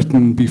in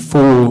Britain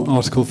before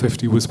Article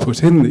 50 was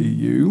put in the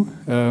EU,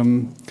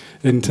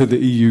 into the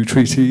EU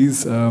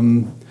treaties,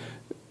 on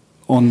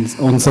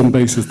some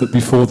basis that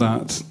before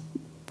that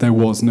there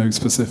was no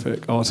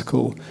specific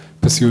article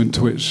pursuant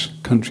to which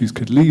countries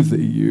could leave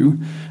the EU,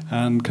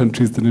 and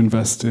countries that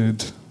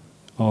invested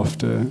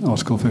after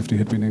Article 50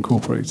 had been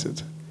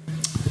incorporated?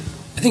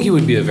 I think it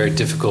would be a very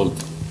difficult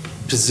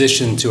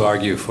position to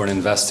argue for an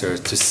investor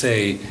to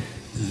say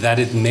that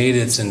it made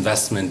its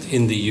investment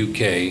in the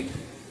UK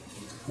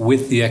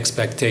with the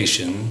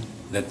expectation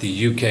that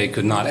the UK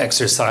could not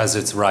exercise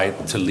its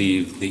right to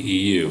leave the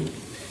EU.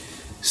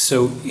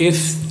 So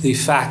if the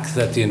fact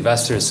that the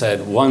investor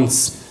said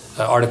once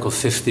Article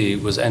 50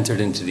 was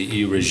entered into the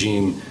EU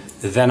regime,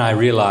 then I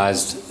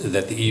realized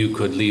that the EU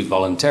could leave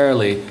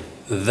voluntarily,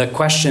 the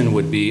question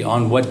would be,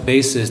 on what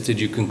basis did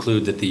you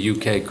conclude that the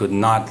UK could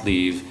not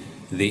leave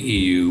the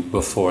EU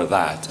before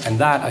that? And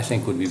that, I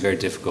think, would be very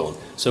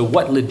difficult. So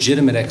what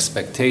legitimate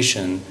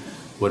expectation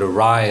would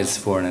arise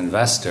for an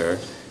investor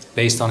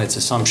based on its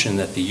assumption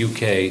that the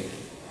UK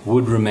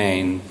would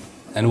remain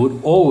and would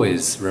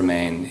always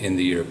remain in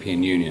the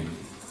European Union?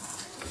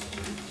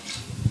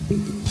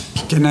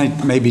 Can I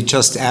maybe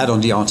just add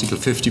on the Article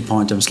 50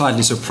 point? I'm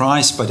slightly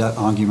surprised by that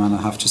argument,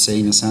 I have to say,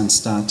 in a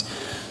sense that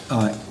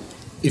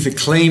if a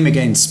claim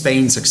against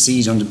Spain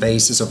succeeds on the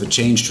basis of a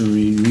change to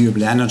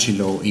renewable energy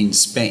law in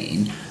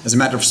Spain, as a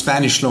matter of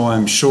Spanish law,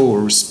 I'm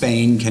sure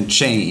Spain can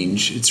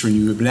change its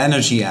Renewable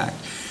Energy Act.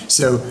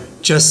 So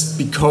just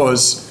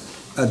because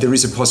there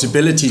is a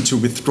possibility to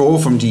withdraw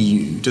from the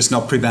EU does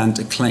not prevent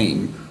a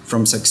claim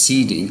from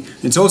succeeding.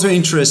 It's also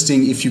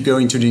interesting if you go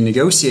into the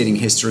negotiating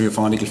history of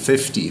Article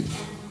 50.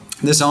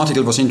 This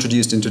article was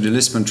introduced into the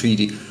Lisbon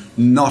Treaty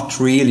not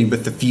really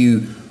with the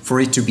view for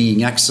it to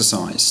being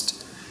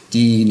exercised.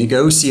 The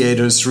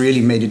negotiators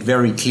really made it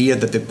very clear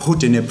that they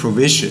put in a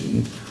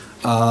provision,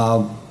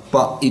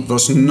 but it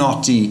was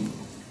not the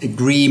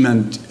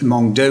agreement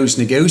among those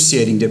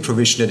negotiating the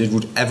provision that it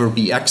would ever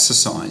be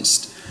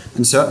exercised.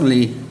 And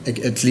certainly,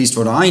 at least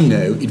what I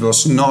know, it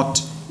was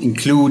not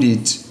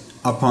included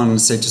upon,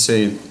 say, to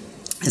say,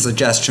 a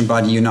suggestion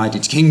by the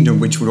United Kingdom,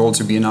 which would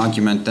also be an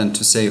argument then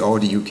to say, oh,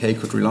 the UK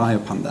could rely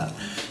upon that.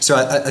 So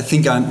I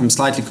think I'm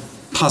slightly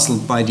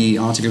puzzled by the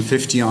Article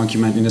 50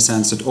 argument in the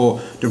sense that,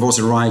 oh, there was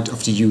a right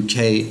of the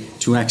UK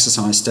to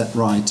exercise that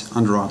right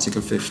under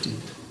Article 50.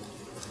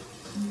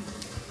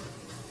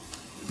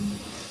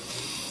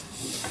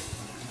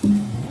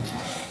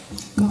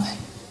 Go ahead.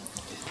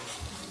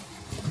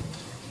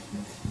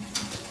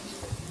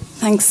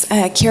 Thanks.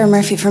 Ciara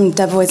Murphy from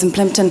Devoids in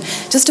Plimpton.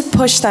 Just to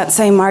push that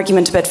same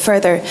argument a bit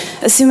further,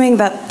 assuming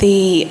that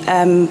the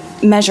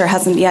measure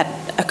hasn't yet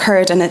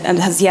occurred and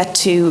has yet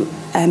to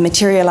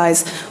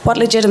materialise, what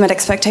legitimate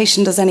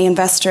expectation does any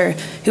investor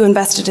who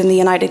invested in the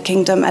United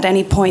Kingdom at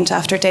any point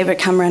after David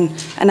Cameron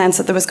announced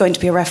that there was going to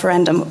be a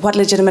referendum, what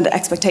legitimate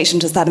expectation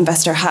does that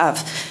investor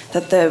have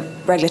that the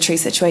regulatory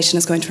situation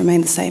is going to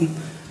remain the same?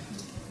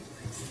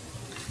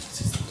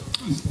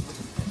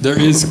 There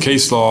is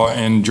case law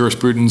and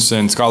jurisprudence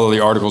and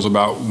scholarly articles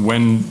about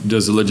when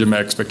does a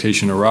legitimate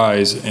expectation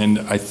arise, and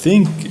I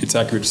think it's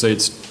accurate to say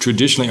it's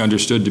traditionally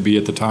understood to be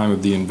at the time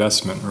of the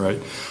investment,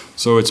 right?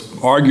 So it's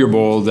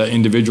arguable that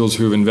individuals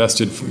who have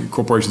invested,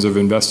 corporations have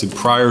invested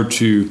prior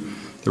to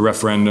the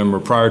referendum or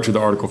prior to the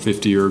Article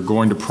 50 are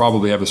going to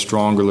probably have a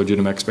stronger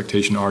legitimate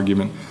expectation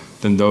argument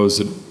than those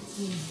that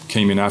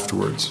came in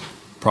afterwards,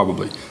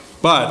 probably.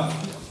 But,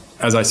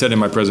 as I said in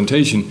my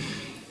presentation,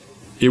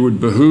 it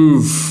would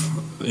behoove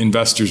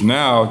investors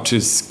now to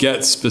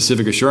get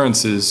specific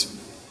assurances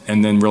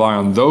and then rely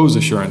on those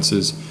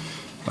assurances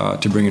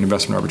to bring an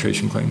investment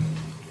arbitration claim.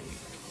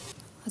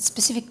 A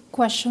specific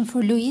question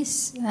for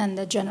Luis and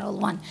the general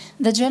one.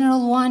 The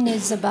general one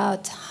is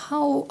about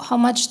how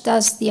much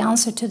does the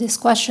answer to this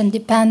question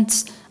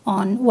depend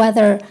on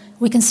whether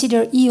we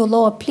consider EU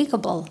law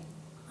applicable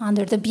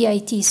under the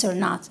BITs or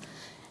not.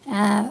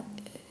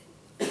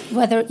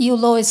 Whether EU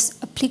law is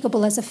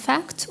applicable as a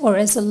fact or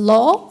as a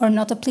law or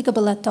not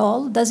applicable at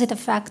all, does it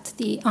affect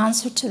the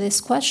answer to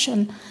this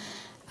question,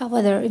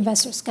 whether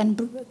investors can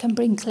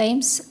bring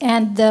claims?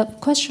 And the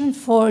question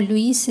for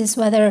Luis is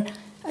whether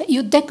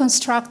you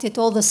deconstructed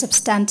all the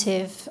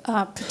substantive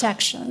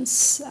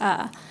protections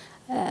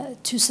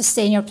to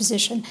sustain your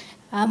position.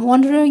 I'm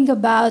wondering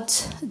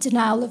about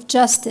denial of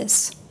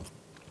justice,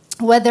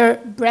 whether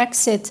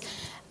Brexit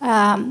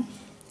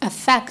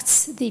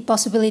affects the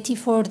possibility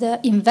for the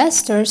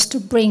investors to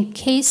bring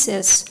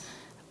cases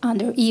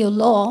under EU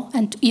law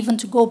and even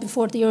to go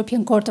before the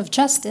European Court of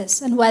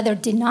Justice, and whether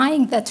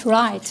denying that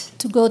right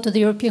to go to the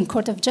European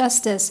Court of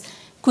Justice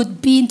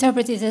could be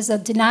interpreted as a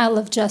denial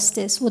of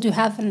justice. Would you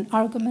have an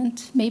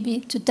argument maybe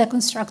to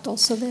deconstruct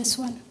also this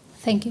one?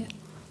 Thank you.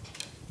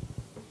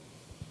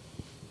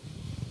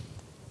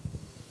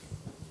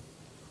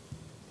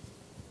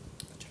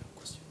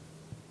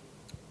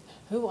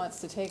 Who wants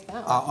to take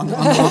that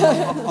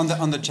one?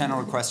 On the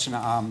general question,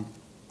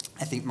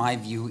 I think my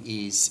view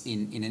is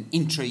in an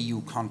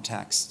intra-EU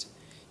context,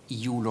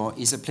 EU law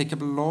is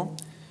applicable law.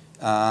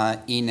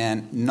 In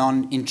a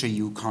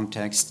non-intra-EU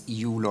context,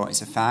 EU law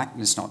is a fact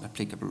and it's not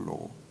applicable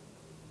law.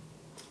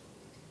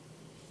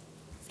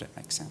 If that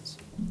makes sense.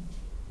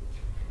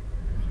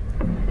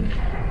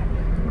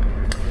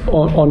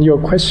 On your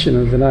question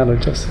of denial of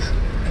justice,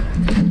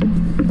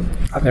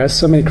 there are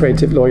so many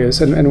creative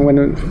lawyers, and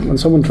when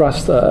someone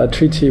drafts a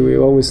treaty, we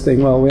always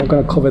think, well, we're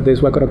going to cover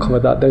this, we're going to cover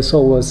that. There's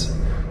always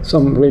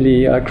some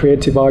really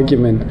creative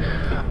argument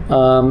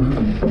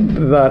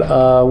that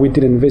we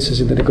didn't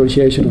envisage in the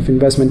negotiation of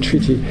investment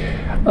treaty.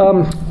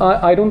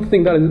 I don't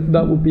think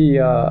that would be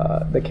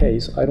the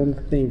case. I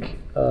don't think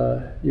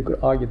you could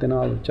argue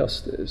denial of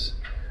justice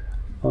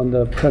on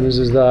the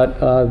premises that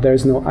there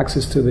is no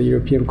access to the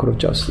European Court of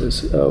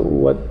Justice.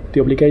 What the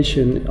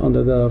obligation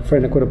under the Fair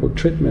and Equitable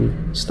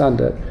Treatment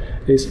Standard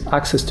is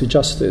access to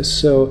justice.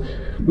 So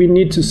we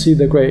need to see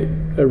the Great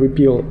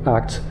Repeal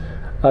Act.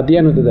 At the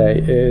end of the day,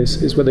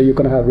 is whether you're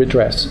going to have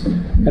redress.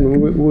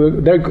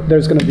 And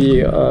there's going to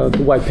be,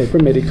 the white paper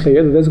made it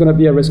clear that there's going to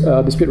be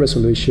a dispute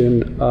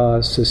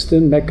resolution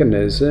system,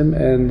 mechanism,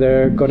 and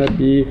they're going to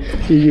be,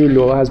 EU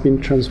law has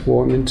been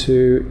transformed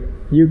into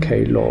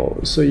UK law.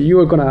 So you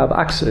are going to have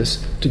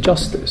access to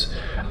justice.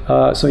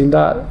 So in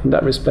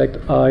that respect,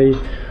 I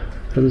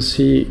don't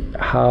see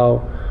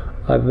how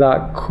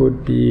that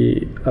could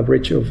be a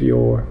breach of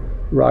your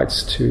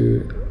rights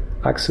to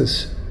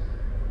access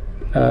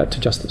to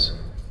justice.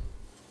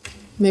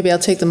 maybe I'll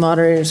take the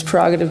moderator's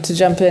prerogative to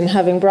jump in.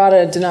 Having brought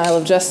a denial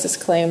of justice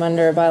claim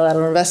under a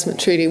bilateral investment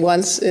treaty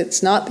once,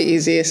 it's not the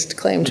easiest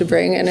claim to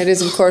bring, and it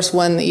is, of course,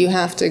 one that you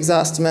have to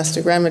exhaust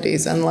domestic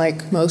remedies,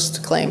 unlike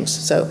most claims.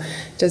 So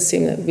it does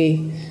seem to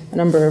be a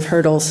number of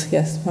hurdles.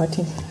 Yes,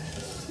 Martin?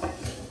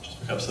 Just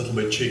perhaps a little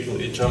bit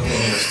cheekily jumping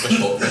in a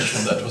special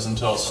question that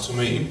wasn't asked to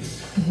me.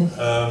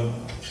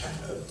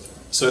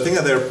 So I think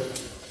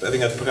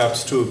that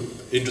perhaps two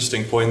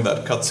interesting point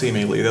that cut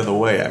seemingly the other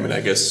way. I mean,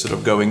 I guess sort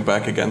of going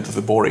back again to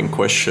the boring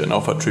question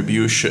of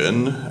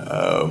attribution,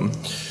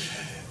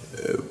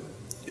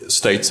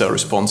 states are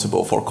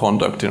responsible for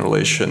conduct in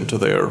relation to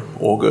their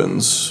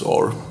organs,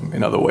 or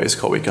in other ways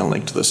how we can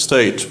link to the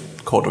state.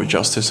 Court of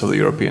Justice of the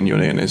European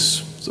Union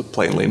is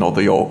plainly not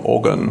the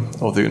organ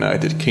of the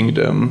United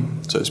Kingdom,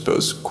 so I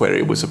suppose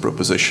query was a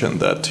proposition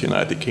that the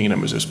United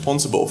Kingdom is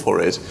responsible for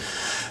it.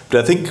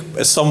 But I think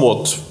a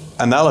somewhat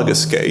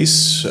analogous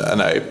case,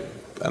 and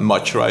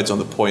much rides on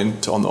the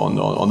point on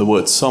the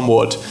word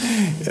somewhat.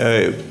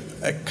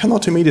 I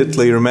cannot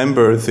immediately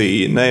remember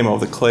the name of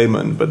the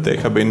claimant, but there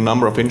have been a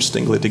number of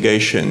interesting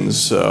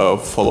litigations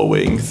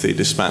following the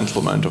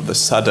dismantlement of the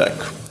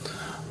SADC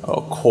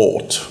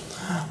court,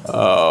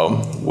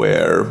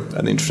 where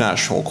an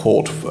international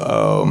court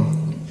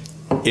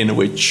in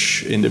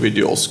which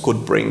individuals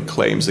could bring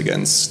claims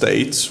against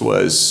states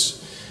was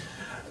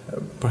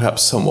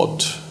perhaps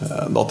somewhat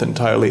not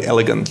entirely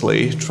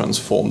elegantly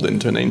transformed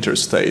into an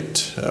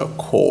interstate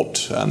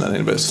court, and an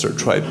investor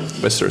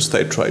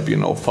state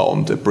tribunal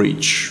found a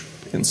breach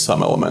in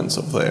some elements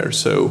of there.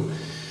 So,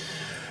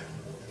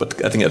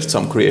 but I think that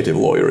some creative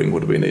lawyering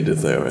would be needed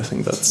there. I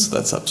think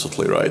that's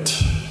absolutely right.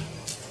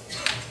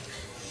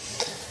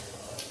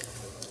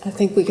 I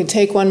think we could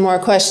take one more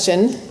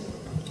question.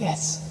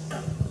 Yes.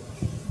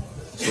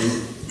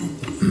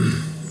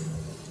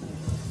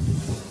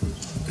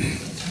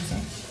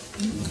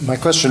 My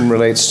question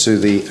relates to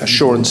the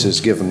assurances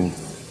given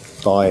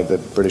by the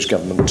British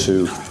government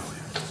to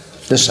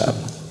Nissan.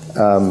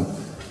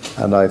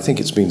 And I think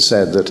it's been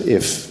said that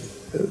if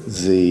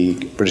the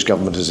British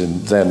government is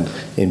then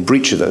in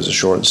breach of those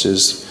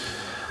assurances,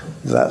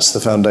 that's the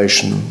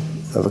foundation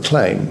of a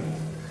claim.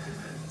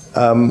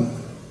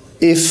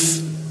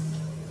 If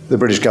the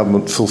British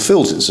government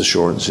fulfills its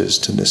assurances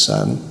to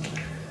Nissan,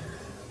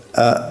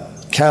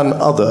 can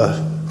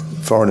other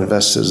foreign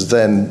investors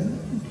then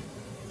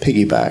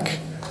piggyback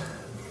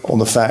on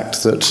the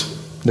fact that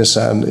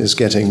Nissan is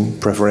getting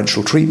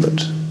preferential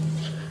treatment,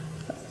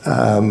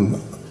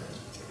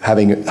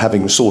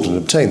 having sought and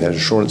obtained those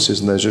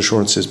assurances, and those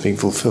assurances being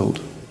fulfilled?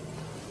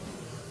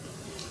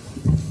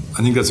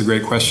 I think that's a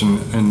great question,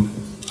 and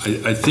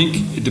I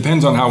think it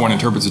depends on how one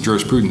interprets the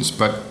jurisprudence,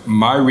 but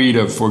my read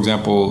of, for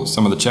example,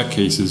 some of the Czech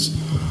cases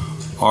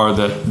are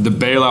that the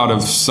bailout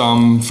of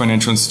some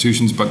financial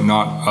institutions but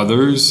not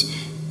others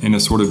in a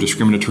sort of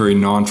discriminatory,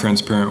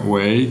 non-transparent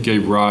way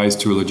gave rise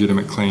to a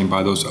legitimate claim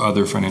by those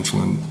other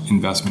financial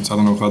investments. I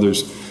don't know if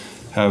others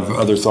have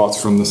other thoughts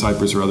from the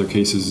Cyprus or other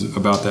cases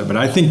about that, but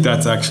I think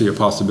that's actually a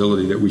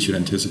possibility that we should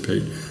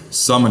anticipate.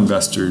 Some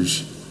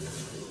investors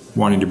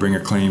wanting to bring a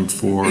claim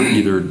for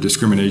either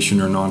discrimination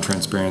or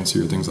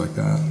non-transparency or things like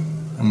that.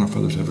 I don't know if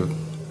others have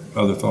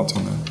other thoughts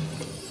on that.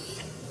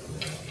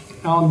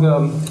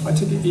 I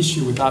take the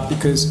issue with that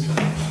because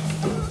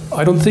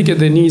I don't think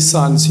the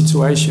Nissan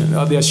situation,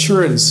 the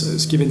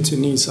assurances given to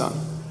Nissan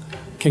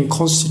can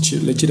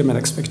constitute legitimate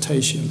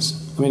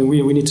expectations. I mean,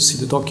 we need to see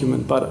the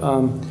document, but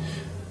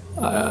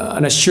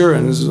an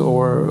assurance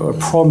or a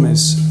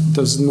promise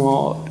does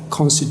not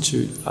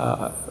constitute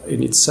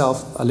in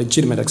itself a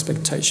legitimate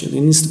expectation.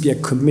 It needs to be a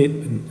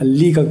commitment, a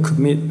legal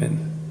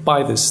commitment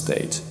by the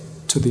state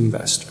to the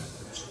investor.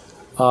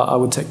 I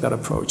would take that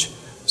approach.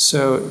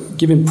 So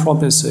giving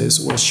promises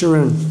or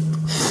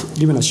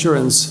giving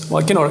assurance,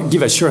 well, I cannot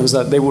give assurance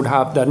that that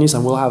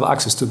Nissan will have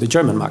access to the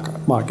German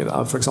market.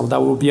 For example,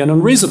 that would be an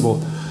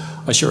unreasonable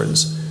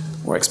assurance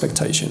or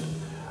expectation.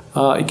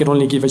 It can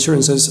only give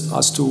assurances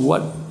as to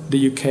what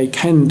the UK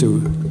can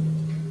do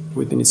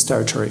within its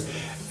territory.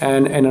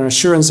 And an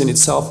assurance in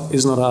itself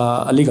is not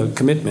a legal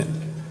commitment.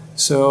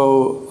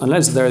 So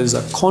unless there is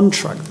a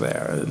contract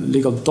there, a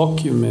legal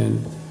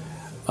document,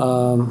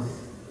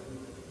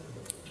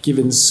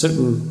 given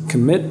certain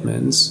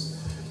commitments,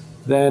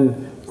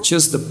 then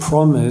just the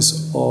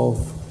promise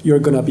of you're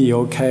going to be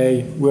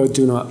okay, we're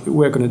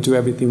going to do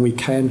everything we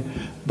can,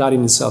 that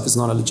in itself is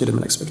not a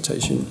legitimate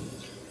expectation.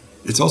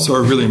 It's also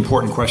a really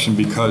important question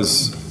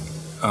because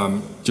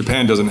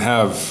Japan doesn't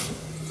have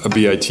a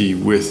BIT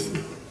with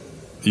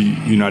the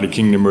United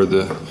Kingdom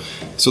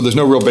so there's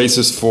no real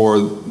basis for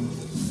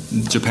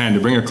Japan to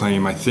bring a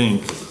claim, I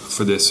think,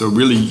 for this. So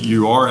really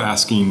you are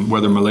asking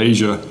whether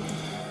Malaysia,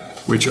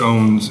 which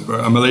owns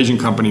a Malaysian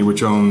company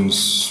which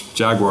owns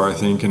Jaguar, I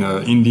think, and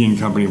an Indian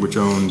company which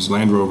owns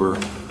Land Rover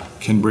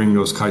can bring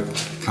those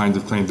kinds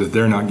of claims that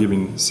they're not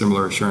giving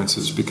similar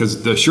assurances,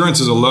 because the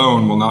assurances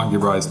alone will not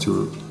give rise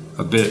to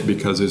a bid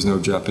because there's no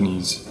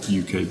Japanese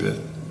UK bid.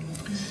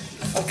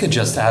 If I could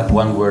just add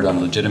one word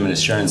on legitimate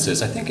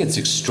assurances, I think it's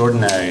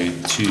extraordinary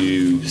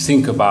to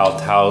think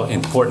about how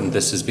important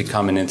this has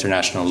become in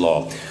international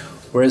law.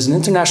 Whereas in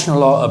international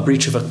law, a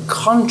breach of a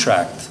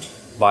contract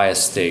by a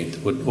state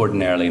would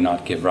ordinarily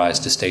not give rise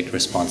to state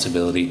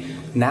responsibility.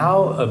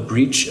 Now, a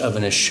breach of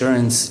an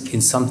assurance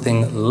in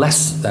something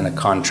less than a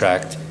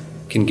contract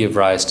can give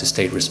rise to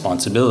state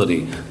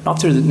responsibility, not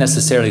through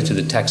necessarily to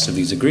the text of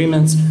these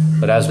agreements,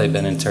 but as they've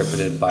been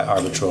interpreted by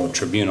arbitral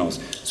tribunals.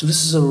 So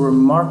this is a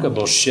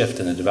remarkable shift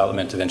in the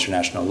development of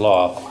international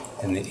law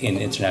in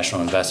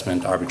international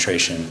investment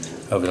arbitration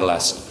over the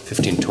last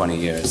 15, 20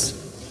 years.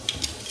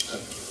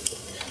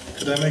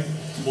 Could I make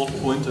one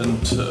point? And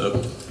I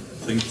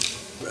think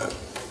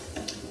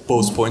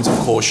both points of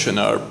caution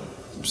are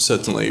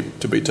certainly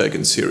to be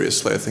taken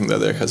seriously. I think that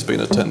there has been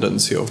a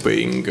tendency of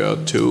being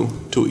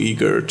too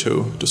eager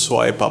to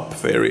swipe up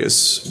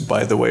various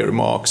by-the-way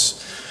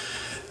remarks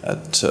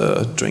at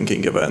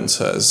drinking events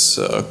as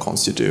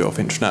constitutive of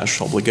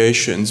international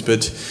obligations.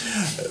 But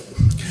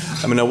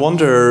I mean, I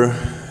wonder,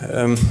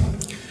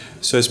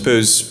 so I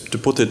suppose to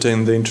put it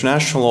in the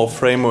international law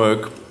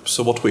framework,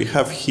 so what we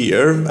have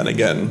here, and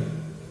again,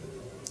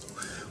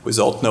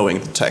 without knowing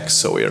the text,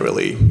 so we are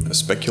really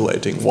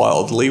speculating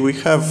wildly, we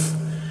have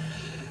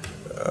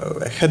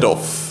a head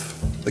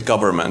of the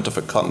government of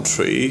a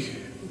country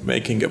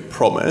making a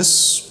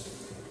promise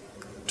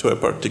to a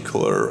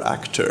particular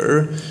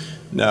actor.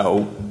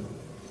 Now,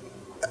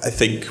 I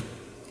think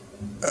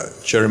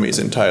Jeremy is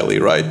entirely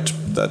right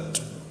that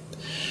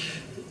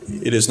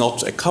it is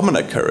not a common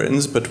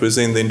occurrence, but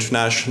within the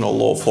international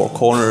law four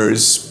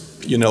corners,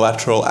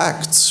 unilateral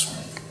acts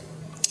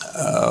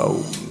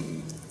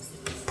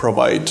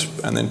provide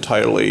an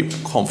entirely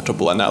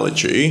comfortable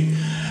analogy.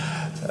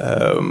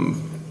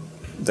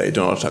 They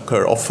do not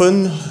occur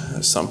often.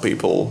 Some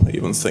people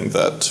even think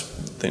that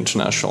the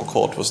International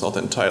Court was not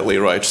entirely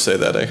right to say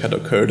that they had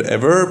occurred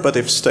ever, but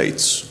if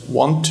states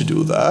want to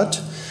do that,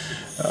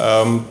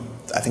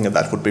 I think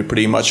that would be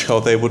pretty much how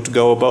they would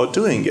go about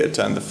doing it.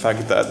 And the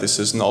fact that this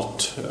is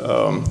not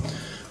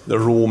the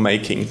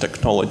rule-making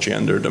technology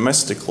under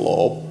domestic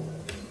law,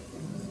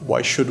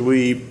 why should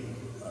we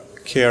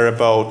care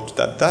about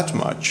that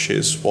much,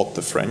 is what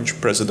the French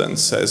president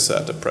says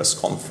at a press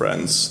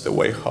conference, the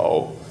way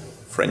how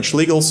French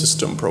legal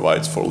system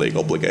provides for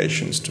legal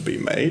obligations to be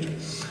made.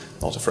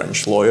 Not a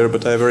French lawyer,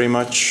 but I very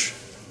much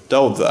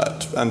doubt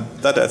that. And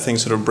that, I think,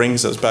 sort of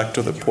brings us back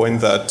to the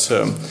point that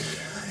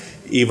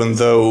even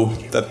though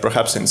that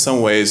perhaps in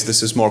some ways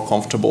this is more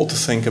comfortable to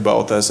think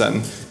about as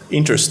an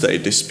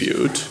interstate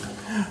dispute,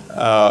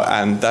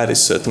 and that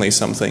is certainly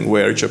something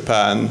where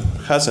Japan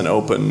has an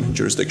open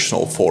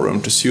jurisdictional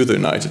forum to sue the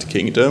United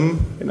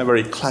Kingdom in a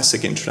very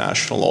classic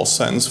international law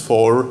sense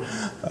for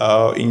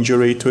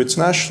injury to its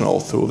national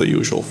through the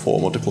usual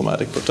form of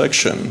diplomatic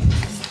protection.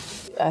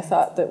 I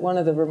thought that one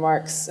of the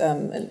remarks,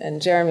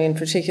 and Jeremy in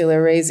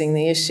particular, raising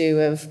the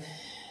issue of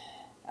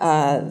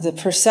the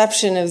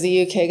perception of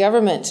the UK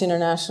government to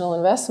international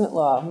investment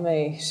law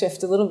may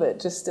shift a little bit,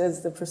 just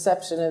as the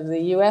perception of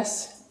the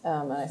US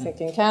and I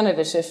think in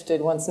Canada shifted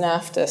once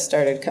NAFTA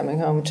started coming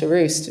home to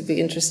roost. It'd be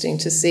interesting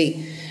to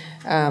see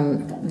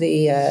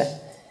the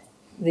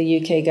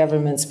UK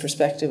government's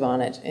perspective on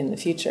it in the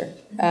future,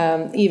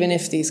 even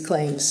if these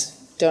claims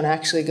don't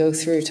actually go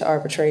through to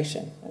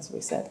arbitration, as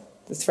we said.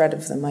 The threat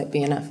of them might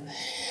be enough.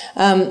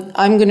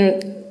 I'm going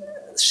to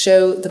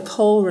show the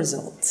poll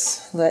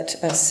results.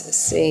 Let us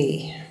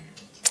see.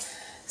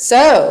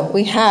 So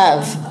we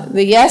have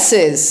the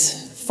yeses,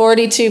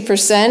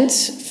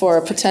 42% for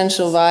a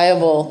potential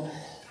viable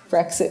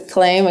Brexit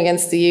claim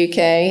against the UK,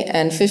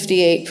 and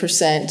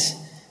 58%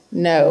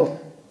 no.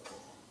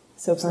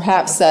 So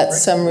perhaps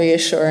that's some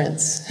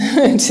reassurance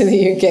to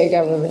the UK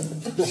government.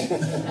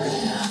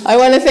 I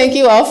want to thank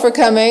you all for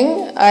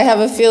coming. I have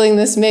a feeling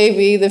this may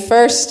be the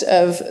first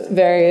of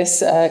various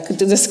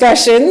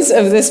discussions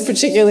of this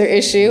particular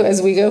issue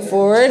as we go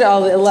forward.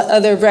 All the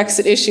other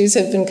Brexit issues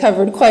have been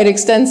covered quite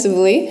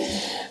extensively.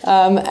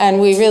 And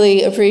we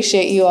really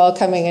appreciate you all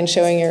coming and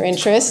showing your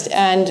interest.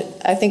 And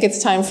I think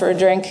it's time for a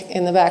drink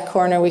in the back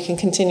corner. We can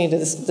continue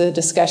the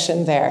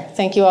discussion there.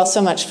 Thank you all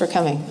so much for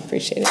coming.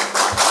 Appreciate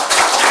it.